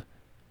would skip?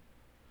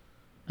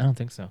 I don't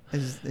think so.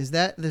 Is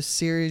that the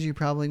series you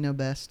probably know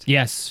best?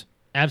 Yes,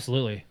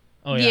 absolutely.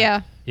 Oh yeah.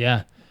 Yeah.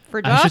 Yeah. For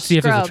I Josh should see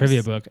if there's a Scrubs.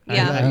 trivia book.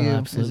 Yeah. What I about you?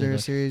 absolutely Is there a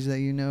look. series that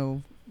you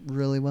know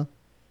really well?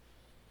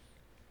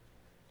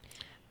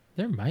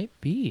 There might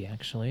be,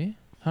 actually.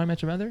 How I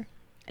Met Your Mother?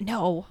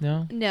 No.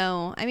 No?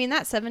 No. I mean,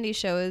 that 70s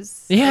show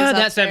is. Yeah, is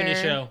that up 70s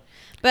there. show.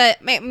 But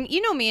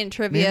you know me and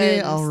trivia Maybe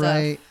and I'll stuff.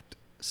 write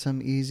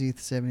some easy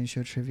 70s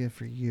show trivia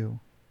for you.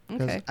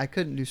 Because Okay. I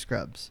couldn't do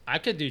Scrubs. I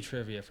could do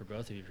trivia for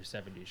both of you for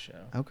 70s show.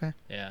 Okay.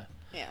 Yeah.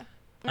 Yeah.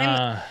 I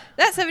mean,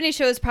 that 70s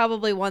show is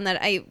probably one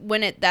that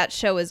that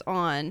show is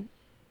on,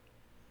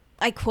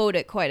 I quote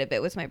it quite a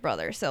bit with my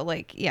brother. So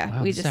like, yeah,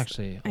 Wow, we this is just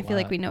actually a I feel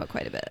like lot. we know it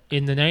quite a bit.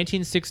 In the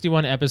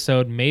 1961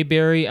 episode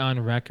Mayberry on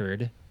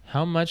Record,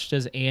 how much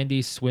does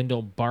Andy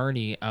swindle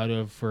Barney out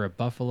of for a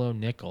Buffalo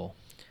nickel?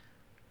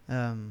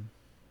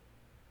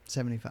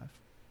 75.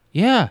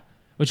 Yeah,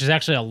 which is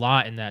actually a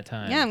lot in that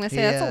time. Yeah, I'm gonna say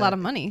that's a lot of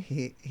money.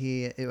 I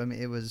mean,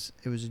 it was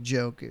a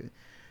joke.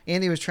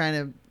 Andy was trying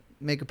to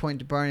make a point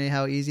to Barney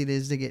how easy it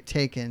is to get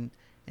taken,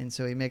 and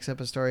so he makes up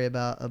a story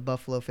about a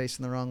buffalo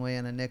facing the wrong way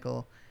on a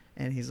nickel,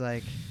 and he's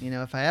like,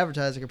 if I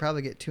advertise, I could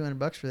probably get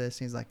 $200 for this.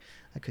 And he's like,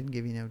 I couldn't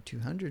give you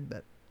 200,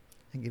 but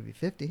I can give you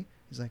 50.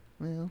 He's like,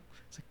 well,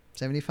 it's like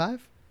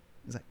 75.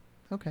 He's like,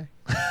 okay.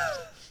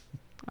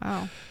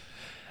 Wow.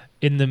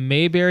 In the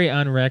Mayberry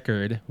on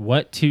Record,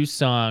 what two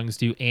songs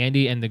do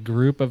Andy and the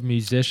group of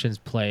musicians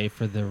play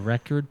for the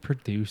record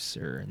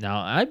producer? Now,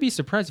 I'd be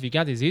surprised if you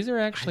got these. These are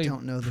actually I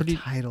don't know pretty... the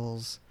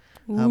titles.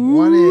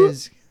 One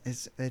is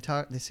they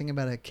sing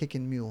about a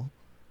kicking mule,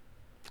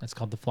 That's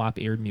called the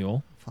Flop-Eared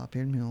Mule.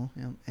 flop-eared mule,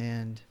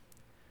 and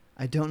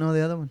I don't know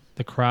the other one.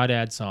 The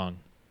Crawdad Song.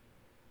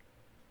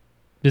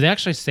 Do they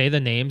actually say the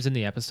names in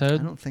the I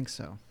episode? don't think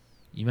so.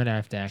 You might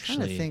have to I'm actually...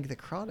 trying to think the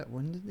crawdad.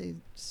 When did they?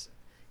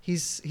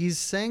 He's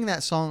sang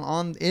that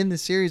song in the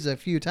series a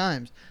few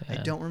times. I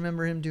Yeah. don't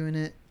remember him doing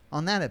it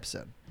on that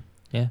episode.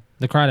 Yeah,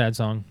 the Crawdad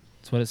Song.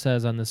 That's what it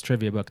says on this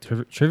trivia book.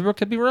 Trivia book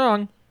could be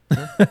wrong.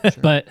 Sure.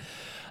 But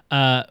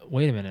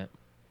wait a minute.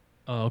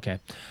 Oh, okay.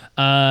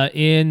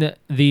 In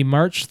the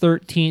March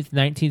 13th,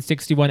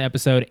 1961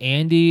 episode,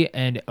 Andy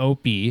and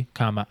Opie,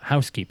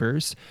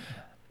 housekeepers,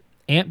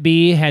 Aunt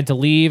B had to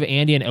leave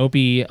Andy and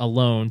Opie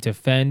alone to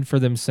fend for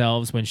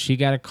themselves when she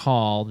got a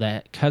call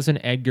that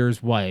Cousin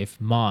Edgar's wife,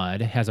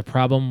 Maud, has a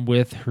problem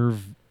with her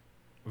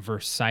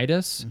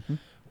bursitis. Mhm.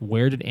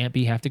 Where did Aunt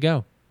B have to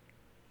go?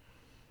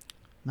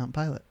 Mount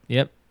Pilot.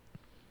 Yep.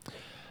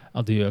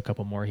 I'll do a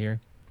couple more here.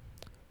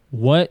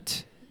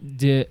 What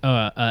did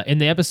in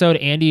the episode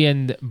Andy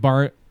and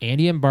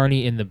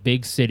Barney in the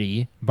big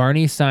city,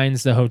 Barney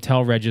signs the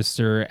hotel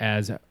register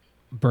as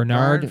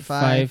Bernard Barn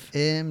Fife.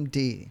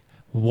 MD.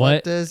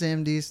 What? does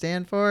MD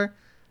stand for?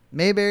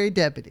 Mayberry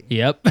Deputy.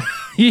 Yep.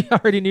 He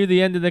already knew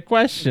the end of the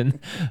question.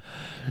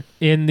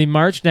 In the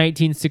March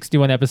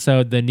 1961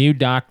 episode, The New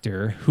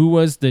Doctor, who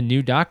was the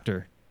new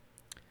doctor?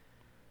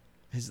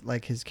 His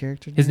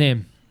character. His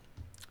name.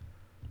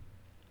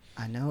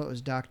 I know it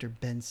was Dr.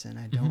 Benson.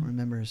 I don't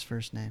remember his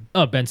first name.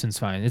 Oh, Benson's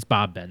fine. It's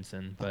Bob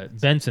Benson, but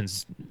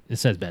Benson's. It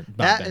says Bob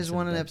That Benson. is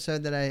one but-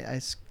 episode that I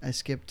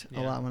skipped a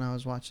Yeah. lot when I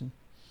was watching.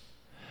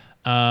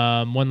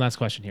 One last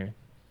question here.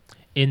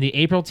 In the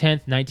April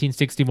 10th,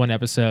 1961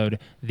 episode,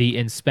 The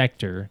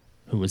Inspector,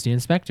 who was the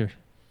inspector?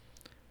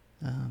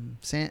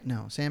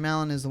 Sam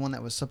Allen is the one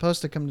that was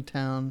supposed to come to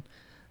town.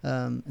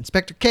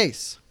 Inspector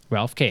Case.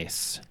 Ralph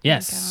Case. Oh,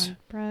 Yes. God,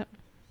 Brett.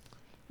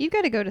 You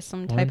got to go to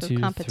some 1, type 2,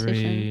 of competition.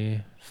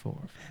 3, 4,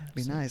 5,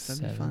 Be 6, nice.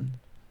 That'd be 7, fun.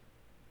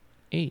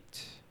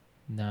 8,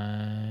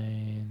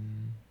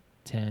 9,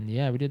 10.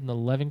 Yeah, we did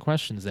 11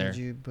 questions there. Did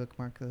you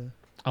bookmark the?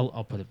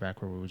 I'll put it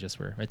back where we just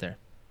were, right there.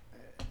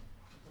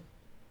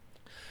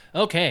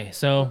 Okay,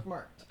 so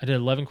I did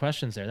 11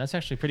 questions there. That's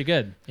actually pretty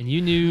good. And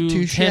you knew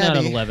Too 10 out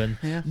of shabby. 11.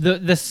 Yeah.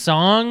 The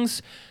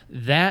songs,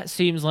 that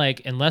seems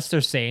like, unless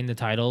they're saying the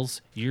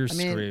titles, you're I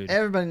mean, screwed.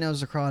 everybody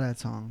knows the Crawdad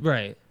song,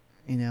 Right.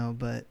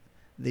 but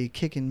the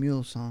Kickin'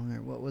 Mule song,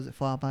 or what was it,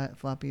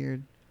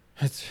 flop-eared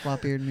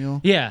mule?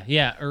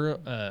 Yeah. Earl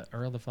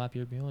the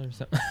Flop-Eared Mule or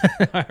something.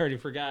 I already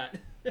forgot.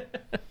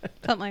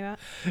 Something like that.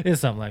 It's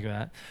something like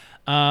that.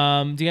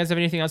 Do you guys have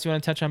anything else you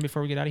want to touch on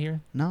before we get out of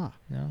here? Nah.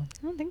 No?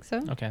 I don't think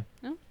so. Okay.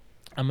 No.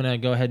 I'm going to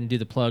go ahead and do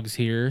the plugs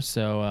here.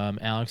 So,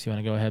 Alex, you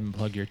want to go ahead and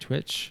plug your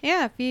Twitch?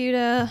 Yeah, if you'd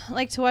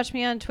like to watch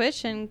me on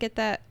Twitch and get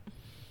that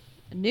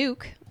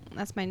nuke,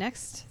 that's my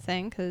next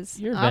thing, because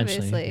You're eventually,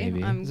 obviously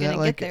maybe. I'm Is going that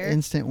to like get there. an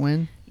instant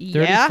win?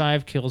 Yeah,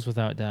 35 kills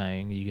without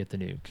dying, you get the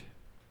nuke.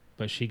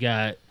 But she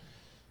got...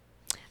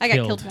 I got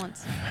killed. killed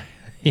once,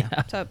 Yeah.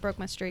 so it broke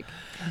my streak.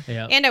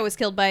 Yeah. And I was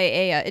killed by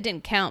it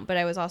didn't count, but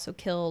I was also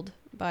killed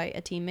by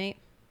a teammate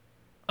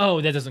Oh,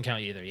 that doesn't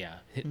count either. Yeah.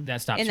 That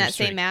stops in your that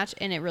streak. same match,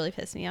 and it really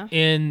pissed me off.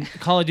 In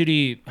Call of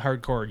Duty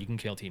Hardcore, you can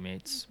kill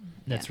teammates.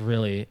 That's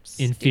really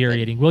Stupid.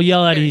 infuriating. We'll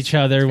yell at Very each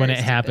other stupid. when Very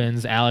it stupid.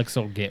 happens. Alex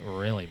will get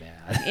really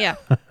mad. Yeah.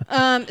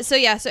 So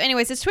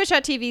anyways, it's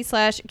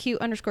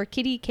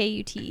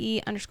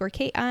twitch.tv/Q_kitty,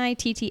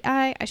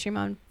 KUTE_KITTI. I stream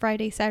on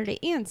Friday, Saturday,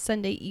 and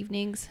Sunday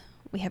evenings.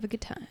 We have a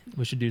good time.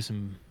 We should do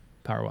some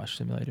Power Wash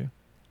Simulator.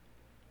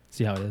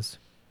 See how it is.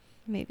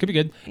 Maybe. Could be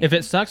good. Yeah. If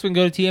it sucks, we can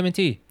go to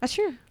TMNT. That's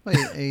true.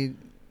 Wait,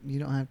 you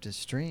don't have to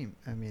stream.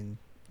 I mean,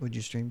 would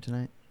you stream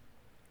tonight?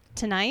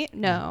 Tonight?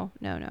 No,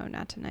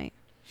 not tonight.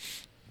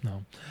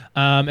 No.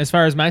 As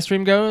far as my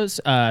stream goes,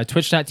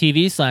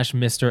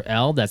 twitch.tv/Mr.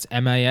 L. That's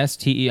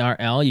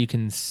MISTERL. You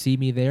can see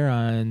me there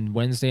on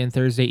Wednesday and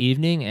Thursday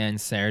evening and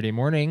Saturday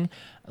morning.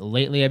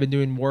 Lately, I've been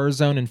doing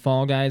Warzone and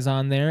Fall Guys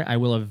on there. I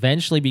will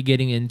eventually be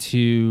getting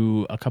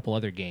into a couple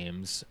other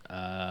games.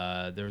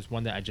 There's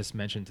one that I just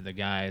mentioned to the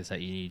guys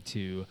that you need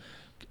to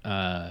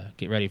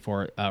get ready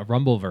for.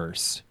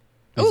 Rumbleverse.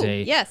 Oh,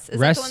 yes. Is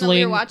that the one that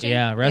we were watching?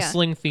 Yeah,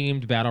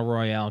 wrestling-themed battle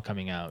royale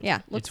coming out. Yeah,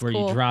 looks it's where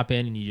cool. you drop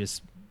in and you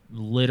just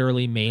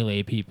literally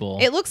melee people.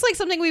 It looks like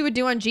something we would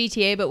do on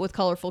GTA, but with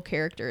colorful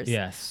characters.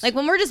 Yes. Like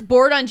when we're just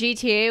bored on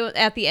GTA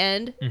at the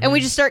end, and we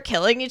just start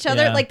killing each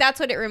other. Yeah. Like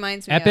that's what it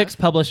reminds me Epic's of.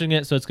 publishing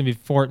it, so it's going to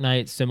be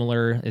Fortnite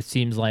similar. It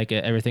seems like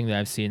everything that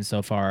I've seen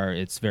so far,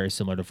 it's very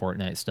similar to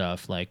Fortnite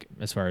stuff. Like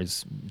as far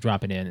as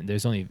dropping in,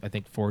 there's only I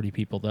think 40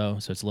 people though,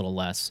 so it's a little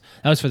less.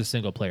 That was for the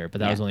single player, but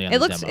that was only on It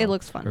the looks- demo it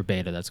looks fun. or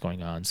beta that's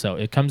going on. So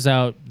it comes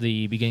out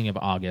the beginning of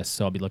August,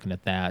 so I'll be looking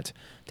at that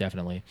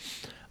definitely.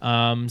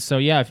 So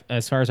yeah,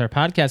 as far as our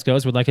podcast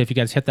goes, we'd like it if you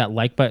guys hit that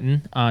like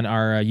button on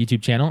our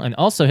YouTube channel, and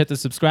also hit the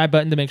subscribe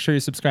button to make sure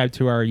you subscribe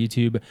to our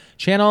YouTube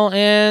channel,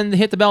 and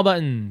hit the bell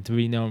button to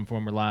be known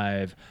when we're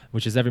live,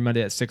 which is every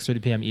Monday at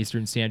 6:30 p.m.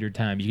 Eastern Standard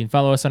Time. You can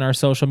follow us on our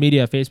social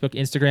media, Facebook,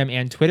 Instagram,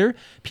 and Twitter.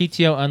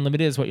 PTO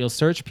Unlimited is what you'll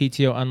search.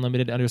 PTO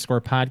Unlimited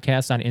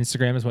 _podcast on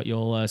Instagram is what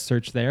you'll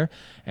search there.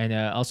 And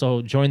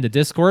also join the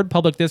Discord,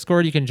 public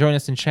Discord. You can join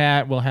us in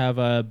chat. We have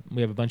a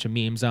bunch of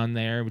memes on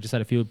there. We just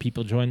had a few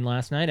people join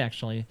last night,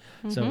 actually.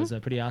 So it was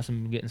pretty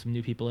awesome getting some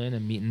new people in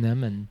and meeting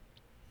them and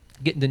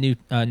getting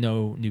to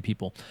know new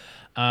people.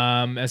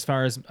 As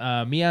far as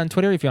me on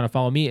Twitter, if you want to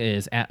follow me,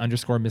 is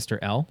 @_Mr.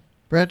 L.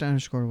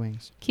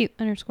 Brett_wings.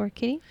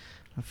 Cute_kitty.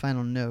 A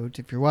final note: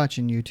 if you're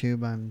watching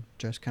YouTube, I'm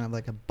dressed kind of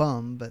like a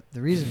bum, but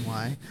the reason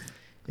why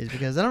is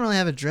because I don't really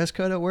have a dress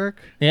code at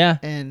work, Yeah.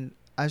 and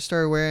I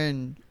started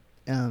wearing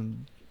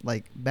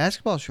like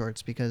basketball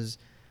shorts because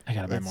I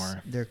got to buy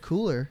more. they're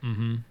cooler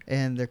Mm-hmm.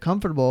 and they're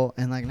comfortable,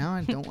 and like now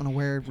I don't want to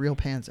wear real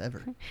pants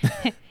ever.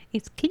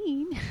 It's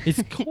clean.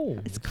 It's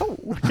cold. It's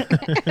cold.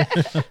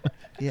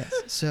 Yes,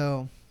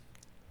 so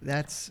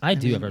that's. I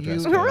do have a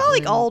dress code. We're all like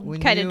when- all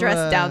when kind of you,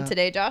 dressed down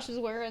today. Josh is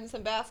wearing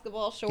some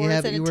basketball shorts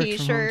Yeah, but and you a work from home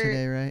t-shirt.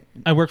 today, right?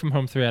 I work from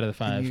home 3 out of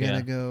the And 5. you Yeah,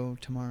 gotta go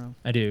tomorrow.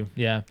 I do.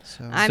 Yeah,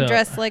 So I'm So-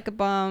 dressed like a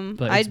bum.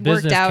 but I it's worked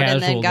business out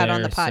and then casual got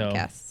on the there, so-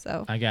 podcast.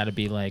 So I got to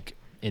be like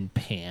in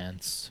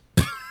pants.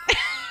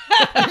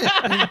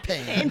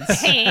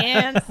 Pants.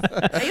 Pants.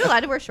 Are you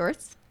allowed to wear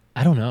shorts?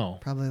 I don't know.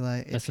 Probably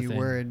like That's if the you thing.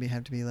 were, it'd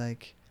have to be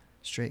like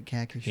straight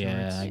khaki shorts.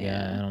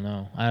 Yeah, I don't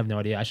know. I have no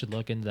idea. I should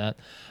look into that.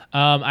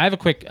 I have a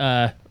quick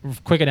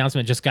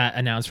announcement. Just got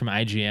announced from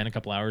IGN a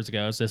couple hours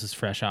ago, so this is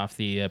fresh off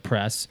the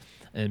press.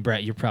 And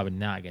Brett, you're probably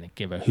not going to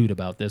give a hoot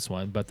about this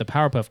one, but the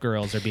Powerpuff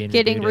Girls are being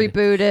Getting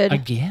rebooted.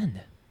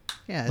 again.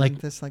 Yeah, Like,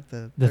 isn't this like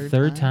the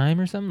Third time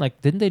or something?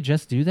 Like, didn't they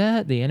just do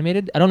that? The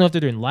animated? I don't know if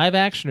they're doing live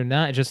action or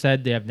not. It just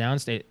said they have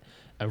announced a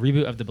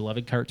reboot of the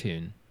beloved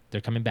cartoon. They're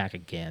coming back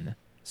again.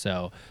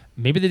 So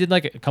maybe they did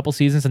like a couple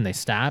seasons and they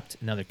stopped.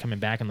 Now they're coming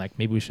back and like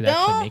maybe we should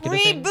actually make it a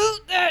thing.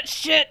 that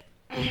shit.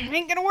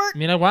 Ain't gonna work. I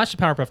mean, I watched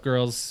the Powerpuff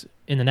Girls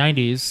in the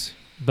 90s,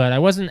 but I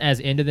wasn't as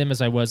into them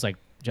as I was like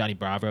Johnny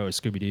Bravo or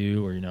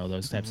Scooby-Doo or,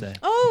 those types of...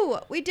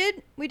 Oh, we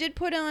did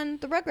put on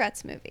the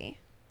Rugrats movie.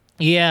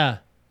 Yeah.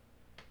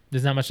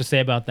 There's not much to say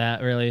about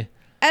that, really.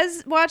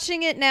 As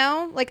watching it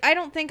now, like I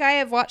don't think I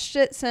have watched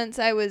it since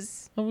I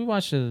was Well, we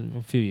watched it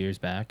a few years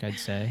back, I'd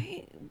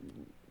say.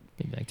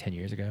 Maybe like 10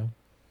 years ago.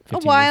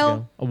 15 while- years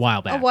ago. A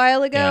while back. a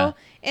while ago,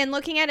 Yeah. and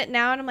looking at it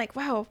now, and I'm like,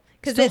 wow,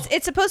 because Still,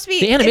 it's supposed to be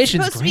the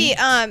animation's it's supposed to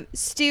great. be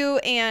Stu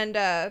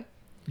and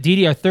Dee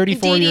Dee are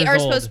 34 Dee years Dee are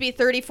old. supposed to be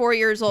 34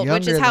 years old,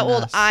 which is Younger how than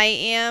old us. I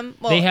am.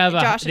 Well, They have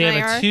Josh a and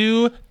I are.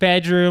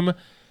 2-bedroom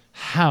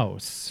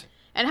house.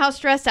 And how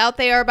stressed out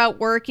they are about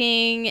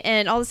working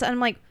and all this. I'm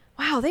like,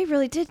 wow, they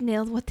really did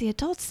nail what the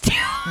adults do.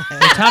 They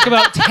talk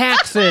about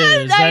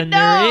taxes I and their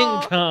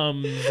know.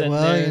 incomes. And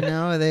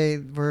Well, they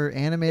were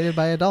animated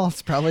by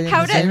adults, probably.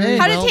 How in the same to age.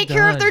 how to Well take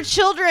care of done. their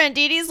children.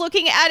 Dee Dee's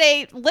looking at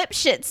a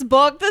Lipschitz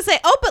book to say,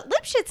 oh, but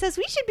Lipschitz says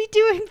we should be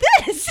doing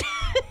this.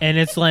 And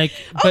it's like,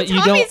 Oh, but you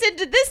Tommy's don't...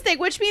 into this thing,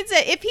 which means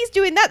that if he's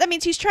doing that, that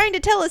means he's trying to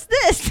tell us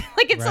this.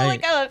 Like it's all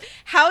Right. like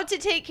how to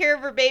take care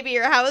of her baby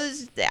or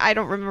I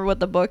don't remember what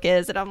the book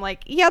is, and I'm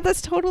like, yeah,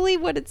 that's totally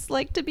what it's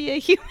like to be a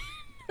human.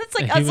 It's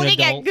like A us human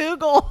looking adult. at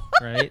Google.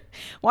 Right?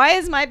 Why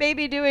is my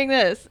baby doing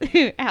this?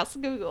 Ask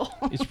Google.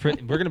 It's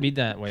pretty, we're going to be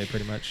that way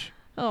pretty much.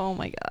 Oh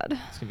my god.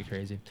 It's going to be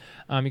crazy.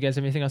 You guys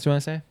have anything else you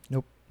want to say?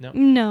 Nope. No.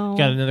 No.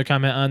 Got another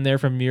comment on there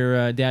from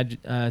your dad.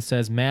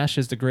 Says MASH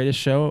is the greatest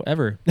show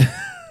ever.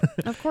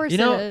 Of course You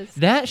know, it is.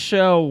 that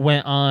show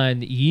went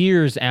on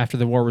years after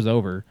the war was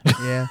over.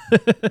 Yeah.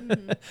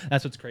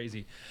 That's what's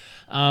crazy.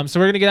 So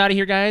we're going to get out of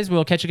here, guys.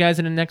 We'll catch you guys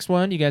in the next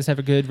one. You guys have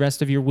a good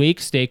rest of your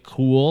week. Stay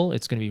cool.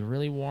 It's going to be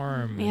really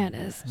warm. Yeah, it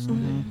is.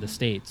 in the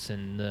States.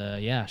 And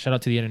yeah, shout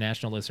out to the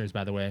international listeners,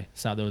 by the way.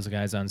 Saw those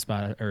guys on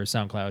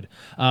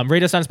SoundCloud.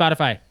 Rate us on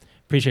Spotify.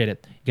 Appreciate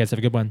it. You guys have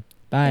a good one.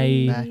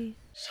 Bye. Bye. Bye.